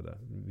jāpiestrādā.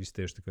 Viss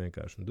tieši tik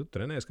vienkārši, un tu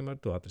trenējies,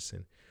 kamēr tu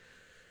atrisini.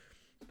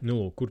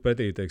 Kur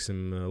pētīt, teiksim,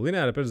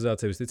 lineāra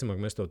periodizācija, visticamāk,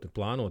 mēs to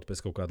plānotu pēc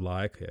kaut kāda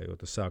laika, jo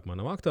tas sākumā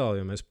nav aktuāli,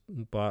 jo mēs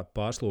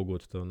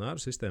pārslogotu to nervu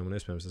sistēmu, un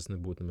iespējams tas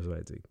nebūtu nemaz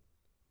vajadzīgi.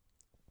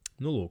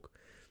 Lūk.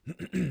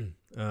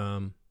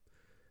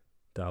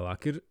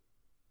 Tālāk ir,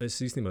 es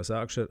īstenībā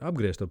sākšu ar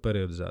apgriezto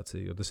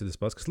periodizāciju, jo tas ir tas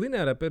pats, kas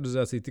lineārā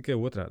periodizācija, tikai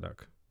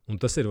otrādāk. Un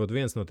tas ir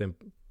viens no tiem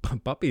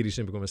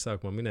papīrišiem, ko mēs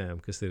sākumā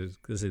minējām, kas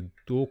ir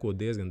to, ko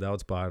diezgan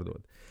daudz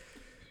pārdod.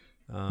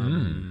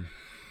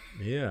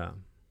 Jā.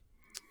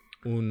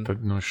 Un, tad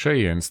no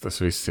šejienes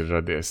tas viss ir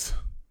radies.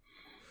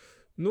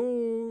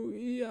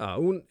 Jā,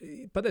 un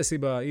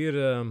patiesībā ir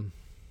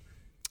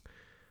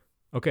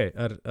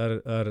ar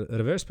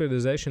reverse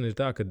periodization ir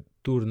tā, ka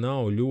tur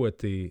nav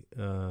ļoti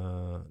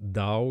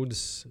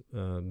daudz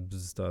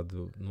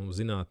tādu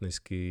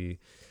zinātniski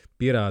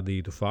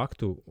pierādītu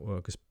faktu,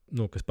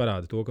 kas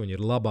parāda to, ka viņi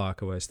ir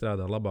labāka vai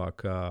strādā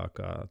labāk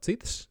kā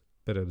citas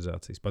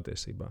periodizācijas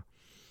patiesībā.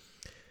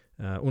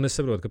 Un es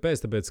saprotu, kāpēc,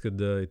 tāpēc,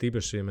 kad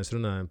tīpaši, ja mēs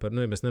runājam par,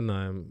 ja mēs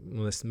nerunājam,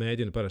 un es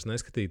mēģinu parasti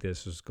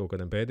neskatīties uz kaut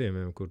kādiem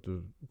pētījumiem, kur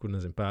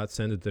pēta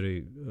sedentary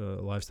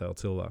lifestyle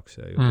cilvēkus,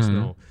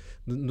 jo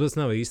tas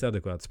nav īsti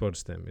adekvāti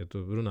sportistiem. Ja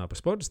tu runā par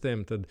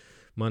sportistiem, tad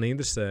man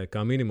interesē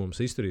kā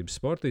minimums izturības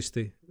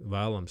sportisti,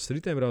 vēlams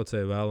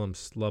riteņbraucēji,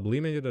 vēlams labu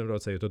līmeņu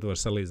riteņbraucēji, jo tu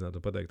vari salīdzināt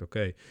un pateikt,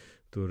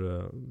 tur,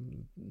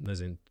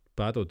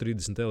 pētot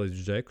 30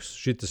 eliģu džekus,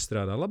 šitas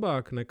strādā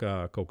labāk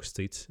nekā kaut kas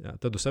cits. Jā.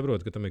 Tad tu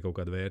saproti, ka tam ir kaut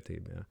kāda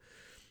vērtība. Jā.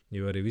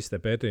 Jo arī visi tie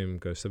pētījumi,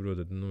 ka jūs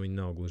saprotat, viņi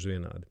nav gluži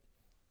vienādi.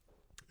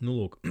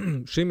 Lūk,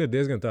 šim ir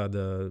diezgan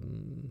tāda,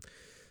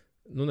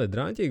 ne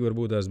drāņķīga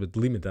varbūt tās, bet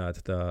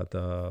limitēta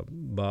tā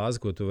bāze,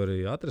 ko tu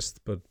vari atrast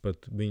par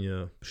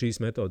viņa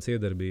šīs metodas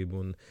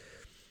iedarbību. Un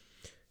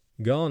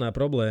galvenā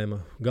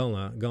problēma,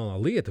 galvenā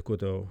lieta, ko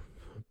tev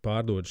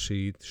pārdod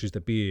šīs te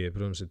pieeja,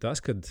 protams, ir tas,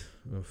 kad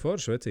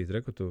forši vecīt,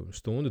 reku tu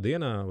stundu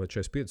dienā vai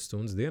 45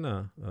 stundas dienā,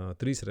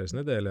 3 reizes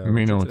nedēļā,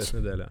 4 reizes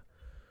nedēļā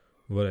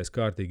varēs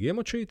kārtīgi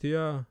iemočīt,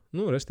 jā,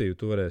 restīvi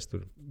tu varēs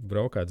tur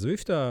braukāt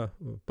Zwiftā,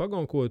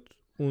 pagonkot,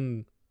 un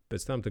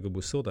pēc tam, kad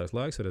būs siltais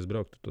laiks, varēs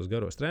braukt tos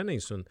garos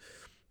treniņus, un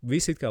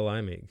visi it kā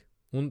laimīgi.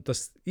 Un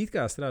tas it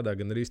kā strādā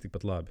gan arī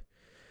tikpat labi.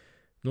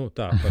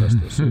 Tā parasti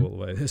to soli,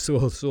 vai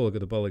soli, ka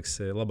tu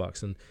paliksi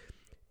labāks. Un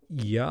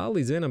jā,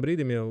 līdz vienam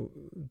brīdim jau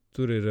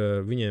tur ir,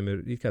 viņiem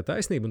ir it kā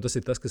taisnība, un tas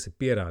ir tas, kas ir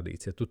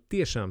pierādīts. Ja tu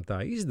tiešām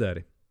tā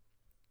izdari,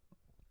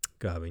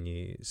 kā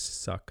viņi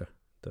saka,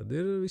 tad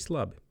ir viss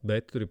labi.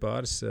 Bet tur ir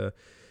pāris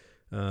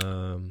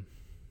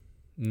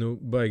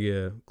baigie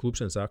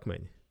klupšanas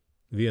akmeņi.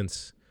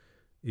 Viens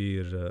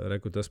ir,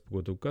 tas, ko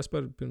tu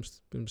Kaspar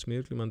pirms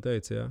mirkļa man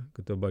teica, jā,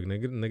 ka tev baigi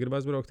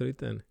negribās braukt ar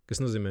riteni.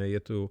 Kas nozīmē,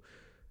 ja tu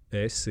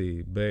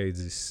esi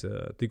beidzis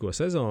tikko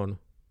sezonu,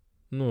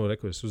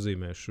 es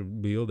uzzīmēšu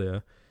bildi,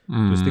 ja.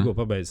 Tu esi tikko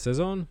pabeidzis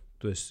sezonu,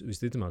 tu esi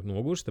visticamāk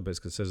nogurs, tāpēc,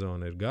 ka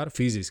sezona ir gara,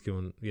 fiziski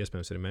un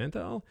iespējams arī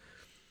mentāli.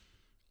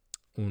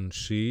 Un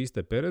šīs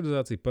te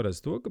periodizācija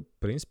paredz to, ka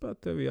principā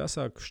tev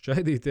jāsāk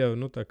šķaidīt jau,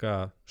 tā kā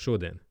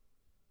šodien.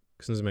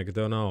 Kas nozīmē, ka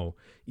tev nav,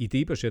 it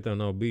īpaši, ja tev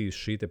nav bijusi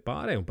šī te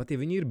pārēja, un pat ja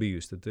viņi ir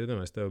bijusi, tad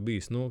tev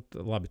bijis,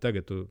 labi,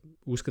 tagad tu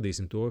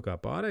uzskatīsim to kā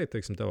pārēja,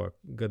 teiksim, tavā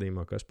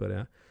gadījumā, Kaspar,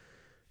 jā.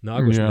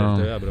 Nākošais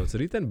tev jābrauc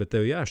riteni, bet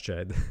tev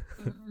jāšķaida.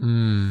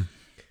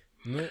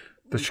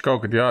 Taču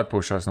kaut kad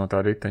jāatpūšās no tā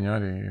riteņa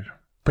arī ir.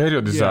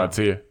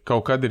 Periodizācija. Jā.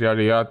 Kaut kad ir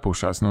arī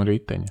jāatpūšās no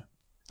riteņa.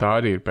 Tā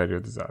arī ir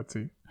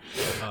periodizācija.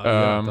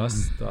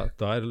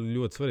 Tā ir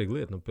ļoti svarīga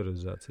lieta no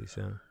periodizācijas,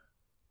 jā.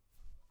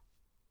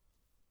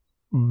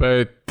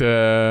 Bet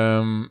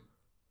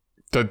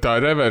Tad tā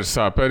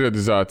reversā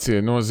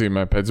periodizācija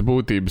nozīmē pēc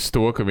būtības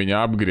to, ka viņi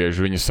apgriež.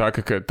 Viņi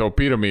saka, ka to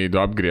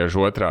piramīdu apgriež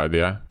otrādi,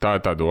 ja? Tā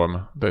ir tā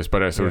doma. Tā es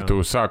pareizi varu tu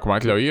sākumā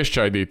atļauj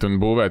iešķaidīt un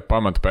būvēt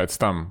pamatu pēc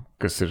tam,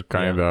 kas ir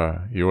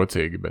kindā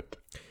jocīgi, bet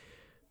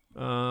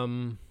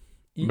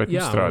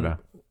strādā.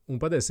 Un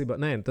patiesībā,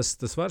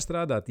 tas var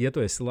strādāt, ja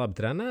tu esi labi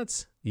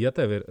trenēts, ja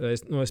tev ir,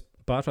 es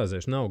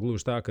pārfrāzēšu, nav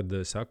gluži tā, kad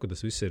saku,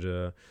 tas viss ir,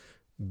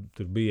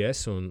 tur bija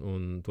es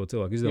un to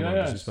cilvēku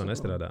izdomāju, tas vispār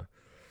nestrādā.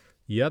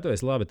 Ja tu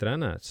esi labi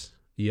trenēts,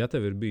 ja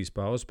tev ir bijis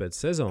pauze pēc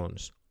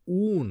sezonas,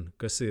 un,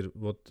 kas ir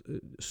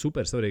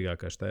super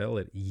svarīgākā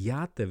štēle,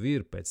 ja tev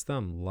ir pēc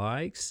tam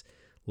laiks,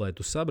 lai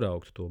tu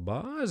sabrauktu to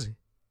bāzi,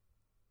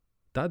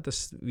 tad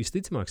tas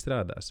visticamāk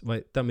strādās. Vai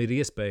tam ir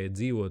iespēja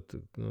dzīvot,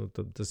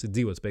 tas ir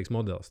dzīvotspējīgs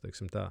modelis,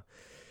 teiksim tā.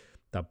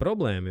 Tā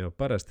problēma jau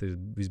parasti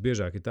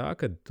visbiežāk ir tā,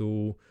 ka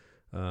tu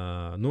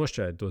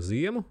nošķaidi to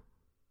ziemu,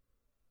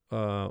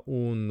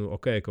 un,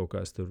 kaut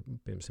kāds tur,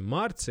 piemēram,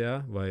 marts,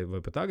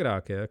 vai pat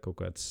agrāk, kaut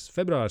kāds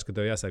februārs, kad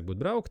tev jāsāk būt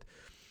braukt,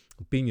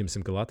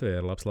 pieņemsim, ka Latvijā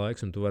ir labs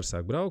laiks, un tu vari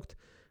sākt braukt,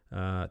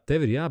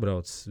 tev ir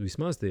jābrauc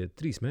vismaz tie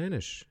 3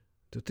 mēneši.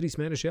 Tev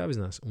 3 mēneši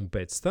jāvizinās, un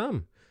pēc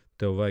tam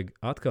tev vajag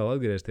atkal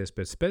atgriezties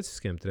pēc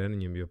specifiskiem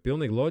treniņiem, jo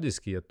pilnīgi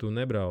loģiski, ja tu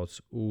nebrauc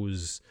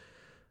uz,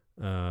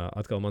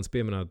 atkal mans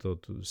pieminēto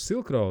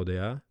Silk Road,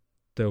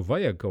 tev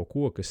vajag kaut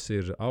ko, kas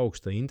ir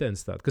augsta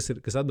intensitāte,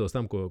 kas atbilst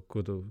tam,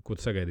 ko tu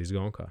sagaidīsi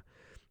gonkā.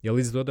 Ja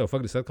līdz to tev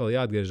faktiski atkal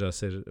jāatgriežas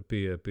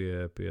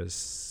pie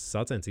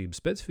sacensības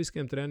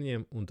specifiskiem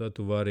treniņiem, un tad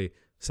tu vari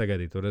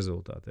sagaidīt to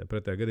rezultātu.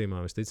 Pretējā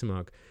gadījumā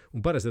visticamāk,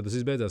 un parasti tas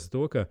izbeidzās ar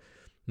to, ka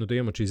tu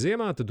iemočī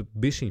ziemā, tad tu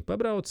bišķiņi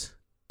pabrauc,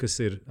 kas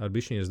ir ar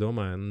bišķiņi, es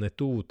domāju, ne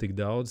tuvu tik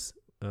daudz,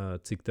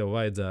 cik tev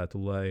vajadzētu,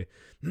 lai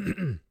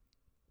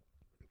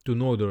tu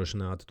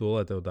nodrošinātu to,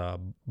 lai tev tā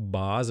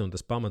bāze un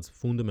tas pamats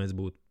fundaments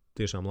būtu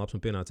tiešām labs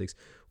un pienācīgs.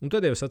 Un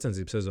tad jau ir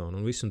sacensības sezona,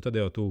 un viss, un tad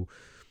jau tu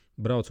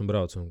brauc,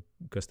 un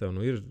kas tev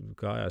ir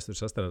kājās, tur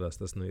sastrādās,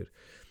 tas ir.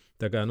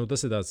 Tā kā,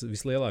 tas ir tāds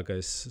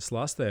vislielākais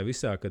slastē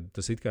visā, kad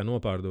tas it kā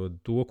nopārdod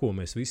to, ko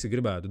mēs visi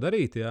gribētu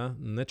darīt,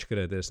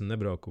 nečakarēties un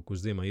nebraukt kaut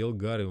uz ziemā ilgi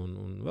gari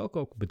un vēl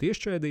kaut ko, bet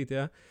iešķēdīt,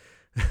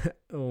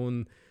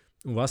 un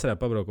vasarā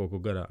pabraukt kaut ko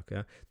garāk.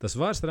 Tas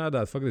var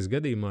strādāt faktiski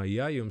gadījumā,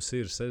 ja jums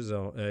ir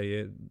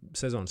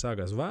sezona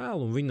sākās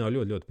vēlu un viņa nav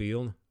ļoti, ļoti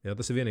pilna.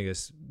 Tas ir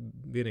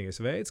vienīgais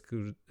veids,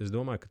 kur es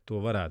domāju, ka to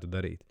varētu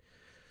darīt.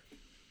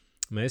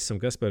 Mēs esam,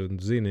 Kaspar,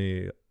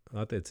 zini,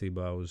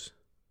 attiecībā uz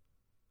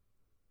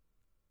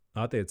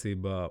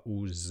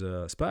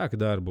spēka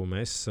darbu,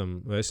 es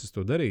esmu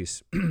to darījis.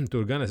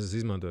 Tur gan es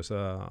esmu izmantojis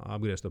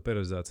apgriezt to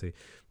periodizāciju,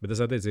 bet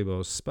tas attiecībā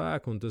uz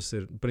spēku, un tas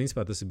ir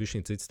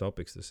bišķiņ cits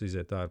topiks, tas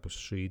iziet ārpus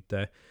šī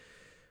te,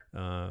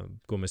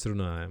 ko mēs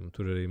runājam.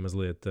 Tur arī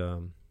mazliet,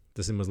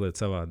 tas ir mazliet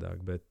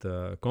savādāk, bet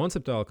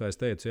konceptuāli, kā es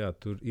teicu,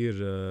 tur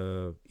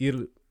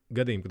ir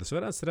gadījumi, ka tas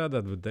varētu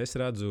strādāt, bet es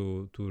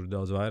redzu tur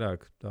daudz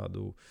vairāk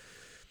tādu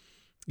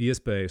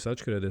iespējas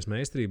atšķirēties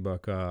meistarībā,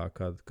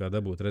 kā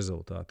dabūt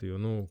rezultātu. Jo,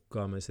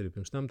 kā mēs arī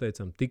pirms tam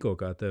teicām, tikko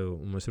kā tev,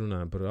 un mēs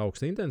runājam par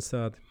augstu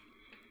intensitāti,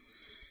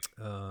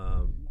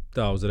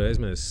 tā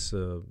uzreiz mēs,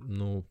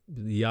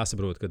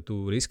 jāsaprot, ka tu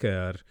riskē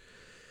ar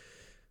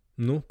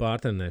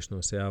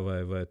pārtrenēšanos,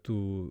 vai tu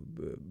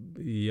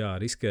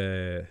riskē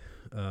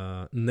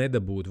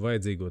nedabūt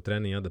vajadzīgo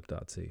treniņu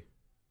adaptāciju.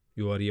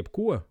 Jo ar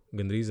jebko,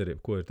 gandrīz ar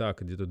jebko ir tā,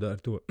 ka, ja tu dari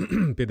to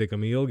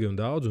pietiekami ilgi un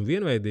daudz un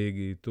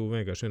vienveidīgi, tu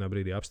vienkārši vienā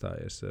brīdī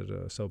apstājies ar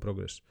savu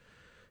progresu.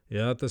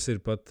 Tas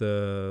ir pat,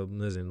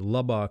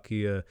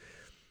 labākie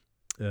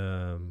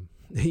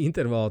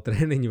intervāla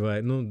treniņi vai,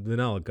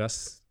 vienalga,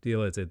 kas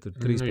ielieciet tur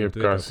 3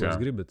 punktu vietā, ko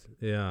jūs gribat.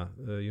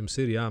 Jums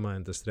ir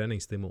jāmaina tas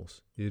treniņu stimuls.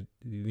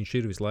 Viņš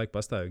ir visu laiku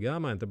pastāvīgi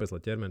jāmaina, tāpēc,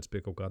 lai ķermenis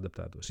pie kaut kā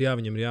adaptētos.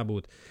 Viņam ir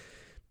jābūt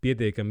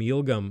pietiekami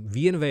ilgam,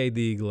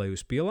 vienveidīgi, lai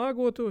jūs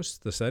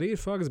pielāgotos, tas arī ir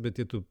fakts, bet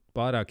ja tu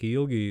pārāk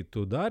ilgi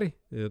to dari,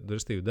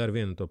 dari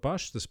vienu un to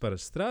pašu, tas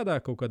parasti strādā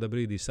kaut kādā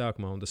brīdī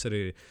sākumā, un tas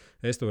arī,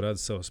 es to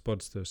redzu savos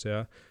sportistos,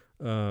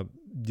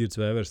 Girts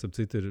Vēvers, starp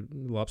citu, ir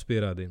labs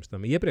pierādījums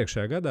tam.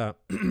 Iepriekšējā gadā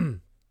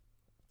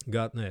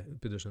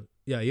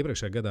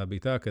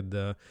bija tā, kad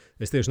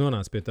es tieši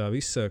nonācu pie tā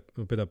visa,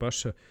 pie tā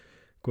paša,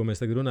 ko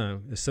mēs tagad runājam.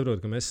 Es saprotu,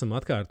 ka mēs esam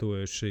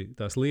atkārtojuši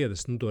tās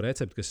lietas, to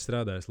recepti, kas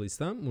strādājas līdz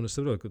tam, un es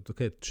saprotu,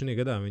 ka šajā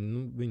gadā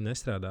viņi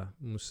nestrādā.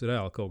 Mums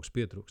reāli kaut kas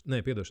pietrūkst. Nē,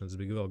 piedošana, tas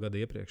bija vēl gada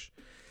iepriekš.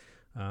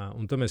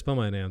 Un tad mēs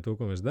pamainījām to,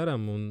 ko mēs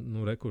darām, un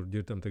rekur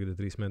Girtam tagad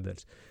ir 3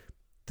 medaļas.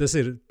 Tas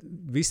ir,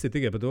 viss ir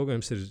tikai par to, ka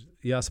jums ir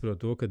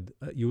jāsaprot to, ka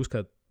jūs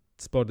kā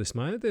sportists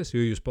maināties, jo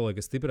jūs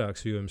paliekat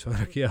stiprāks, jo jums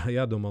vairāk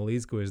jādomā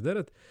līdzi, ko jūs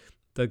darat.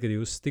 Tad, kad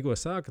jūs tikko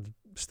sākat,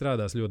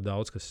 strādās ļoti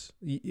daudz, kas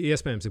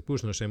iespējams ir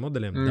kurš no šiem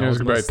modeļiem. Es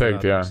gribēju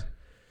teikt,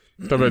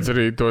 Tāpēc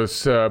arī tos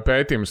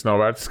pētījumus nav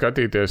vērts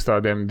skatīties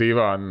tādiem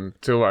divānu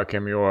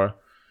cilvēkiem, jo,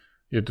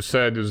 ja tu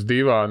sēdi uz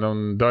divāna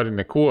un dari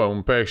neko,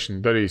 un pēkšņi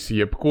darīsi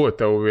jebko,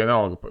 tev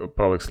vienalga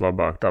paliks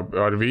labāk. Tā,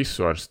 ar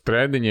visu, ar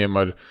treniņiem,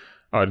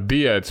 ar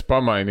diētas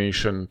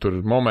pamainīšanu,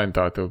 tur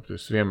momentā tev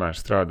tas vienmēr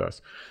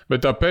strādās.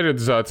 Bet tā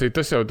periodizācija,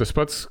 tas jau tas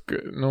pats,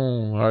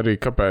 arī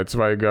kāpēc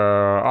vajag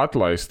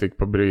atlaist tik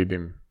pa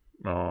brīdim.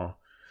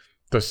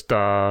 Tas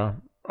tā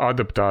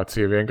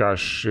adaptācija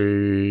vienkārši,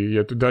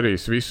 ja tu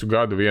darīsi visu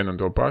gadu vienu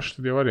un to pašu,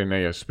 tad jau arī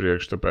neies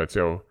priekš,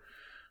 tāpēc jau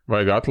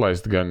vajag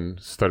atlaist gan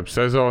starp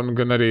sezonu,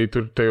 gan arī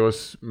tur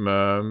tajos,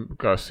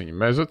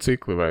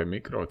 mezocikli vai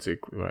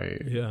mikrocikli vai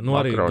makrocikli.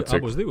 Arī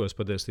abos divos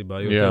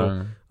patiesībā, jo tev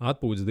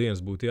atpūtas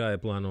dienas būtu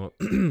jāieplāno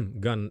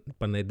gan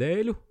pa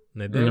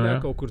nedēļā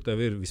kaut kur tev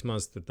ir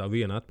vismaz tā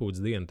viena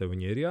atpūtas diena, tev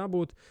viņa ir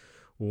jābūt,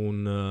 un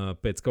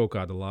pēc kaut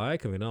kāda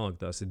laika,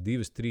 vienalga tās ir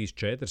 2, 3,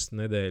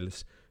 4 nedēļas,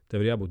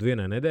 tev ir jābūt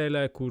vienai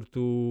nedēļai, kur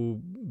tu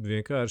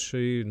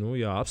vienkārši,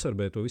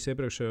 absorbē to visu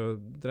iepriekšējo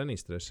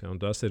treniņu stresu, un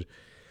tas ir.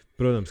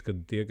 Protams, ka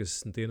tie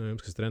no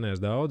jums, kas trenējas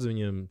daudz,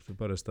 viņiem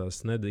parasti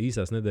tās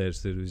īsās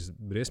nedēļas ir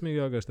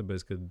visbriesmīgākās,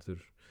 tāpēc, ka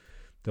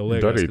tev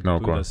liekas, darīt nav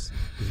ko.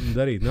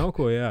 Darīt nav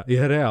ko, jā.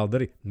 Ja reāli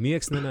darīt.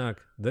 Miegs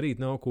nenāk,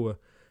 darīt nav ko.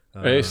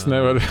 Es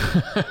nevaru.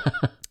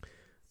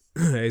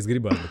 Es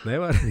gribās, bet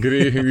nevaru.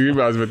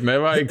 Gribās, bet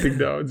nevajag tik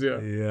daudz, jā.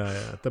 Jā.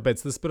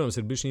 Tāpēc tas, protams,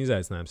 ir bišķiņ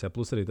izaicinājums. Jā.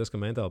 Plus arī tas, ka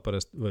mentāli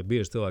parasti vai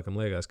bieži cilvēkam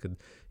liekas, ka,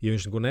 ja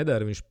viņš neko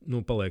nedara, viņš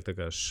paliek tā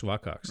kā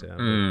švakāks. Jā.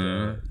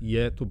 Bet,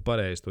 ja tu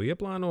pareizi to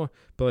ieplāno,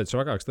 paliec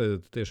švakāks,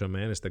 tad tu tiešām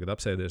mēnesi tagad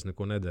apsēdies,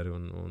 neko nedari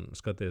un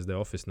skaties The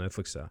Office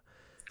Netflixā.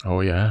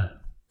 Jā.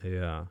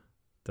 Jā.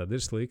 Tad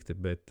ir slikti,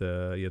 bet,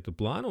 ja tu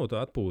plāno to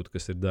atpūtu,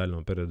 kas ir daļa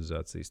no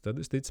periodizācijas,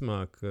 tad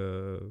visticamāk,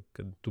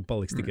 ka tu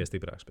paliksi tikai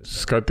stiprāks.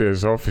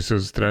 Skaties Office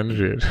uz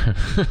trenžieru.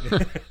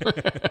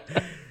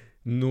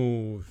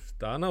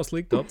 Tā nav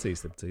slikta opcija,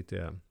 starp citu,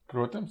 jā.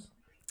 Protams.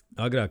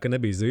 Agrāk, kad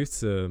nebija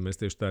Zwifts,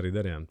 mēs tieši tā arī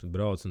darījām. Tu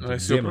brauc un tu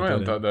es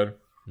joprojām tā daru.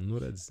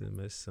 Redz,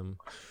 mēs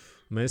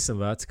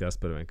esam veci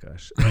Kaspar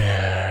vienkārši.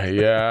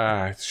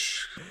 Jā,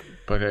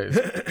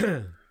 pareizi.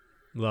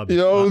 Labi,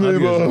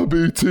 jaunībā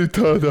bija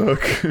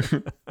citādāk.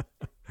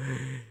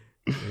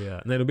 Jā,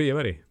 bija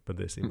arī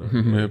patiesībā.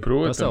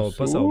 Protams.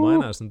 Pasaule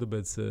mainās, un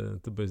tāpēc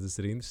tas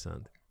ir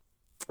interesanti.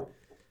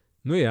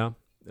 Jā,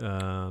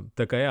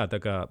 tā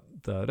kā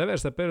tā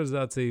reversā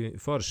periodizācija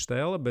forša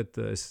stēla,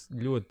 bet es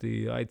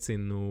ļoti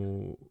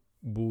aicinu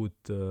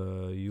būt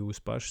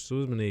jūs pašus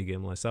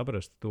uzmanīgiem, lai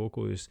saprastu to,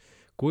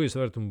 ko jūs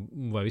varat un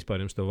vai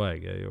vispār jums to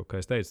vajag. Ja? Jo,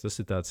 kā es teicu,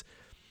 tas ir tāds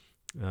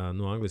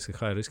no angliski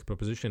high risk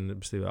proposition,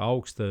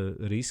 augsta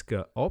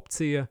riska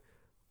opcija,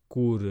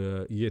 kur,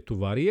 ja tu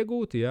vari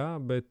iegūt, jā,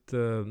 bet,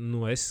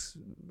 es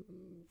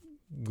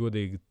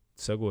godīgi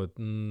sakot,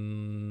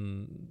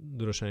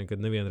 droši vien, kad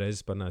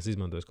nevienreiz par neesmu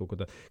izmantojis kaut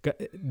ko tādu.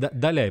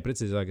 Daļai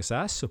precīzāk es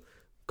esmu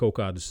kaut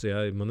kādus,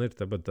 jā, man ir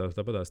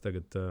tāpatās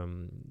tagad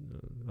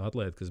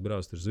atlēti, kas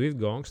brauc tur Zwift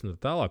gongs un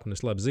tālāk, un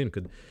es labi zinu,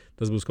 ka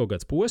tas būs kaut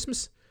kāds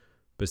posms,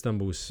 pēc tam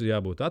būs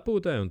jābūt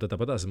atpūtē, un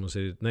tāpatās mums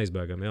ir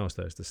neizbēgami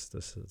jāuzstājas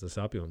tas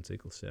apjoma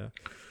cikls. Jā.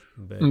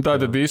 Bet,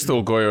 tātad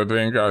iztulkojot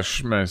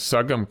vienkārši, mēs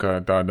sakam, ka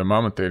tādam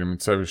amatierim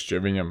sevišķi,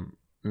 ja viņam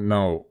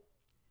nav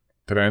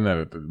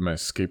trenera, tad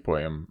mēs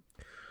skipojam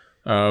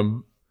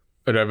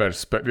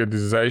reverse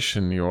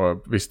periodization, jo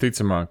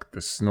visticamāk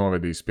tas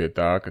novedīs pie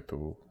tā, ka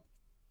tu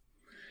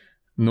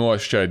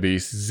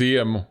nošķaidīsi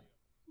ziemu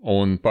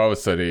un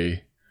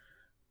pavasarī,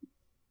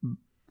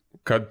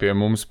 kad pie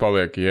mums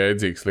paliek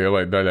jēdzīgs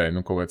lielai daļai,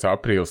 kaut kāds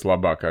aprīlis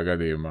labākā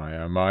gadījumā,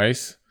 jā,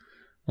 mais,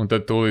 un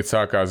tad tūlīt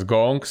sākās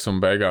gongs,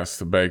 un beigās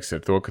tu beigsi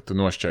ar to, ka tu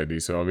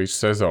nošķaidīsi vēl visu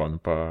sezonu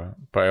pa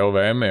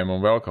LVM-iem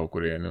un vēl kaut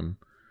kurien,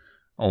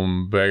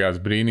 un beigās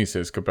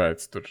brīnīsies, kāpēc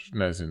tur,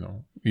 nezinu,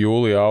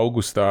 jūlijā,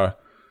 augustā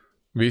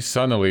visas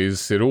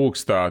analīzes ir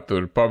ūkstā,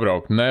 tur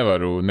pabraukt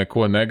nevaru,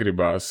 neko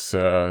negribās,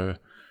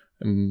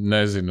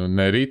 nezinu,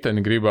 ne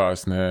riteni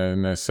gribās,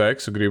 ne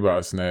seksu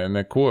gribās,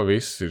 neko,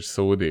 viss ir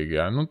sūdīgi,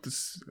 jā. Tas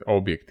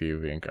objektīvi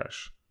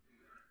vienkārši.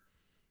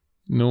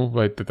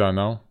 Vai tā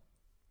nav?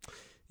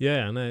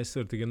 Jā, es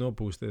varu tikai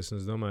nopūsties, un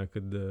es domāju,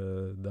 ka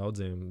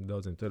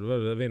daudziem tur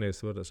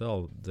vienreiz var tas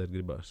alu dzert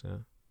gribās, jā.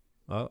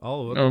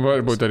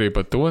 Varbūt arī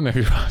par to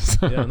negribās.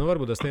 Jā,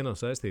 varbūt tas tie nav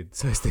saistīti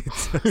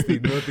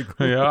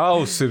notikumi. Jā,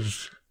 alus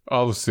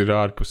ir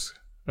ārpus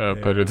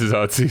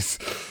periodizācijas.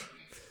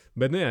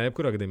 Bet,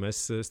 jebkurā gadījumā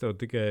es tev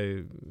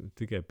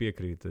tikai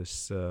piekrītu.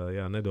 Es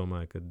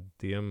nedomāju, ka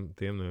tiem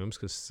no jums,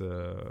 kas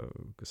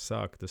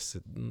sāk, tas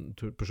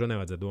par šo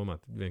nevajadzētu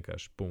domāt.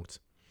 Vienkārši punkts.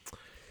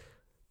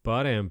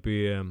 Pārējām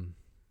pie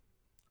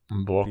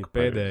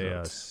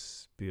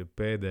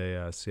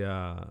pēdējās, jā,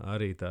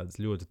 arī tādas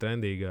ļoti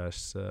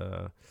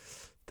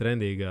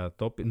trendīgā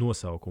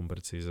nosaukuma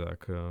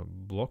precīzāk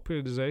block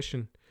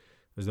periodization.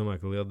 Es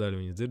domāju, ka liela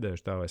daļa viņi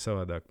dzirdējuši tā vai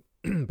savādāk.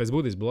 Pēc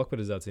būtības block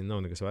periodizācija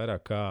nav nekas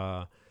vairāk kā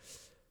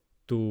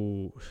tu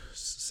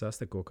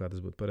sasteko, kā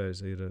tas būtu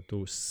pareizi,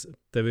 tu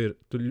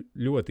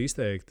ļoti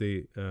izteikti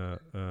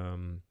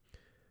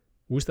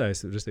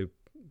uzstājas, restīvi,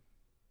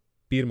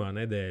 pirmā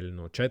nedēļa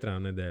no 4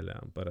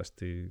 nedēļām.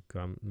 Parasti,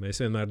 kā mēs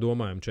vienmēr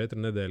domājam,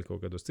 4 nedēļu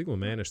kaut kādos ciklu,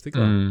 mēnešu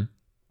ciklā.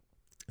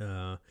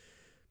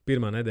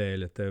 Pirmā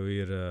nedēļa tev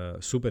ir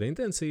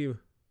superintensīva,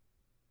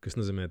 kas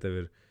nozīmē, tev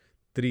ir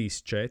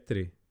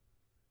 3-4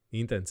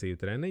 intensīvi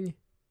treniņi.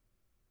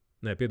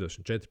 Nē,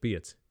 piedošana,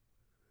 4-5.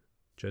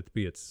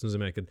 4-5. Tas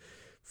nozīmē, ka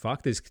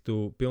faktiski tu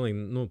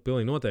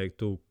pilnīgi noteikti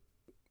tu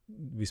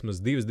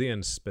vismaz 2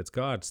 dienas pēc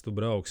kārtas tu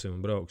brauksi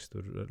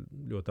tur ar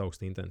ļoti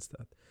augstu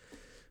intensitāti.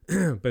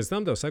 Pēc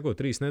tam tev seko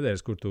 3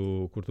 nedēļas, kur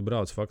tu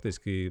brauc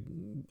faktiski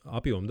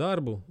apjomu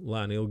darbu,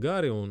 lēni ilgi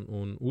gari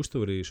un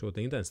uzturī šo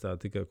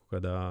intensitāti tikai kaut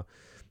kādā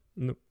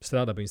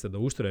strādā pie tādā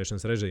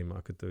uzturēšanas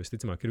režīmā, ka tev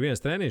visticamāk ir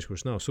viens treniņš,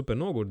 kurš nav super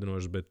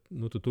nogurdinošs, bet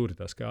tu turi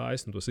tās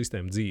kājas un to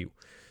sistēmu dzīvu.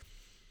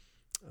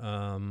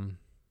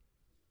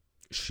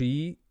 Šī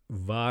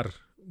var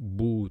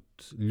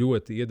būt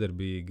ļoti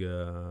iedarbīga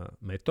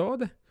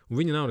metode, un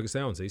viņa nav nekas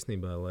jauns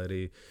īstenībā, lai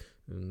arī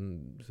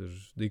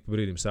ik pa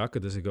brīdim saka, ka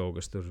tas ir kaut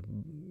kas tur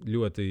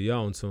ļoti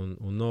jauns un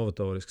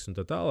novatorisks un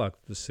tā tālāk.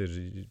 Tas ir,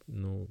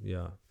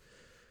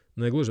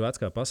 ne gluži vecs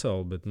kā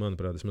pasaule, bet,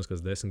 manuprāt, tas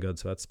mazliet 10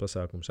 gadus vecs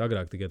pasākums.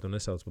 Agrāk tikai to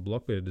nesauc par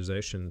block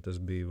periodization,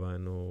 tas bija vai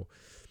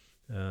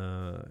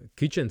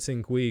kitchen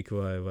sink week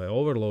vai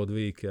overload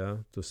week, ja?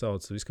 Tu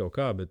sauc visu kaut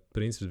kā, bet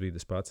princips bija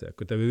tas pats. Ja?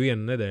 Kur tev ir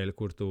viena nedēļa,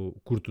 kur tu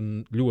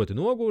ļoti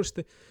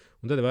nogursti,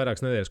 un tad ir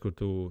vairākas nedēļas, kur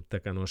tu tā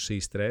kā no šī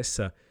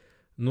stresa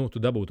tu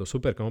dabū to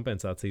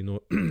superkompensāciju no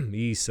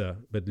īsa,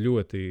 bet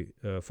ļoti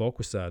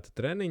fokusēta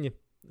treniņa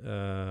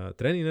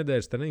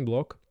nedēļas, treniņa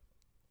bloka,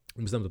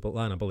 un pēc tam tu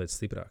lēnām paliec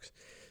stiprāks.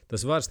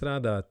 Tas var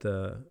strādāt,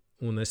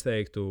 un es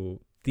teiktu,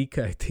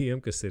 tikai tiem,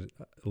 kas ir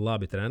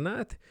labi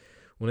trenēti,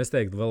 un es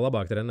teiktu, vēl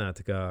labāk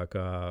trenēti, kā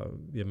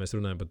ja mēs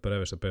runājam par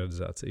reversa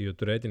periodizāciju, jo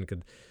tu rēķini,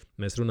 kad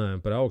mēs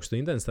runājam par augstu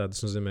intensitāti,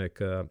 tas nozīmē,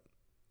 ka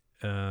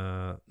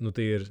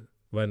tie ir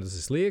vai tas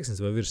ir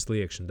slieksnis vai virs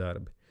sliekšņa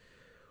darbi.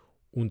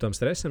 Un tam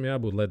stresam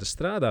jābūt, lai tas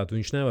strādātu.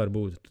 Viņš nevar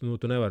būt,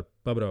 tu nevari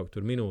pabraukt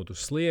tur minūtu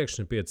uz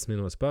sliekšņu, 5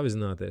 minūtes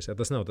pavizināties. Ja,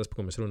 tas nav tas, par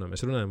ko mēs runājam.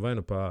 Mēs runājam vai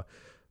nu pa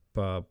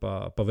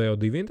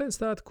VO2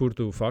 intensitāti, kur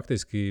tu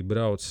faktiski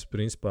brauc,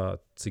 principā,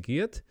 cik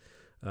iet,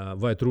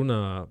 vai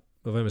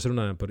mēs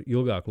runājam par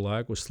ilgāku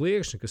laiku uz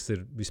sliekšņa, kas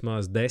ir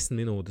vismaz 10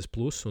 minūtes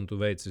plus, un tu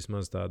veic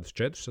vismaz tādus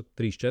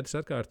 3-4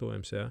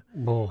 atkārtojumus. Ja.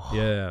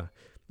 Jā.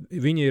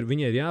 Viņai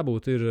ir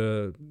jābūt,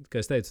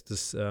 kā es teicu,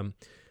 tas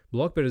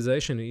block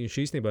periodization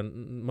īstenībā,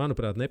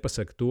 manuprāt,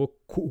 nepasaka to,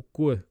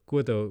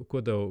 ko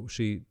tev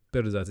šī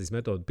periodizācijas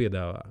metode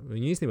piedāvā.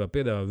 Viņi īstenībā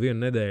piedāvā 1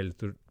 nedēļu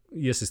tur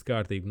iesist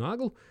kārtīgu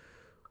naglu,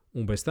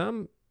 un pēc tam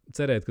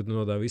cerēt, ka tu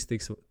no tā viss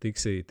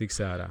tiks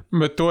ārā.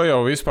 Bet to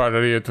jau vispār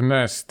arī, ja tu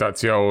neesi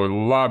tāds jau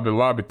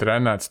labi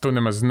trenēts, tu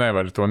nemaz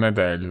nevari to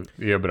nedēļu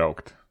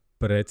iebraukt.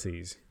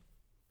 Precīzi.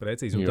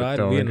 Un tā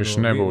ir viena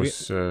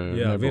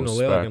no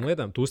lielākajām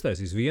lietām. Tu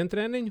uztaisīs 1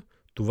 treniņu,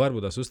 tu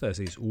varbūt tās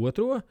uztaisīs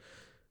 2.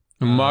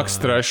 Maks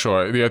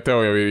 3. Ja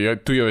tev jau ir, ja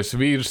tu jau esi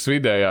vīrs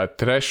vidējā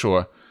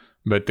 3,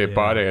 bet tie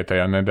pārējie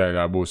tajā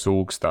nedēļā būs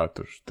ūkstā,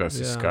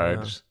 tas ir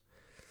skaidrs.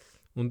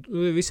 Un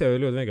visi jau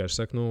ļoti vienkārši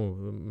saka,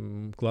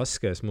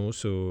 klasiskais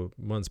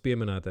mans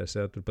pieminētais,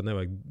 ja, tur pat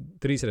nevajag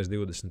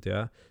 3x20,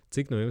 ja.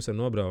 Cik no jums var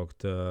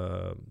nobraukt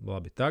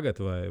labi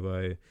tagad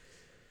vai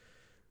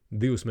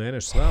 2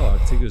 mēnešus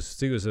vēlāk,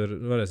 cik jūs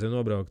varēsiet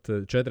nobraukt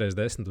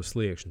 4x10 uz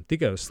sliekšņu,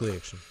 tikai uz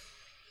sliekšņu.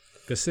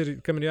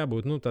 Kam ir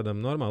jābūt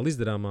tādām normāli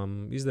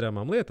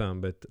izdarāmām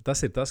lietām, bet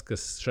tas ir tas,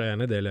 kas šajā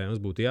nedēļā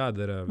mums būtu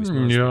jādara.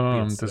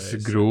 Tas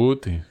ir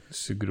grūti.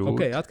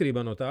 Okay,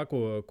 atkarībā no tā,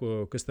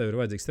 kas tev ir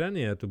vajadzīgs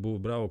treniņā, tu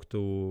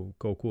brauktu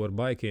kaut ko ar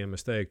baikiem,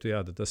 es teiktu,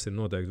 tad tas ir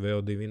noteikti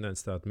VO2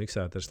 intensitāti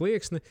miksēt ar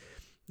slieksni.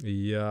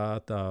 Ja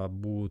tas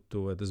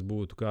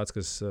būtu kāds,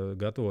 kas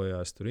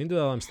gatavojās tur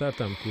individuālām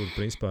startām, kur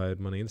principā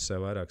man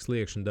interesē vairāk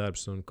sliekšņa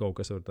darbs un kaut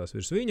kas var tās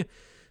virs viņa,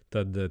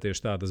 tad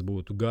tieši tā tas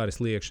būtu gari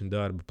sliekšņa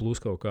darba plus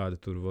kaut kāda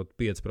tur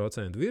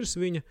 5% virs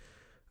viņa,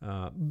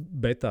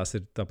 bet tās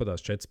ir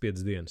tāpatās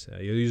 4-5 dienas. Ja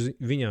jūs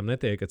viņām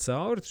netiekat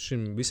cauri,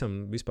 šim visam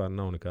vispār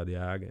nav nekāda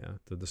jēga. Ja.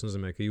 Tad tas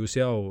nozīmē, ka jūs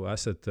jau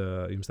esat,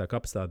 jums tā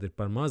kapacitāte ir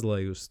par maz, lai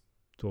jūs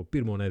to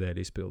 1.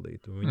 nedēļu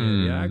izpildītu. Viņai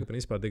ir jēga,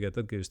 principā tikai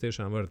tad, ka jūs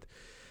tiešām varat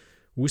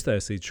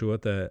uztaisīt šo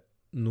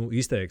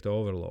izteiktu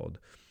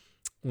overloadu.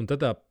 Un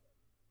tad tā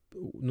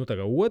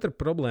kā otra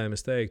problēma,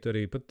 es teiktu,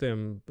 arī pat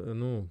tiem,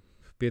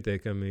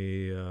 pietiekami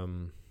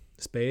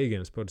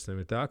spējīgiem sportistiem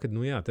ir tā, ka,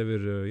 tev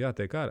ir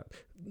jātiek ārā.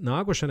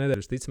 Nākošā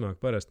nedēļa, visticamāk,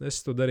 parasti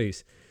es to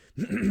darīju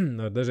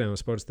ar dažiem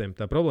sportistiem.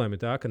 Tā problēma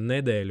ir tā, ka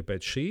nedēļa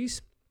pēc šīs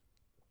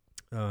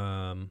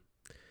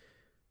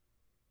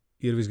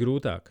ir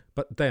visgrūtāk.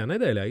 Tajā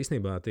nedēļā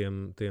īstenībā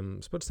tiem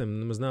sportistiem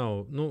nemaz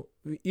nav,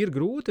 ir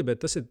grūti,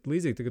 bet tas ir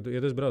līdzīgi, ka, ja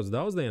tu brauc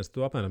daudz dienas,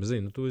 tu apmēram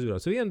zini, tu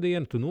izbrauc 1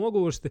 dienu, tu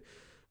nogursti,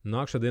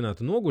 nākšā dienā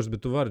tu nogursti,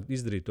 bet tu vari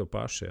izdarīt to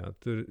pašu. Jā.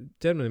 Tur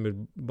ķermenim ir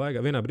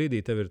baigā. Vienā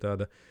brīdī tev ir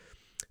tāda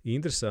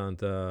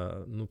interesanta,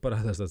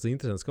 parādās tāds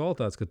interesants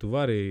kvalitātes, ka tu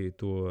vari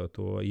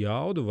to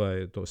jaudu vai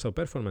to savu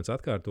performanci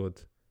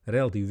atkārtot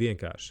relatīvi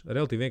vienkārši.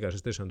 Relatīvi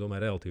vienkārši, es tiešām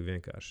domāju relatīvi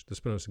vienkārši. Tas,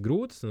 protams, ir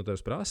grūti, tas no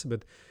tevis prasa,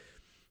 bet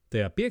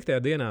tajā 5.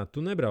 dienā tu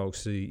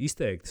nebrauksi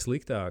izteikti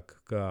sliktāk,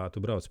 kā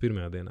tu brauc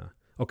 1. dienā.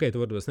 Ok,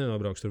 tu varbūt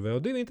nenobrauks tur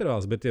VO2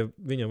 intervāls, bet ja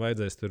viņam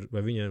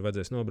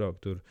vajadzēs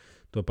nobraukt tur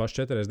to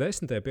pašu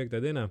 4x10. 5.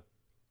 dienā,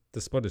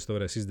 tas sportists to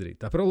varēs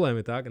izdarīt. Tā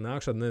problēma ir tā, ka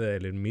nākšā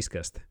nedēļa ir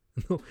miskaste.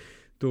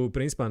 tu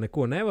principā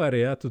neko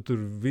nevari, ja tu tur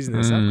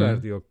vizinies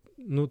apkārt, jo,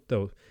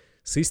 tev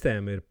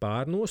sistēma ir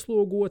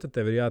pārnoslogota,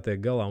 tev ir jātiek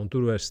galā, un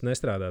tur vairs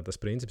nestrādā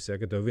tas princips, ja,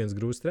 ka tev viens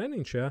grūsts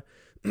treniņš, ja,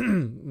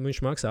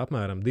 viņš maksā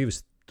apmēram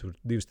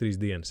 2-3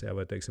 dienas, ja,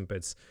 vai, teiksim,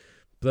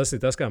 tas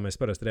ir tas, kā mēs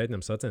parasti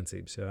rēķinām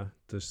sacensības, ja.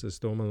 Tas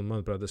to,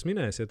 manuprāt, es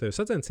minēju, ja tev ir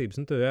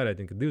sacensības, tev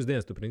jārēķina, ka 2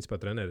 dienas tu, principā,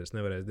 trenēries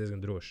nevarēsi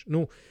diezgan droši.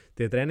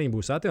 Tie treniņi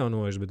būs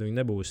atjaunojuši, bet viņi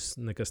nebūs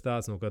nekas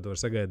tāds, no kā tu var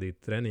sagaidīt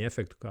treniņu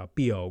efektu kā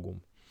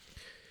pieaugumu.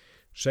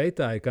 Šeit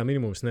tā ir kā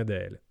minimums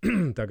nedēļa.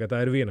 Tā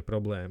ir viena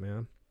problēma, ja.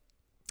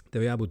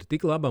 Tev jābūt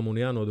tik labam un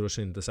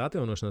jānodrošina tas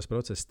atjaunošanās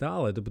process tā,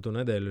 lai tu pa to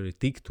nedēļu arī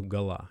tiktu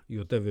galā.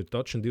 Jo tev ir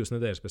točni 2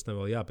 nedēļas, pēc tam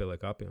vēl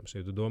jāpieliek apjoms.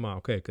 Jo tu domā,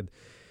 kad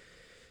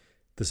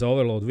tas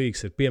overload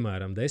weeks ir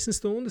piemēram 10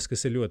 stundas,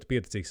 kas ir ļoti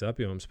pieticīgs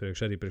apjoms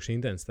arī priekš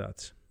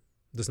intensitātes.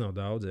 Tas nav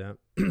daudz, jā.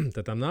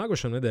 Tad tām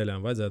nākošām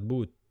nedēļām vajadzētu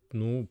būt,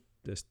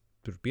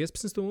 tur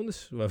 15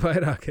 stundas vai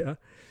vairāk, jā.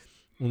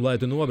 Un lai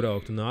tu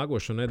nobrauktu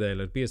nākošo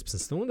nedēļu ar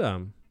 15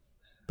 stundām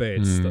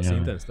pēc tās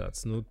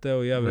intensitātes,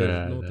 tev jau ir,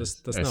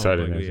 tas nav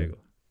baigi viegli.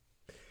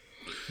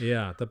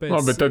 Jā, tāpēc...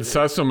 Bet tad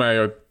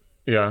sasumējot,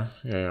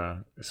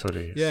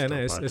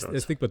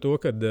 es tik par to,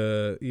 ka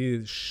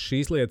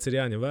šīs lietas ir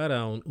jāņem vērā,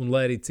 un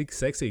lai arī cik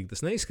seksīgi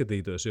tas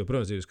neizskatītos, jo,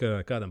 protams, jūs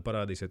kādam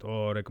parādīsiet,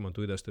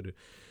 rekomendūjas, tur ir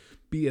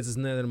 5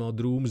 nenormāli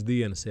drūmas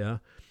dienas, jā.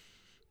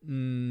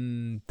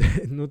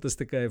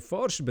 Tas tikai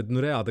forši, bet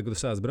reāli, kad tu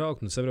sāc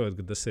braukt, saproti,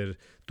 ka tas ir,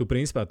 tu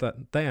principā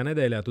tajā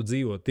nedēļā tu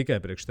dzīvo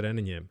tikai priekš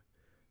treniņiem.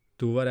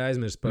 Tu vari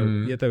aizmirst par,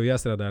 ja tev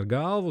jāstrādā ar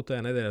galvu, tajā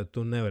nedēļā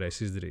tu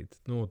nevarēsi izdarīt.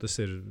 Tas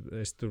ir,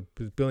 es tur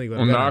pilnīgi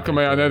varu. Un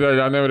nākamajā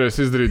nedēļā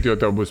nevarēsi izdarīt, jo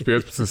tev būs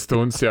 15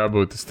 stundas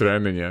jābūt uz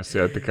treniņos.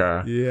 Jā.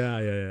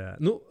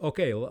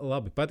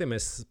 Labi, pat ja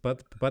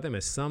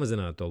mēs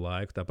samazinātu to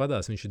laiku,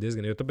 tāpatās viņš ir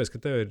diezgan, jo tāpēc,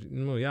 ka tev ir,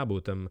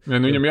 jābūt tam.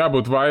 Viņam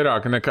jābūt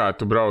vairāk nekā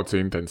tu brauc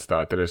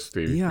intensitāti,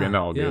 respektīvi.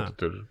 Vienalga, ja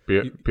tu tur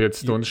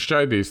 5 stundas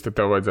šķaidīs, tad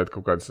tev vajadzētu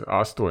kaut kāds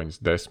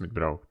 8-10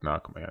 braukt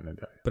nākamajā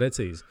nedēļā.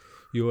 Precīzi.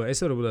 Jo es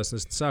varbūt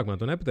es sākumā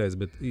to nepateicu,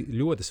 bet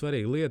ļoti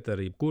svarīga lieta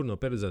arī jebkura no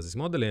periodizācijas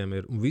modeļiem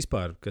ir, un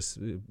vispār, kas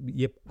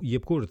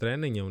jebkura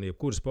treniņa un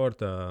jebkura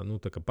sporta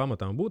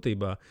pamatā un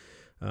būtībā,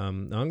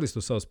 angliski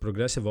to sauc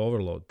progressive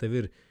overload. Tev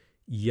ir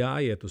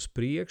jāiet uz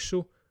priekšu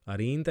ar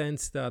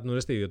intensitāti,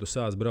 respektīvi, ja tu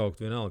sāc braukt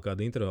vienalga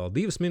kādu intervālu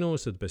 2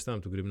 minūtes, tad pēc tam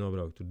tu gribi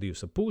nobraukt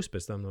 2,5,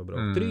 pēc tam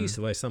nobraukt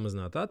 3 vai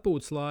samazināt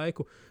atpūtas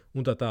laiku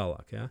un tā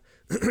tālāk. Ja?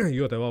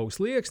 Jo tev aug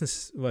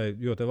slieksnis vai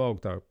jo tev aug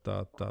tā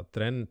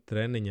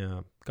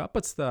treniņa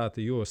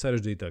kapacitāte, jo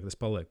sarežģītāk tas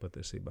paliek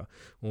patiesībā.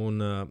 Un,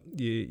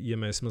 ja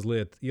mēs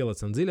mazliet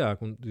ielecam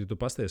dziļāk, un ja tu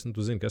pasties,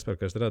 tu zini, kas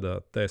strādā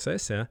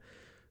TSS, ja?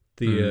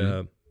 Tie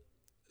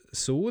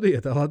sūdi, ja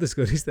tā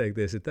latviski var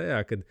izteikties, ir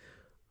tajā, kad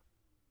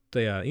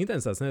tajā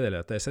intensitātes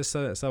nedēļā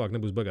TSS savāk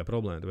nebūs baigā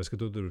problēma, tāpēc, ka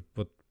tu tur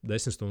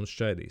 10 stundas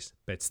šķaidīs.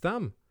 Pēc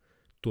tam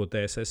to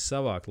TSS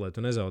savāk, lai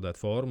tu nezaudētu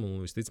formu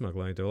un visticamāk,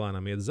 lai tev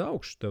lēnām iet uz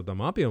augšu, tev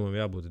tam apjomam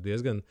jābūt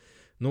diezgan,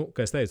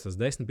 kā es teicu, tas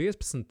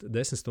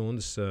 10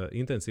 stundas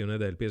intensīva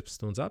nedēļa, 15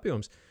 stundas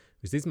apjoms,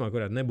 visticamāk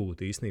varētu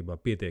nebūt īstenībā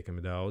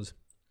pietiekami daudz.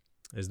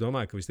 Es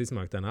domāju, ka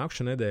visticamāk tā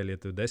nākamā nedēļa, ja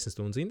tu 10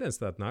 stundas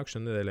intensitāte,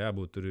 nākamā nedēļa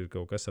jābūt tur ir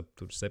kaut kas ap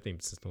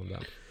 17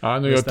 stundām.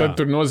 Jo tad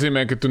tur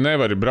nozīmē, ka tu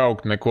nevari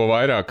braukt neko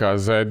vairāk kā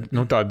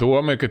tā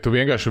doma ir, ka tu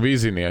vienkārši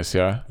vizinies,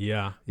 jā?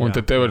 Jā. Un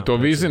tad tev ar to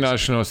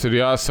vizināšanos ir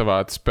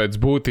jāsavāc pēc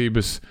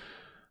būtības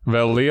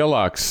vēl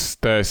lielāks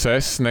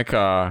TSS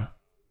nekā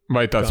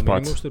vai tāds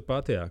pats? Kā minimums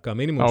turpat, jā. Kā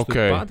minimums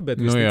turpat,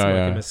 bet visticamāk,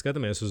 ja mēs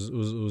skatāmies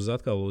uz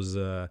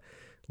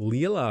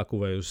lielāku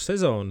vai uz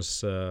sezonas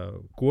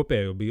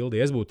kopējo bildi.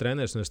 Ja es būtu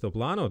treneris un es to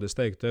plānotu, es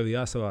teiktu, tev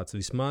jāsavāc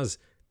vismaz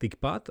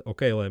tikpat,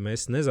 lai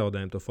mēs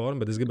nezaudējam to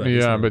formu, bet es gribētu...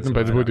 Jā, bet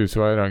pēc būtības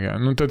vairāk, jā.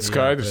 Tad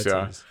skaidrs, jā.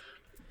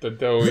 Tad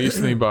tev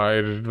īstenībā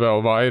ir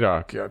vēl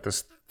vairāk, jā.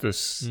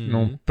 Tas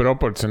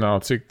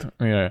proporcionāli cik...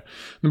 Jā.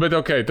 Bet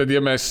tad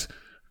ja mēs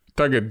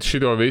tagad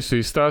šito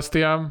visu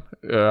izstāstījām...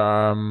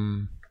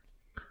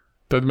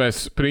 Tad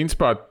mēs,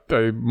 principā,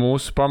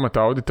 mūsu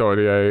pamata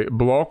auditorijai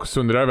blokus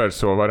un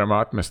reverso varam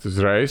atmest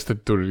uzreiz.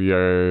 Tad tur, ja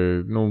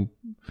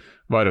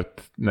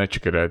varat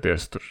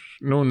nečakarēties, tur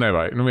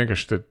nevajag.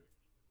 Vienkārši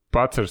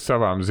pats ar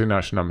savām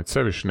zināšanām, bet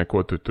sevišķi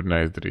neko tu tur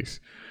neizdarīsi.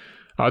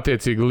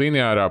 Attiecīgi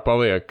lineārā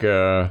paliek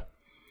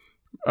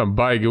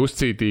baigi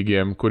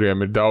uzcītīgiem,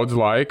 kuriem ir daudz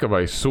laika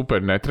vai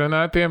super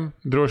netrenētiem,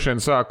 droši vien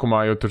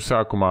sākumā, jo tur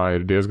sākumā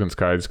ir diezgan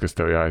skaidrs, kas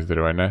tev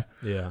jāizdara, vai ne?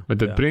 Jā, bet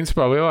tad,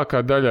 principā,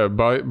 lielākā daļa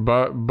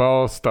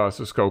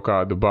balstās uz kaut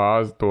kādu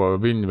bāzi, to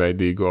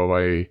viņveidīgo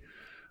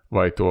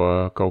vai to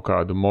kaut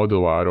kādu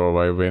modulāro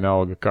vai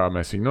vienalga, kā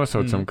mēs viņu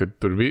nosaucam, kad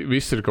tur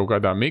viss ir kaut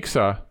kādā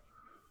miksā,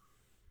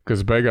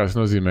 kas beigās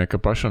nozīmē, ka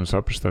pašam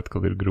saprast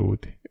atkal ir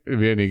grūti.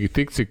 Vienīgi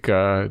tik, cik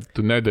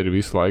tu nedari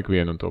visu laiku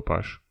vienu un to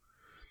pašu.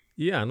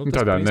 Jā,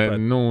 tādā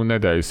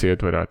nedēļas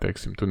ietverā,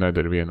 teiksim, tu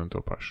nedari vienu un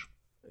to pašu.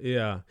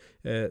 Jā,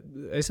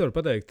 es varu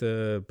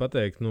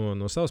pateikt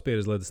no savas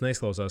pieredzes, lai tas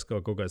neizklausās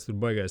kaut kāds tur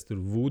baigais tur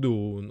vudu,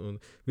 un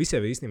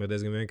visiem īstenībā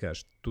diezgan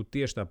vienkārši. Tu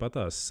tieši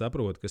tāpatās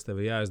saproti, kas tev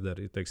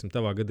jāizdara. Teiksim,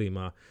 tavā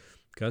gadījumā,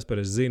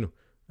 Kaspar, es zinu,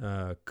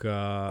 ka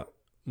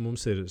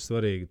mums ir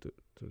svarīgi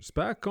tur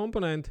spēka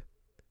komponenti,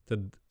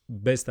 tad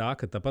bez tā,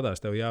 ka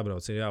tāpatās tev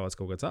jābrauc, ir jāvāc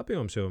kaut kāds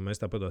apjoms, jo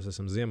mēs tāpatās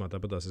esam ziemā,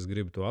 tāpatās es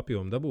gribu to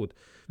apjomu dabūt.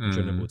 Viņš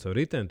var nebūt savu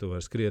riteni, tu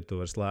vari skriet, tu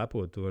vari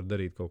slēpot, tu vari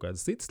darīt kaut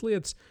kādas citas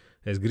lietas.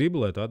 Es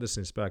gribu, lai tu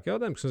atrisini spēka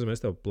jautājumu, kas nozīmē,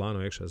 es tev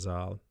plānoju iekšā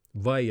zāli.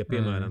 Vai, ja,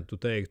 piemēram, tu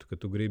teiktu, ka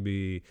tu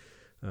gribi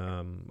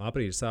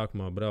aprīļa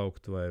sākumā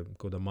braukt vai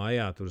kaut kādā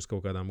mājā, tur uz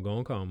kaut kādām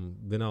gonkām,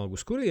 vienalga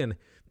uz kurieni,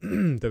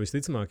 tad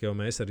visticamāk jau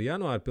mēs ar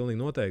janvāru pilnīgi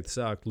noteikti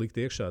sāktu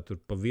likt iekšā tur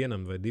pa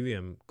 1 vai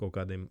 2 kaut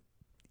kādiem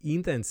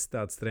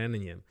intensitātes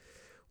treniņiem.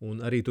 Un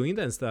arī to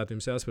intensitāti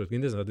jums jāsaprot, ka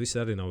intensitāte visi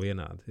arī nav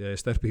vienādi. Ja ir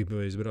starpība,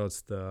 vai es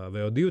braucu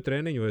VO2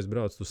 treniņu, vai es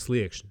braucu uz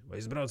sliekšņu,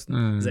 vai es braucu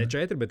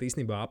Z4, bet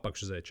īstenībā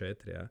apakšu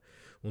Z4. Jā.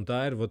 Un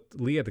tā ir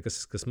lieta,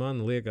 kas man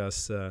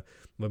liekas,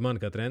 vai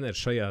man kā treneris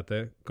šajā te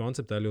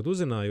konceptā ļoti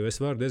uzrunāja, jo es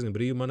varu diezgan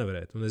brīvi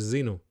manevrēt. Un es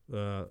zinu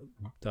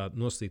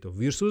tādu nosacīto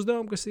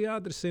virsuzdevumu, kas ir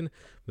jāatrisina,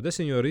 bet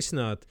es viņu varu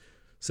risināt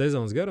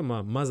sezonas garumā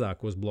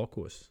mazākos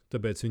blokos.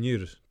 Tāpēc viņi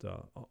ir tā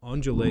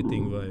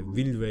undulating vai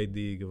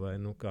viļveidīgi, vai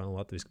kā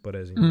latviski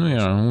pareizi.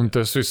 Jā, un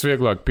tas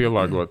visvieglāk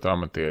pielāgot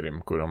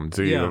amatierim, kuram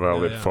dzīve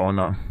vēl ir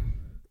fonā.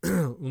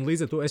 Un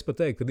līdz ar to es pat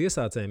teiktu, ka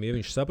iesācējiem, ja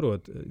viņš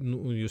saprot,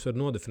 jūs varat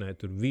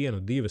nodefinēt tur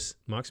 1, 2,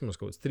 maksimums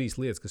kaut kādas 3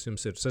 lietas, kas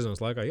jums ir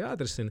sezonas laikā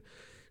jāatrisina.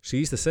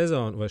 Šīs te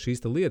sezona vai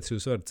šīs te lietas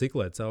jūs varat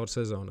ciklēt cauri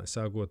sezonai,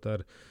 sākot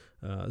ar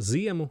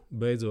ziemu,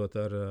 beidzot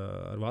ar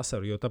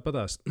vasaru, jo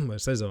tāpatās, vai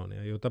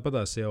sezonā, jo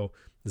tāpatās jau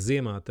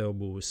ziemā tev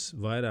būs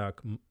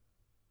vairāk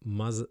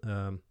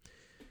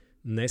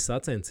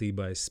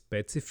nesacensībai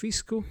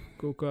specifisku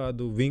kaut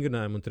kādu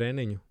vingrinājumu un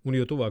treniņu. Un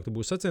jo tuvāk tu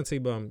būsi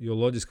sacensībām, jo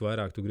loģiski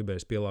vairāk tu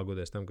gribēsi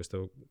pielāgoties tam, kas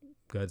tev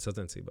gaida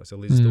sacensībās. Ja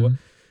līdz to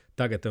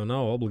tagad tev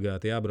nav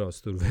obligāti jābrauc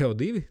tur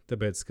VO2,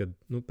 tāpēc, ka,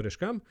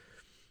 priekš kam,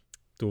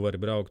 tu vari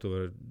braukt, tu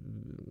vari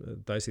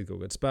taisīt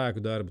kaut kādu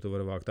spēku darbu, tu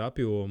vari vākt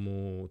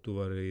apjomu, tu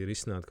vari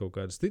risināt kaut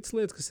kādas citas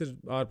lietas, kas ir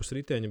ārpus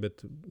riteņa,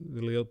 bet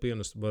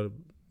var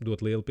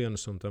dot lielu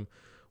pienesumu tam.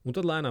 Un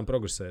tad lēnām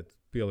progresēt,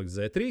 pielikt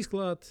Z3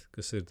 klāt,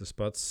 kas ir tas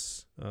pats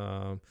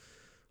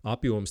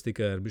apjoms,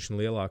 tikai ar bišķiņu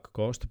lielāku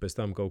kostu, pēc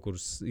tam kaut kur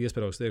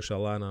iespraust iekšā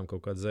lēnām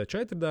kaut kādu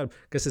Z4 darbu,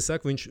 kas, es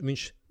saku,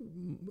 viņš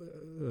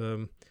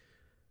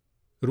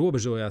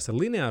robežojās ar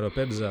lineāro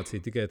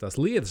periodizāciju, tikai tās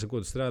lietas, ar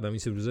ko tu strādā,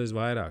 viņas ir uzreiz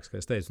vairākas, kā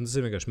es teicu, un tas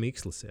ir vienkārši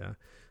mikslis, jā.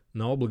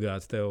 Nav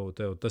obligāti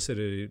tev tas ir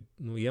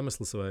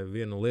iemesls vai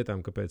viena no lietām,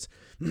 kāpēc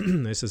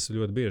es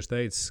esmu ļoti bieži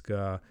teicis,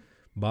 ka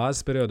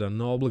bāzes periodā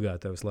nav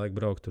obligāti tev visu laiku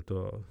braukt tur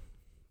to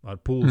ar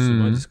pulsu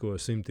maģisko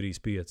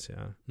 135.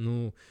 Jā.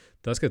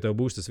 Tas, ka tev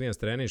būs tas viens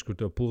treniņš, kur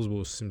tev puls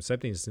būs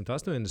 170,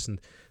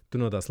 180,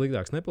 tu no tās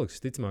sliktāks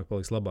nepaliks, ticamāk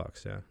paliks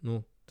labāks. Jā.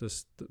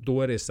 To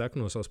arī es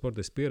saku no savas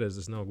sportistas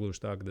pieredzes, tas nav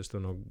gluži tā, ka es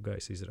to no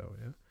gaisa izrauju.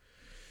 Jā.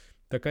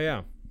 Tā kā jā.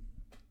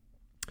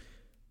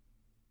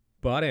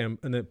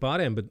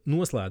 Pārējiem, bet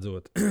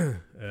noslēdzot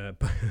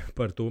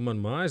par to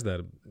manu mājas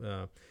darbu,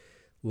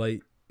 lai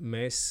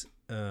mēs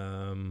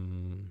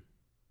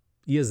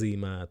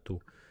iezīmētu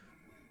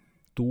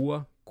to,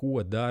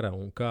 ko dara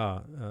un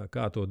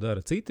kā to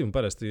dara citi, un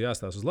parasti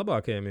jāstāsta uz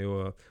labākajiem,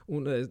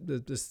 un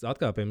es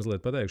atkāpēju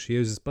mazliet pateikšu,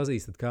 ja jūs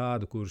pazīstat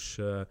kādu, kurš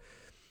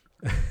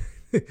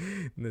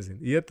nezinu,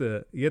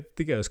 iet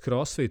tikai uz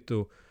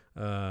crossfitu,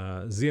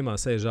 ziemā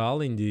sēž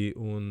āliņģī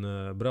un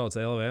brauc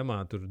LVMā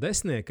tur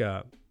desniekā,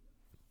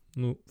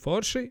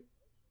 forši,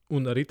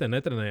 un arī te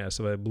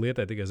netrenējās vai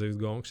lietē tikai zivs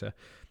gongs,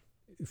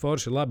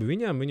 forši labi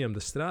viņam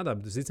tas strādā,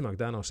 bet visticamāk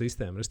tā nav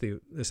sistēma.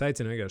 Es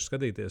aicinu vienkārši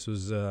skatīties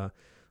uz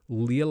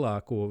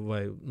lielāko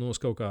vai uz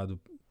kaut kādu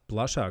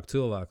plašāku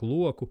cilvēku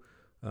loku,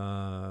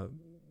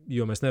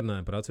 jo mēs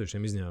nerunājam par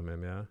atsevišķiem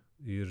izņēmumiem. Jā.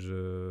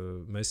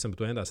 Mēs esam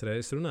par to endās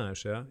reizes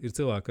runājuši. Jā. Ir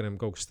cilvēki,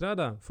 kuriem kaut kas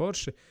strādā,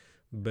 forši,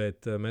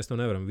 bet mēs to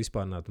nevaram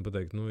vispārnāt un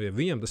pateikt, ja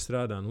viņam tas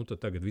strādā,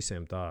 tad tagad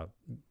visiem tā,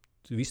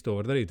 visu to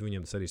var darīt,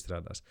 viņam tas arī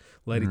strādās.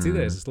 Lai arī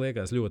citreiz tas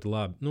liekas ļoti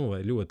labi,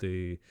 vai ļoti,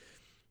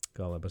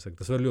 kā lai pasaka,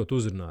 tas var ļoti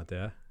uzrunāt,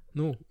 jā.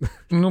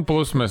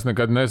 Plus mēs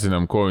nekad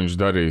nezinām, ko viņš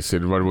darīs.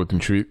 Varbūt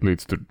viņš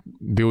līdz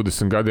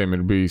 20 gadiem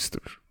ir bijis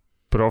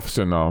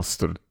profesionāls,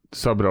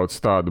 sabrauc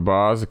tādu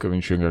bāzi, ka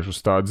viņš vienkārši uz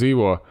tā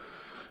dzīvo.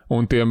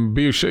 Un tiem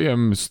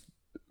bijušajiem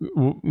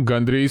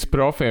gandrīz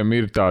profiem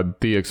ir tāda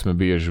tieksme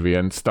bieži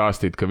vien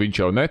stāstīt, ka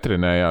viņš jau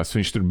netrenējās,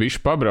 viņš tur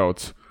bišķi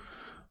pabrauc,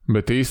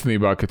 bet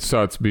īstenībā, kad tu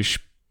sāc bišķi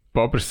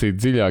paprasīt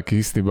dziļāk,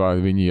 īstenībā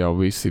viņi jau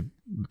visi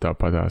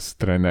tāpatās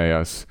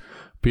trenējās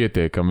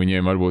pietiekami.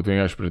 Viņiem varbūt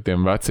vienkārši pret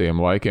tiem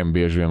vecajiem laikiem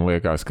bieži vien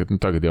liekas, ka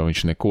tagad jau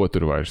viņš neko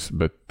tur vairs,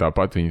 bet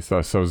tāpat viņi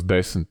tās savas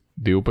 10,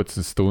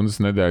 12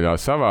 stundas nedēļā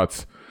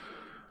savāc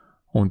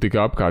un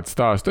tikai apkārt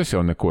stāst, es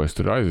jau neko, es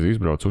tur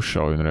izbraucu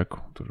uzšauju un reku,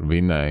 tur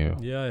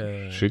vinēju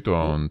šito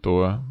un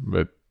to,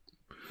 bet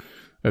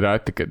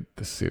reti, kad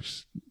tas ir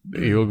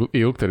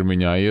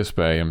ilgtermiņā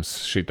iespējams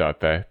šitā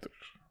te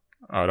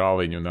ar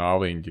āliņu un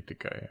āliņģi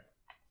tikai.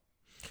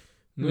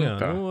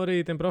 Arī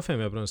tiem profiem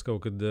jau, protams,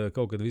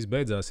 kaut kad viss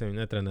beidzās, ja viņi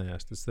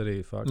netrenējās. Tas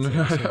arī fakts.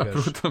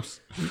 Protams.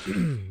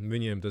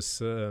 Viņiem tas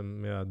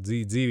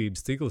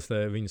dzīvības cikls,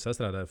 viņu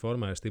sastrādāja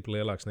formā ir stipri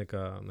lielāks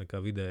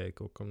nekā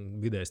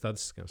vidēji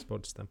statistiskam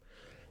sportistam.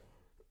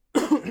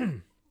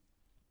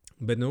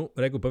 Bet,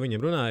 reku pa viņiem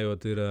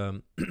runājot, ir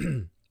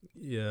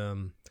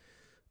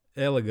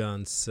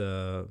elegants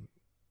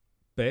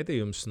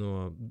pētījums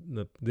no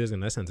diezgan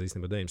nesens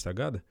īstenībā 19.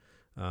 gada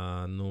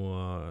no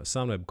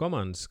Sunweb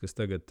komandas, kas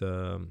tagad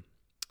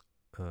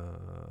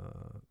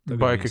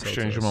Bike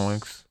Exchange, man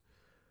liekas.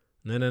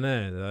 Nē,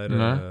 tā ir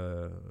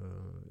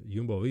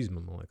Jumbo Visma,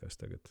 man liekas,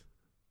 tagad.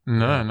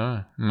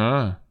 Nē.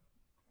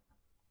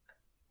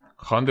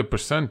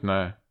 100%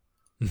 nē.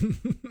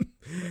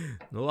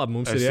 Labi,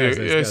 mums ir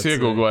jāsaka. Es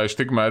iegūglēšu,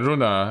 tikmēr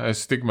runā,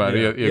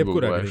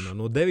 iegūglēšu.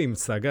 No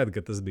 19. gada,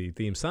 kad tas bija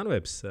Team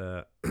Sunwebs,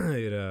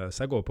 ir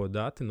sagopot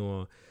dati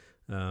no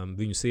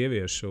viņu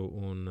sieviešu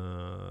un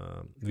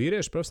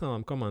vīriešu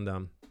profesionālām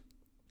komandām,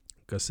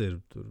 kas ir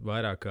tur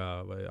vairāk kā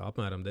vai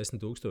apmēram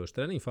 10,000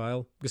 treniņu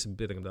failu, kas ir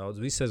pietiekami daudz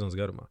visu sezonas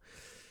garumā.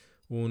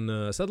 Un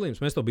sadalījums,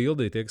 mēs to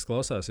bildī, tie, kas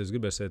klausās, jūs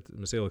gribēsiet,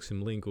 mēs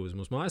ieliksim linku uz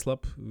mūsu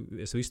mājaslapu,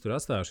 es visu tur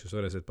atstāšu, jūs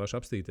varēsiet paši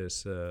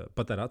apstīties,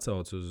 pat ar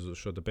atsaucu uz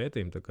šo te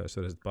pētījumu, tā kā jūs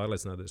varēsiet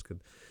pārliecināties, ka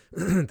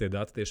tie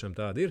dati tiešām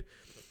tādi ir.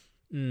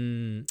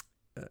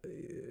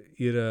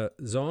 Ir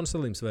zonu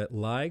sadalījums vai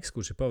laiks,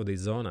 kurš ir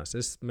pavadīts zonās.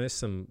 Mēs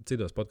esam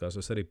citos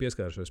podkāstos arī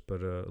pieskārušies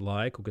par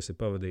laiku, kas ir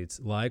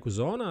pavadīts laiku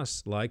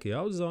zonās, laika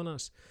jaudas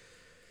zonās.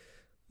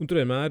 Un tur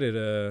vienmēr ir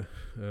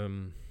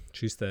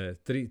šis te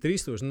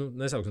trīsstūris,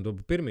 nesauksim to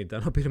par piramīdu, tā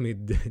nav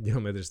piramīda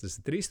ģeometris, tas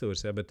ir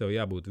trīsstūris, bet tev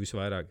jābūt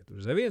visvairāk. Tur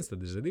Z1,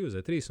 tad ir Z2,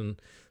 Z3 un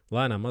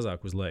lēnām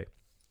mazāk uz leju.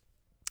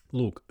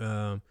 Lūk,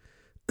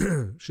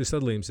 šis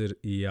sadalījums ir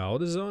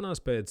jaudas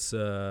zonās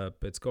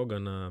pēc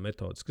Kogana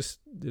metodas, kas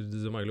ir,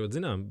 domāju, ļoti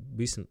zinām.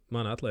 Visi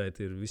mani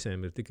atlēti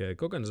visiem ir tikai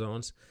Kogana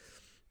zonas.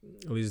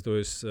 Līdz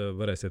to jūs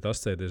varēsiet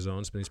asociēties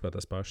zonas, principā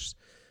tās pašas.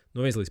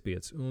 No 1 līdz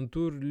 5. Un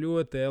tur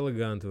ļoti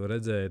eleganti var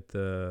redzēt,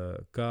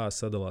 kā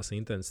sadalās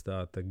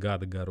intensitāte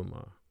gada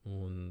garumā.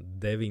 Un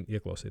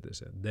ieklausieties,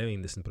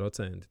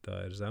 90%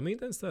 tā ir zema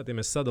intensitāte. Ja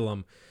mēs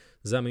sadalām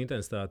zema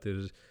intensitāte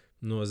ir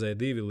no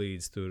Z2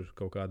 līdz tur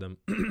kaut kādam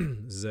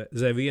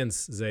Z1,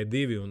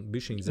 Z2 un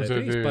bišķiņ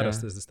Z3.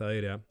 Parasti tas tā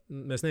ir, jā.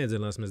 Mēs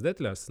neiedziļināsimies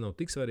detaļās, tas nav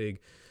tik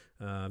svarīgi.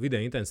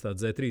 Vidēja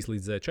intensitāte Z3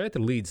 līdz Z4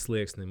 līdz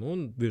slieksnim.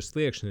 Un virs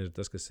sliekšņa ir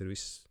tas, kas ir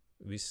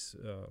viss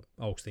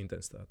augsta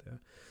intensitāte, jā.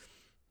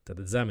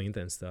 Tātad zema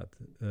intensitāte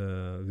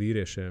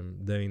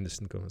vīriešiem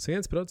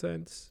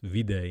 90,1%,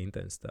 vidēja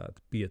intensitāte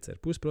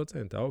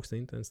 5,5%, augsta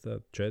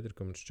intensitāte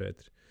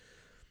 4,4%.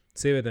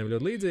 Sievietēm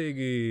ļoti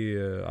līdzīgi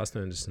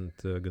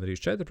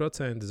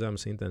 80,4%,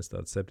 zemes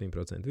intensitāte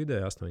 7%,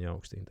 vidēja 8%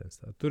 augsta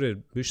intensitāte. Tur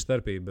ir bišķi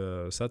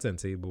starpība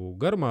sacensību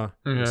garumā.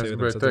 Jā, es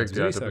gribēju teikt,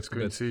 tāpēc, ka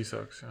viņas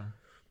īsāks.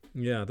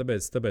 Jā,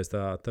 tāpēc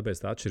tā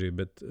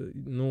atšķirība, bet,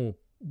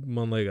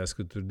 man liekas,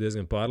 ka tur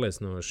diezgan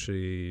pārliecinoši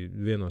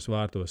vienos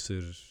vārtos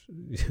ir,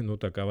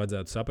 tā kā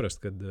vajadzētu saprast,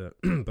 kad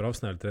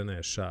profesionāli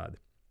trenējas šādi.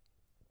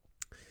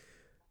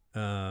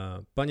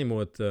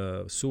 Paņemot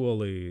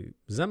soli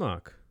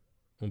zemāk,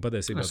 un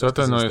patiesībā... Es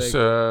atvainojos,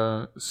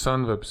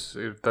 Sunwebs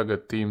ir tagad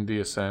Team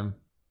DSM.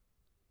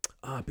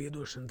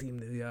 Piedošana, Team,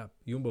 jā.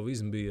 Jumbo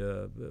Visma bija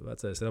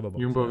vecais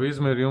Rabobanks. Jumbo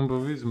Visma ir Jumbo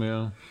Visma,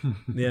 jā.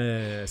 jā,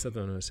 es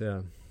atvainojos, jā.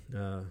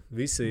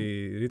 Visi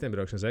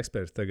riteņbraukšanas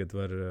eksperti tagad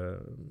var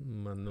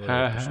man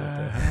noliekt.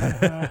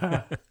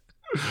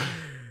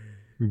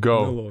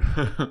 Go!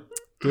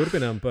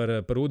 Turpinām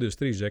par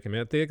U23 džekiem.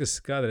 Ja, tie, kas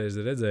kādreiz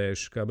ir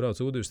redzējuši, kā brauc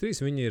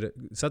U23,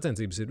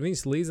 sacensības ir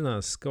viņas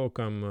līdzinās kaut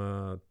kam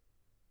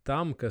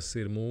tam, kas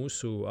ir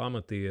mūsu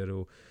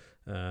amatieru,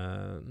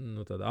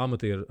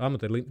 amatieru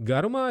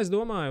garumā, es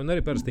domāju, un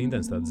arī parasti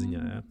intensitātes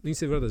ziņā. Ja.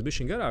 Viņas ir, protams,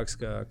 bišķiņ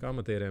garāks kā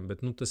amatieriem,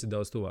 bet tas ir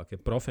daudz tuvāk.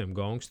 Ja profiem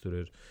gongs tur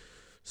ir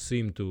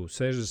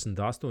 160,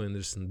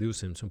 80,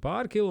 200 un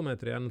pāri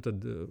kilometri, ja,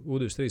 tad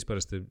U23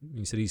 parasti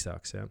viņas ir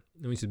īsāks. Ja.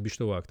 Viņas ir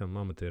bišķi tuvāk tam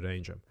amatieru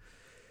rangeam.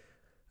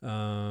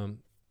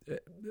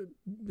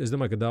 Es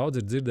domāju, ka daudz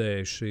ir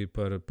dzirdējuši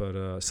par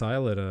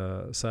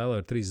Sailera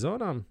 3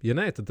 zonām. Ja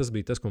nē, tad tas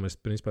bija tas, ko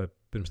mēs principā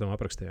pirms tam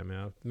aprakstījām.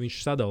 Jā. Viņš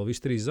sadala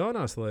visu 3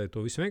 zonās, lai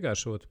to visu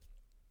vienkāršotu.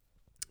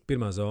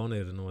 Pirmā zona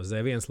ir no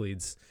Z1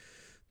 līdz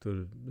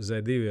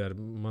Z2 ar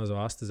mazo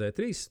astu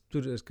Z3.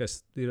 Tur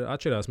ir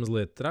atšķirās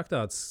mazliet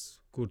traktāts,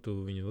 kur tu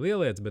viņu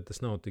lieliec, bet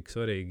tas nav tik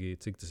svarīgi,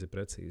 cik tas ir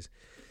precīzi.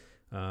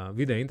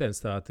 Vidēja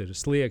intensitāte ir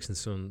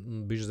slieksnis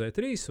un bišķi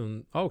Z3,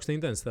 un augsta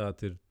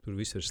intensitāte ir, tur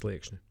viss ir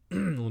sliekšņi.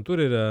 Un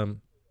tur ir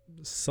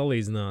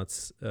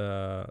salīdzināts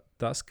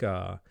tas, kā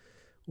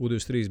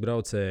U23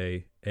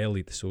 braucēji,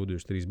 elites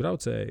U23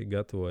 braucēji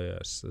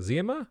gatavojas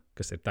ziemā,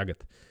 kas ir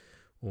tagad,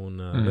 un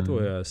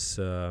gatavojas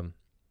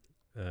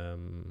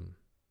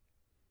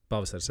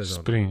pavasara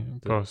sezonā.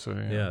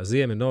 Pavasarī, jā. Jā,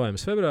 ziema ir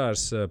novembris,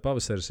 februārs,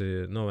 pavasaris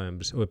ir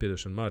novembris,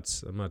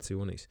 marts,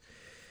 jūnijas.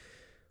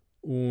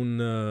 Un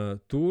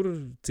tur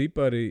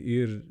cipari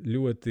ir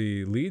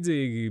ļoti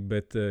līdzīgi,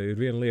 bet ir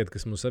viena lieta,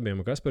 kas mums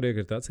abiem Kaspar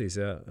iekrīt acīs,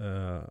 jā,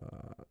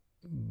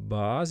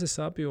 bāzes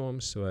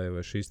apjoms vai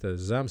šīs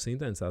zemes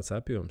intensitātes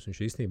apjoms, viņš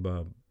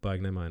īstenībā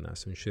baigi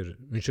nemainās.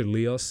 Viņš ir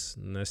liels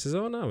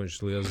nesezonā, viņš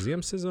ir liels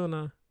ziemas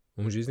sezonā,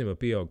 un viņš īstenībā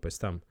pieaug pēc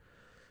tam.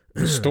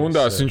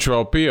 Stundās viņš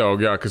vēl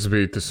pieaug, jā, kas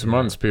bija tas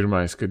mans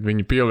pirmais, kad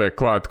viņi pieliek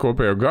klāt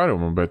kopējo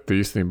garumu, bet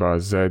īstenībā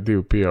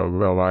Z2 pieaug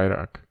vēl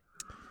vairāk.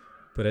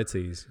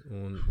 Precīzi.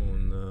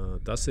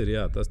 Un tas ir,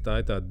 jā, tā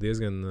ir tāda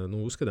diezgan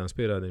uzskatāms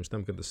pierādījums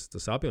tam, ka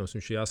tas apjoms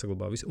viņš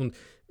jāsaglabā visu. Un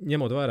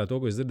ņemot vērā to,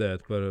 ko es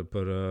dzirdētu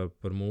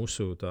par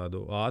mūsu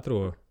tādu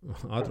ātro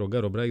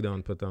garo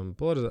breakdown, par tām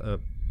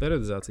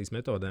periodizācijas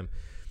metodēm,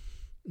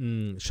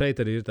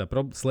 šeit arī ir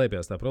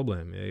slēpjas tā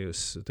problēma. Ja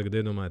jūs tagad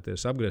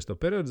iedomājaties apgriezt to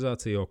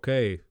periodizāciju, ok,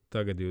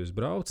 tagad jūs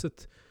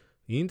braucat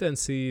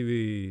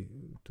intensīvi,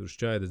 tur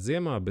šķaidat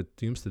ziemā, bet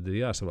jums tad ir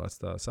jāsavāc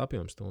tās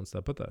apjoms stundas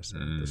tāpatās.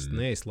 Tas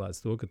neizslēdz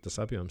to, ka tas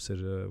apjoms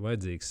ir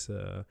vajadzīgs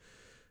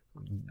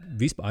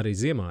vispār arī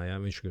ziemā, jā,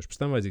 viņš pēc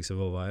tam vajadzīgs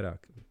vēl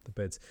vairāk.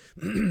 Tāpēc,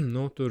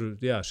 tur,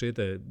 jā, šie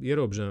te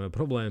ierobežojumi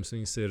problēmas,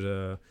 viņas ir,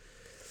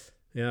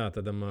 jā,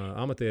 tādam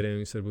amatieriem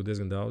viņas var būt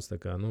diezgan daudz,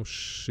 tā kā,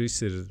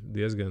 šis ir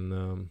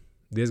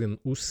diezgan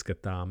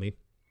uzskatāmi.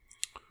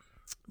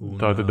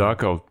 Tā tad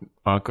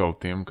atkal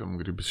tiem, kam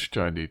gribas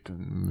šķaidīt,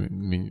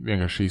 viņi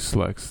vienkārši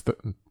izslēgs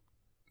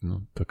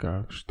tā kā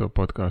šo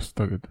podcastu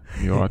tagad,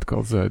 jo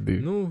atkal Z2.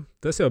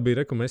 Tas jau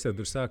bija, mēs jau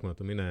tur sākumā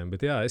to minējām,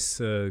 bet jā, es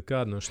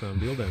kādu no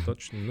šām bildēm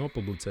toču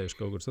nopublicējuši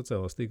kaut kur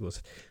sociālās tīklos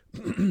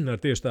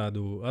ar tieši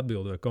tādu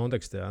atbildu vai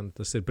kontekstu. Jā.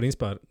 Tas ir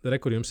principā,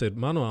 kur jums ir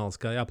manuāls,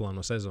 kā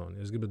jāplāno sezonu.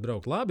 Ja jūs gribat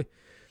braukt labi,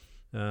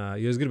 ja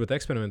jūs gribat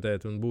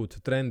eksperimentēt un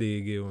būt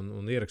trendīgi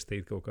un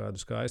ierakstīt kaut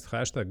kādu skaistu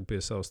hashtagu pie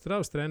savas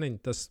stravas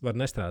treniņa, tas var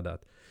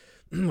nestrādāt.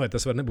 Vai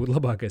tas var nebūt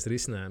labākais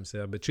risinājums,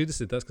 jā, bet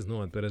šis ir tas, kas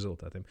noved pie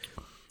rezultātiem.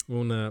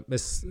 Un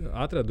es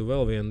atradu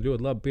vēl vienu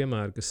ļoti labu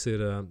piemēru, kas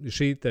ir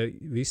šī te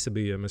visa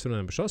bija, mēs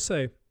runājam par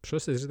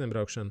šoseis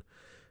riteņbraukšanu.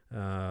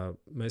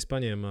 Mēs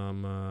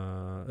paņēmām,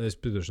 es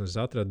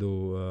atradu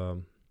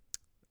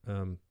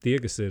tie,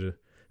 kas ir,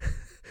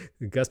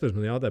 Kaspars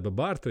man jautāja par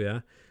Bartu,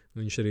 jā.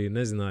 Viņš arī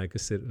nezināja,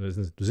 kas ir.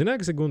 Tu zināji,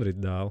 kas ir Gunrita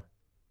dāle?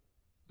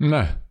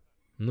 Nē.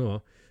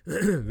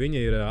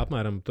 Viņa ir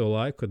apmēram to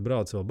laiku, kad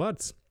brauc vēl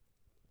Barts.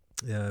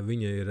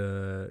 Viņa ir,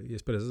 ja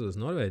es pareizi atceros,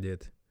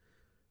 norvēģieti.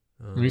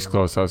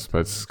 Izklausās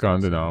pēc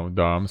skandināvu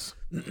dāmas.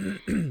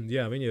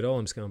 Jā, viņa ir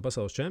olimpiskā un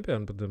pasaules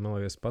čempiona, pat, man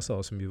liekas,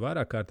 pasaules viņa bija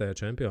vairāk kārtējā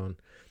čempiona.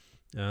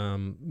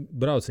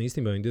 Brauc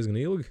īstenībā viņa diezgan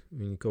ilgi.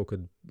 Viņa kaut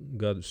kad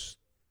gadus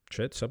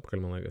 4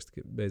 apakaļ, man liekas,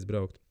 beidz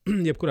braukt.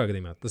 Jebkurā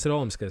gadījumā. Tas ir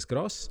olimpiskais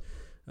kross.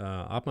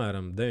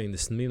 Apmēram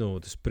 90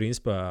 minūtes,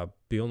 principā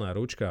pilnā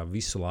ručkā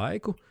visu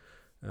laiku.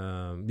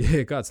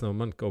 Ja kāds no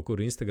man kaut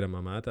kur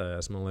Instagramā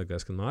mētājās, man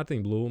liekas, ka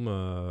Mārtiņa Blūma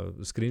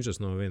screenshots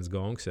no vienas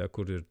gongas, jā,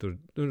 kur ir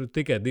tur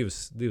tikai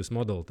divas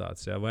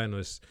modalitātes. Jā, vai nu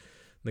es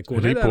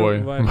neko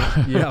nedaru,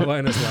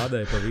 vai nu es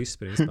lādēju pa visu,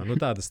 principā.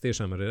 Tā tas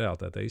tiešām arī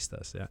realitātē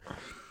izstāsta.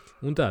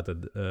 Un tā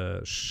tad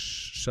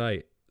šai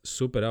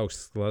super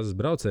augstas klases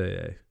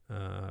braucējai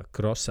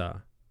krosā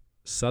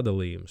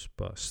sadalījums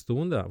pa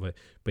stundām vai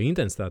pa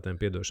intensitātēm,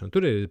 piedošanu.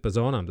 Tur ir pa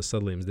zonām tas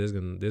sadalījums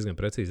diezgan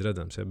precīzi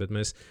redzams, ja, bet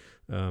mēs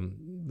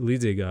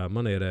līdzīgā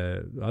manierē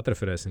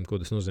atreferēsim, ko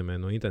tas nozīmē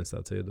no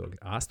intensitātes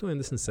viedokļa.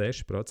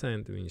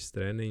 86% viņas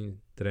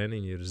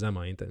treniņi ir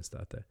zemā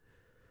intensitātē.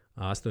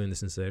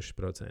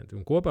 86%.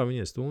 Un kopā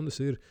viņai stundas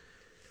ir,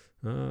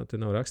 te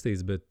nav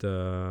rakstīts, bet...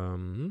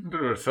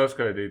 Tur var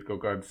saskaidīt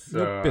kaut kādas...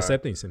 pie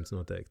 700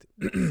 noteikti.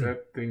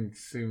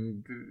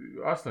 700,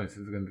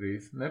 800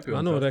 gandrīz.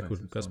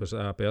 Kaspars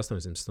pie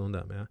 800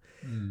 stundām, jā.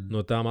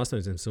 No tām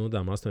 800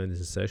 stundām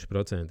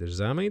 86% ir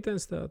zema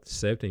intensitāte,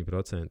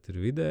 7% ir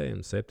vidēja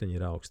un 7%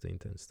 ir augsta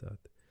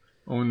intensitāte.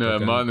 Un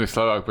man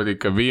vislabāk patīk,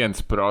 ka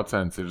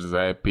 1% ir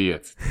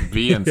Z5.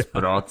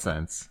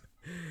 1%.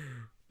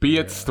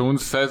 5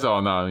 stundas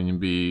sezonā viņi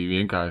bija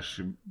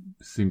vienkārši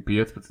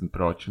 115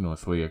 proči no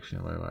sliekšņa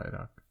vai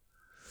vairāk.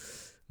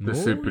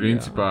 Tas ir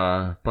principā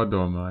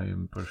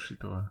padomājumi par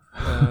šito.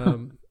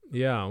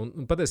 Jā,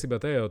 un patiesībā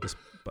te jau tas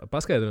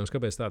paskaidrojums,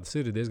 kāpēc tā tas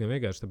ir diezgan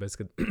vienkārši,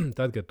 tāpēc, ka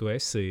tad, kad tu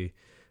esi,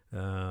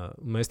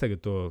 mēs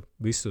tagad to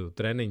visu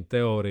treniņu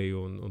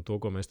teoriju un to,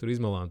 ko mēs tur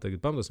izmalām, tagad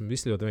pamatosim,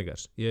 viss ļoti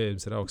vienkārši. Ja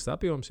jums ir augsts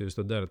apjoms, ja jūs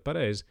to darat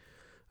pareizi,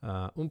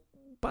 un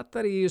pat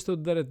arī, ja jūs to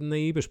darat ne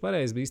īpaši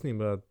pareizi, bet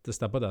īstenībā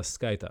tas tāpatās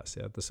skaitās.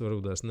 Jā. Tas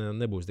varbūt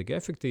nebūs tik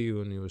efektīvi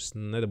un jūs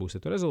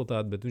nedabūsiet to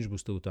rezultātu, bet viņš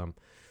būs tūtām.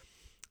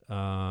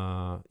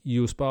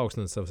 Jūs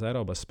paaugstināt savas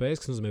aerobās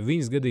spējas, kas nozīmē,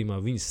 viņas gadījumā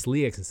viņas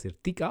slieksnis ir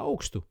tik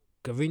augstu,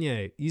 ka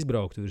viņai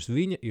izbraukt virs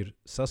viņa ir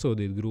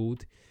sasodīt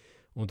grūti.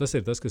 Un tas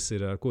ir tas, kas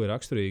ir, ar ko ir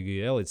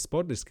raksturīgi elites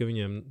sportisti, ka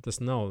viņiem tas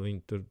nav,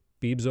 viņi tur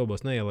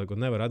pīpzobos neieliek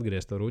un nevar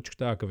atgriezt to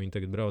ručku tā, ka viņi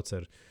tagad brauc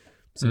ar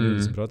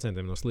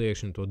 120% no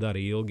sliekšņa un to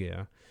dara ilgi.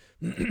 Jā.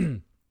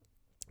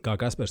 Kā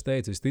Kaspars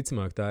teica,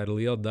 visticamāk, tā ir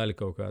liela daļa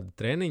kaut kāda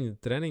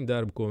treniņa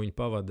darba, ko viņi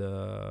pavada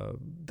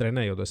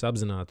trenējoties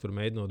apzināti, tur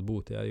mēģinot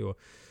būt, jā, jo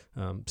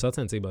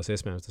sacensībās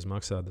iespējams tas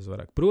maksā tas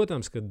vairāk.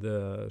 Protams, kad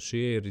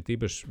šie ir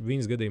tīpaši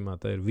viņas gadījumā,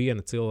 tā ir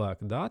viena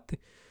cilvēka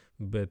dati,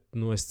 bet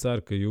es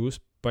ceru, ka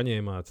jūs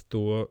paņēmāt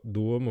to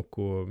domu,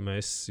 ko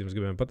mēs jums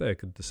gribējām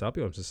pateikt, ka tas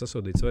apjoms ir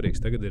sasodīts svarīgs.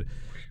 Tagad ir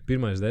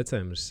 1.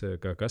 decembris,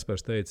 kā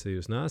Kaspars teica,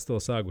 jūs neesat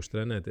vēl sākuši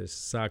trenēties,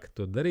 sākat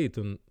to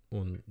darīt,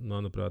 un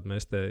manuprāt,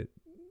 mēs te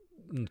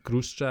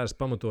krustšķērs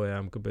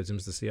pamatojām, kāpēc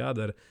jums tas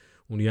jādara,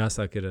 un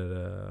jāsāk ir ar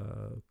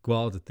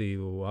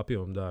kvalitatīvu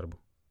apjomu darbu.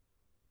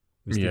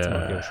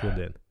 Visticamāk jau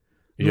šodien.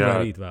 Jā, vai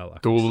rīt vēlāk.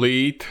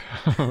 Tūlīt.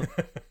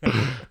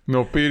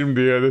 No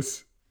pirmdienas.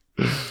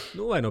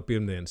 Vai no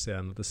pirmdienas, jā.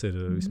 Tas ir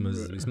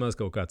vismaz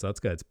kaut kāds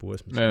atskaites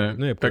posms.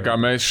 Nē. Tā kā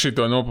mēs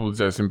šito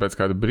nopublicēsim pēc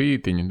kāda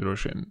brītiņa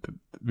droši vien, tad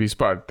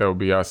vispār tev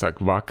bija jāsāk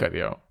vakar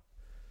jau.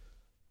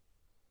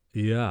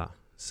 Jā,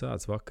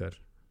 sāc vakar.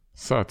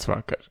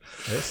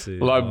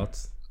 Esi labi.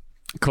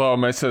 Klau,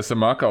 mēs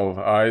esam atkal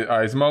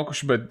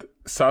aizmaukuši, bet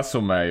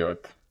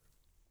sasumējot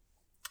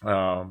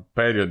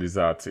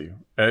periodizāciju.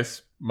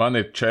 Man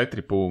ir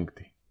 4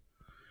 punkti.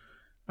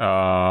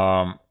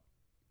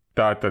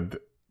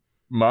 Tātad,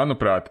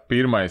 manuprāt,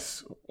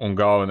 pirmais un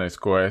galvenais,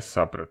 ko es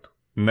sapratu,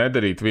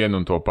 nedarīt vienu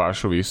un to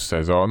pašu visu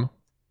sezonu.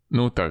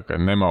 Tā kā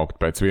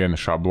nemaukt pēc viena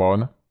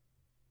šablona,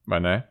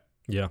 vai ne?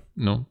 Jā.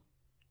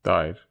 Tā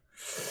ir.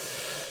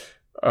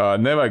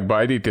 Nevajag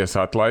baidīties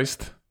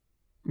atlaist,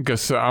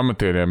 kas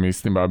amatieriem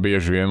īstenībā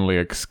bieži vien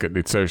liekas, kad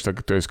ir sevišķi,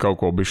 kad tu esi kaut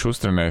ko bišķi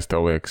uztrenējis,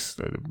 tev liekas,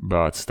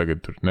 bācis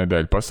tagad tur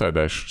nedēļu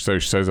pasēdēšu,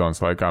 sevišķi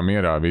sezonas laikā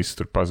mierā, viss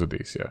tur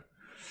pazudīs, jā.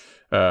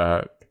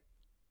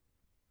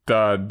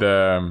 Tad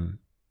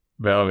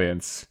vēl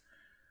viens,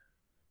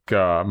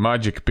 ka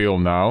Magic Pill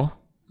nav,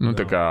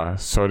 tā kā,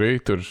 sorry,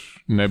 tur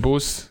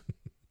nebūs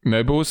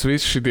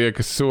visi šitie,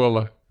 kas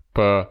sola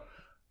pa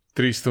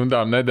 3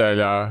 stundām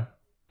nedēļā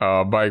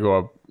baigo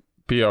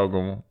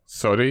pieaugumu,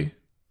 sorry.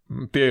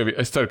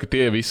 Es ceru, ka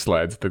tie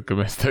izslēdz, tad, kad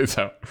mēs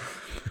teicām.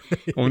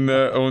 Un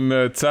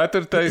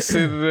 4.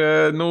 ir,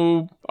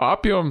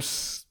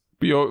 apjoms,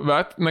 jo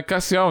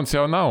nekas jauns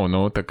jau nav,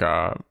 tā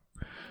kā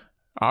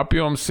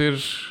apjoms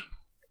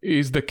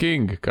is the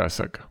king, kā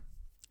saka.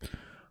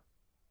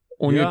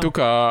 Un ja tu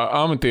kā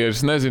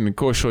amatieris nezini,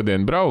 ko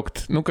šodien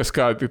braukt, kas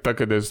kā, tā,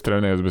 kad es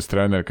trenējos bez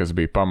trenera, kas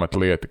bija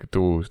pamatlieta, ka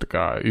tu tā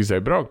kā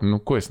izēji braukt,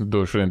 ko es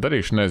šodien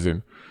darīšu,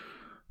 nezinu.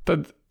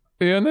 Tad,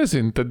 ja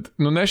nezinu, tad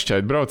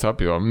nešķiet brauc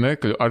apjomu.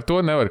 Ar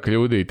to nevar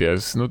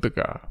kļūdīties. Tā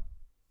kā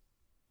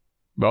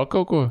vēl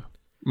kaut ko?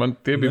 Man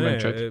tie bija mani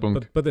 4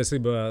 punkti.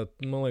 Patiesībā,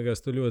 man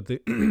liekas, tu ļoti,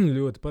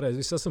 ļoti pareizi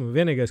viss esam.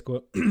 Vienīgais, ko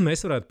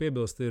mēs varētu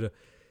piebilst, ir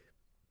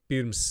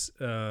pirms,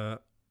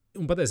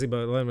 un patiesībā,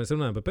 lai mēs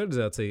runājam par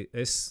periodizāciju,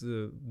 es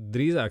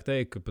drīzāk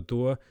teiktu, ka par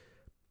to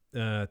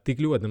tik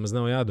ļoti nemaz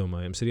nav jādomā.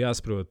 Jums ir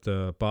jāsaprot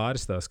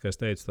pāris tās, kā es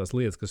teicu, tās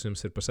lietas, kas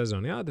jums ir par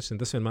sezonu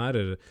jāatrisina. Tas vienmēr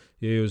ir,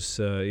 ja jūs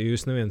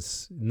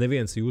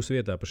neviens jūsu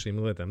vietā par šīm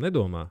lietām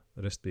nedomā,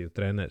 respektīvi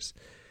treneris,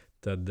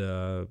 tad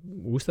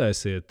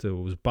uztaisiet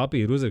uz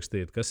papīra,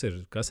 uzrakstiet, kas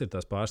ir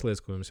tās pāris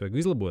lietas, ko jums vajag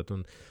izlabot.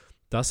 Un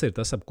tas ir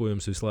tas, ap ko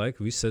jums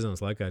visu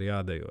sezonas laikā ir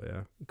jādejo. Jā.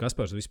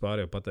 Kaspars vispār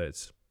jau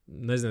pateica.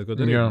 Neziniet, ko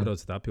darīt,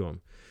 braucat apjomu.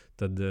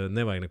 Tad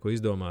nevajag neko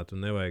izdomāt un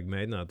nevajag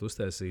mēģināt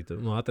uztaisīt,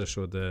 atrast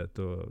šo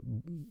to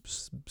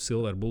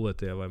silver bullet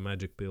vai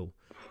magic pill.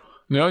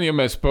 Ja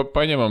mēs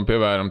paņemam,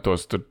 piemēram,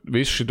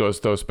 visus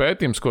šitos tavus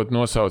pētījumus, ko tu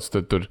nosauc,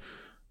 tad tur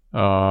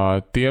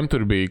tiem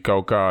tur bija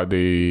kaut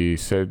kādi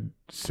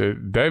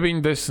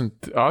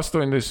 90,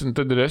 80,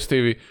 tad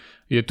restīvi,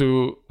 ja tu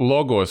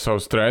logo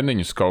savus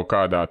treniņus kaut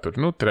kādā tur,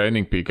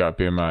 training peakā,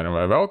 piemēram,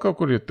 vai vēl kaut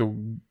kur, ja tu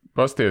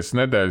pasties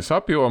nedēļas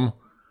apjomu,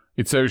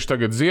 it sevišķi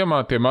tagad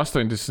ziemā, tiem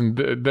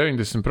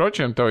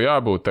 80-90% tev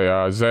jābūt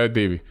tajā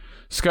Z2.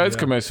 Skaidrs,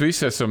 ka mēs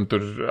visi esam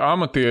tur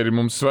amatieri,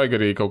 mums vajag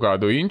arī kaut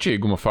kādu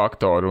inčīguma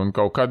faktoru un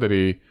kaut kad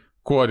arī,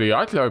 ko arī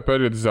atļauj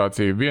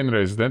periodizāciju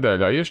vienreiz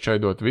nedēļā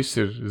iešķaidot, viss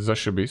ir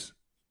zašabis.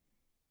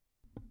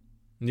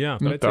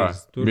 Jā,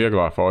 precīzi. Tā,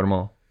 vieglā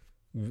formula.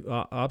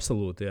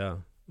 Absolūti,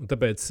 jā. Un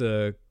tāpēc,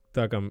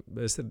 tā kā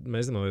mēs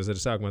arī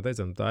sākumā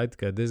teicām, tā ir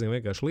tikai diezgan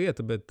vienkārša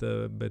lieta, bet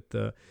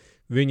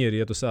viņi ir,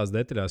 ja tu sāc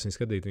detaļās, viņi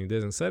skatīt, viņi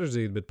diezgan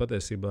sarežģīti, bet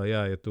patiesībā,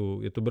 jā, ja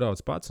tu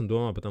brauc pats un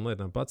domā par tām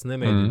lietām pats,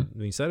 nemēģini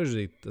viņu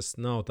sarežģīt, tas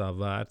nav tā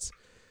vērts.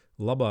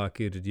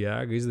 Labāk ir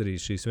jēga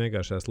izdarīt šīs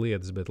vienkāršās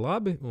lietas, bet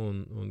labi,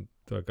 un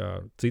tā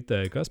kā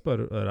citēja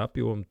Kasparu, ar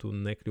apjomu tu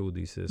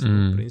nekļūdīsies,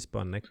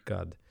 principā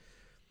nekad.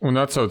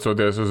 Un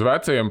atsaucoties uz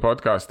vecajiem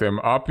podkāstiem,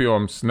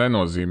 apjoms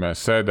nenozīmē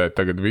sēdēt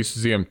tagad visu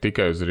ziemu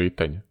tikai uz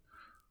riteņa.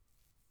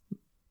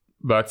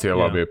 Vecie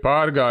labie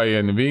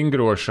pārgājieni,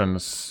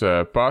 vingrošanas,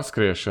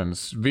 paskriešanas,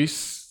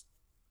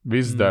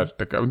 viss der.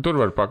 Tur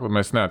var paklausīt,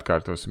 mēs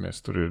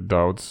neatkārtosimies. Tur ir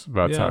daudz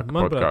vecāku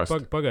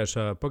podkāstu.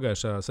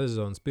 Pagājušā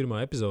sezonas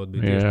pirmā epizode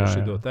bija tieši par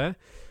šito te.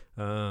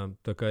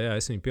 Tā kā jā,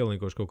 es viņu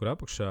pielīkošu kaut kur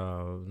apakšā,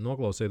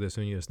 noklausieties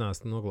viņu, es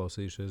neesmu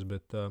noklausījušies,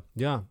 bet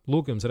jā,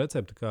 lūk jums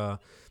recepti, kā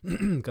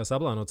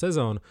saplānot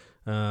sezonu.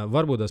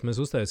 Varbūt mēs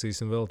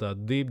uztaisīsim vēl tādu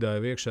deep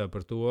dive iekšā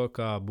par to,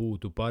 kā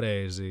būtu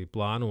pareizi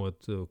plānot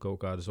kaut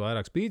kādus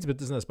vairāk spīdus,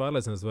 bet es neesmu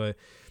pārliecināts,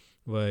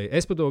 vai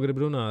es par to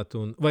gribu runāt,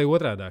 vai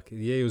otrādāk,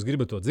 ja jūs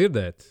gribat to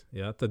dzirdēt,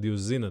 jā, tad jūs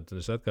zinat,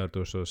 es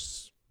atkārtošos,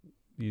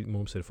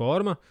 mums ir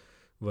forma,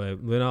 vai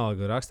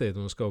vienalga rakstiet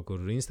mums kaut kur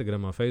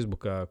Instagramā,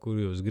 Facebookā, kur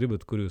jūs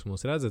gribat, kur jūs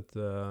mūs redzat,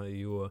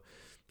 jo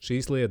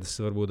šīs lietas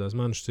varbūt tās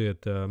man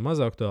šķiet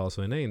maz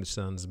aktuāls vai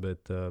neinteresants,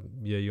 bet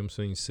ja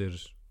jums viņas ir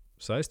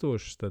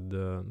saistošas, tad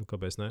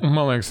kāpēc ne?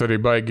 Man liekas, arī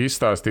baigi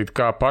izstāstīt,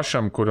 kā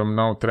pašam, kuram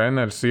nav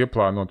treneris,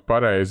 ieplānot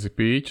pareizi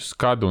pīķus,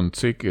 kad un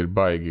cik ir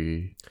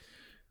baigi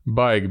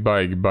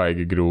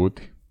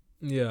grūti.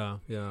 Jā,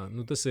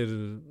 tas ir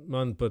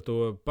man par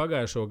to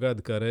pagājušo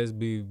gadu, kā reiz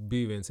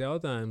bija viens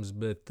jautājums,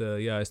 bet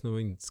es no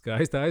viņa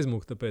skaisti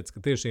aizmuku, tāpēc,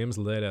 ka tieši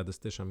iemesla dēļ tas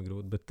tiešām ir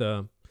grūti, bet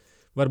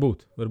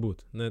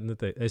varbūt,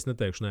 es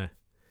neteikšu nē.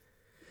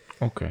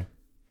 Ok.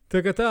 Tā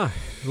kā tā,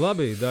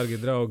 labi, dārgie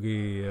draugi,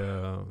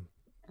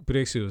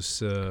 prieks jūs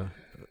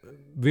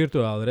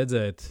virtuāli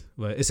redzēt,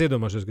 vai es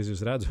iedomāšos, ka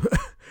jūs redzu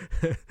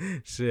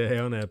šajā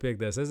jaunajā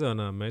 5.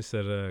 sezonā. Mēs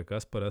ar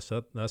Kasparu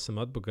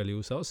esam atpakaļ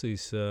jūsu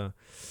ausīs.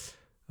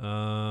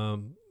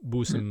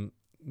 Būsim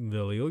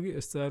vēl ilgi,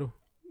 es ceru.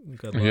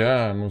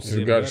 Jā, mums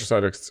ir garš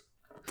saraksts.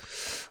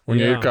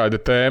 Un, ja ir kāda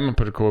tēma,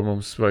 par ko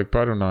mums vajag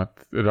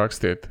parunāt,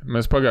 rakstiet.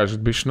 Mēs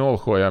pagājuši bišķi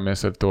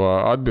nolahojāmies ar to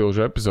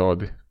atbilžu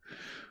epizodi,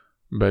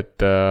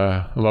 bet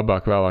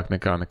labāk vēlāk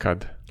nekā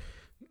nekad.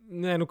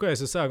 Nē, kā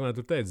es sākumā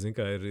tur teicu,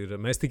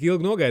 mēs tik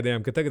ilgi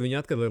nogaidījām, ka tagad viņi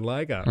atkal ir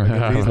laikā.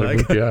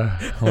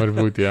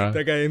 Varbūt, jā.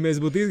 Tā kā, ja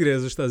mēs būtu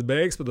izgriezuši tās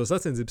beigas par to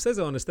sacensību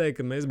sezonu, es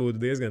teiktu, ka mēs būtu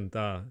diezgan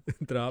tā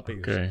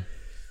trāpījuši. Okay.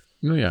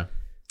 Nu jā.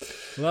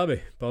 Labi,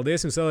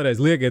 paldies jums vēlreiz.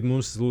 Liekiet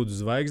mums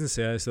lūdzu zvaigznes,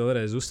 es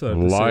vēlreiz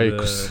uzsveru.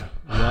 Laikus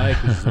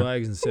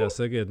zvaigznes,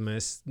 sakiet,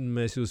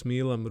 mēs jūs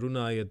mīlam,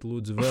 runājiet,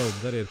 lūdzu vēl,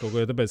 dariet kaut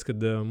ko, tāpēc,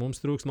 kad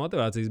mums trūkst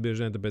motivācijas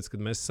bieži vien, tāpēc,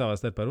 kad mēs savā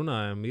starpā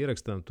runājam,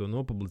 ierakstām, to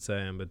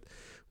nopublicējam, bet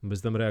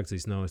bez tam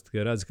reakcijas nav. Es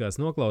tikai redzu, kāds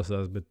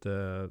noklausās,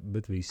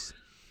 bet viss.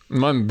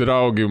 Man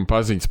draugi un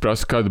paziņas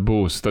prasa, kad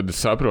būs, tad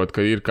es saprotu,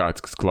 ka ir kāds,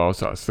 kas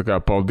klausās. Tā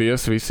kā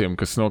paldies visiem,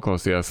 kas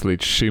noklausījās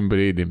līdz šim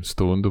brīdim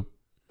stundu.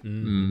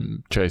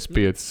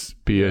 45,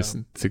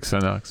 50, cik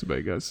sanāks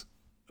beigās.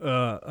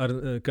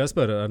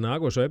 Kaspar, ar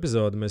nākošo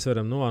epizodi mēs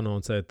varam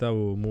noanoncēt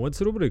tavu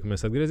modes rubriku.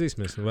 Mēs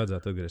atgriezīsimies un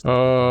vajadzētu atgriezties.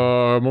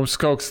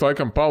 Mums kaut kas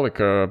laikam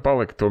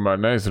palika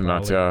tomēr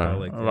neizrunāts. Jā.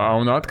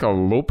 Un atkal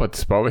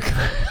lupats palika.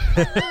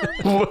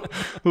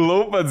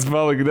 Lupats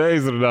palika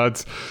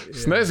neizrunāts.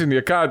 Es nezinu,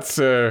 ja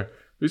kāds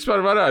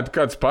vispār varētu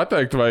kāds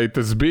pateikt, vai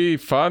tas bija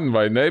fun,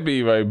 vai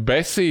nebija, vai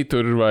besī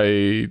tur,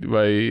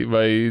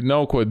 vai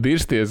nav ko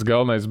dirsties,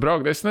 galvenais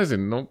braukt. Es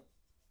nezinu,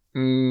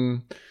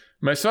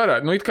 mēs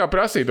varētu, it kā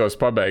prasītos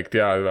pabeigt,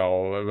 jā,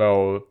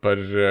 vēl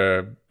par,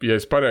 ja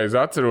es pareizi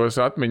atceros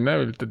atmiņu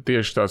neviļu, tad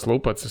tieši tās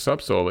lupats es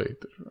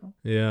apsolītu.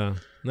 Jā,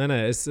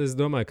 es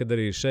domāju, ka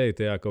arī šeit,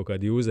 jā, kaut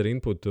kādu user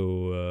inputu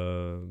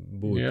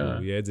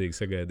būtu jēdzīgi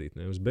sagaidīt.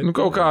 Bet,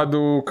 kaut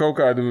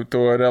kādu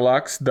to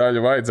relax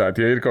daļu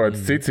vajadzētu. Ja ir kaut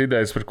kāds cits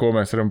idejas, par ko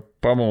mēs varam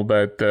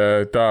pamuldēt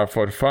tā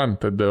for fun,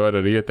 tad var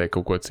arī ieteikt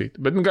kaut ko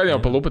citu. Bet gan jau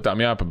pa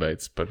lupatām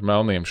jāpabeidz par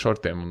melniem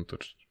šortiem un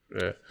tur.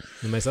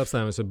 Mēs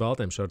apstājāmies ar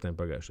baltiem šortiem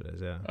pagājušajā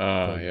reizē.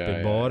 Jā.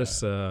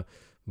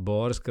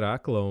 Boris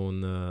Krakla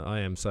un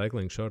I am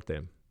cycling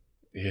šortiem.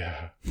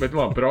 Jā, bet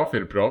man profi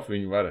ir profi,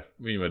 viņi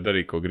var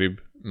darīt, ko grib.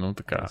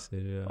 Tā kā.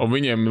 Un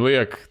viņiem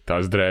liek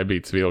tās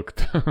drēbītes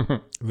vilkt.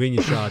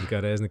 Viņi šādi kā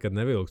reiz nekad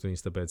nevilkt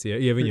viņas, tāpēc,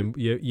 ja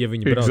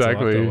viņi brauc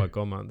savā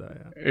komandā.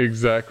 Jā.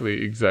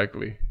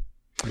 Exactly.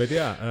 Bet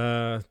jā,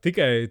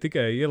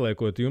 tikai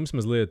ieliekot jums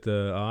mazliet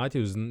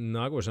āķi uz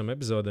nākošām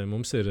epizodēm,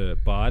 mums ir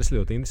pāris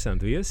ļoti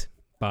interesanti viesi.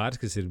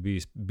 Pāris, kas ir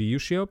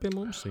bijuši jau pie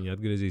mums. Viņi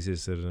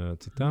atgriezīsies ar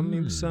citām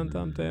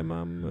interesantām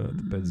tēmām,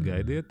 tāpēc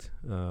gaidiet,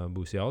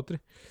 būs jautri.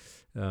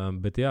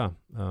 Bet jā,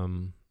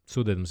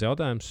 sūtiet mums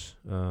jautājumus,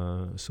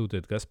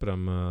 sūtiet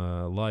Kasparam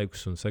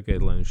laikus un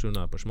sakiet, lai viņš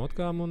runā par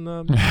šmotkām un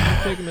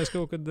tiekamies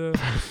kaut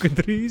kad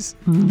drīz.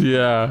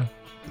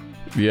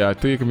 Jā,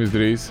 tiekamies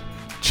drīz.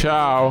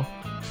 Čau!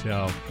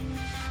 Čau!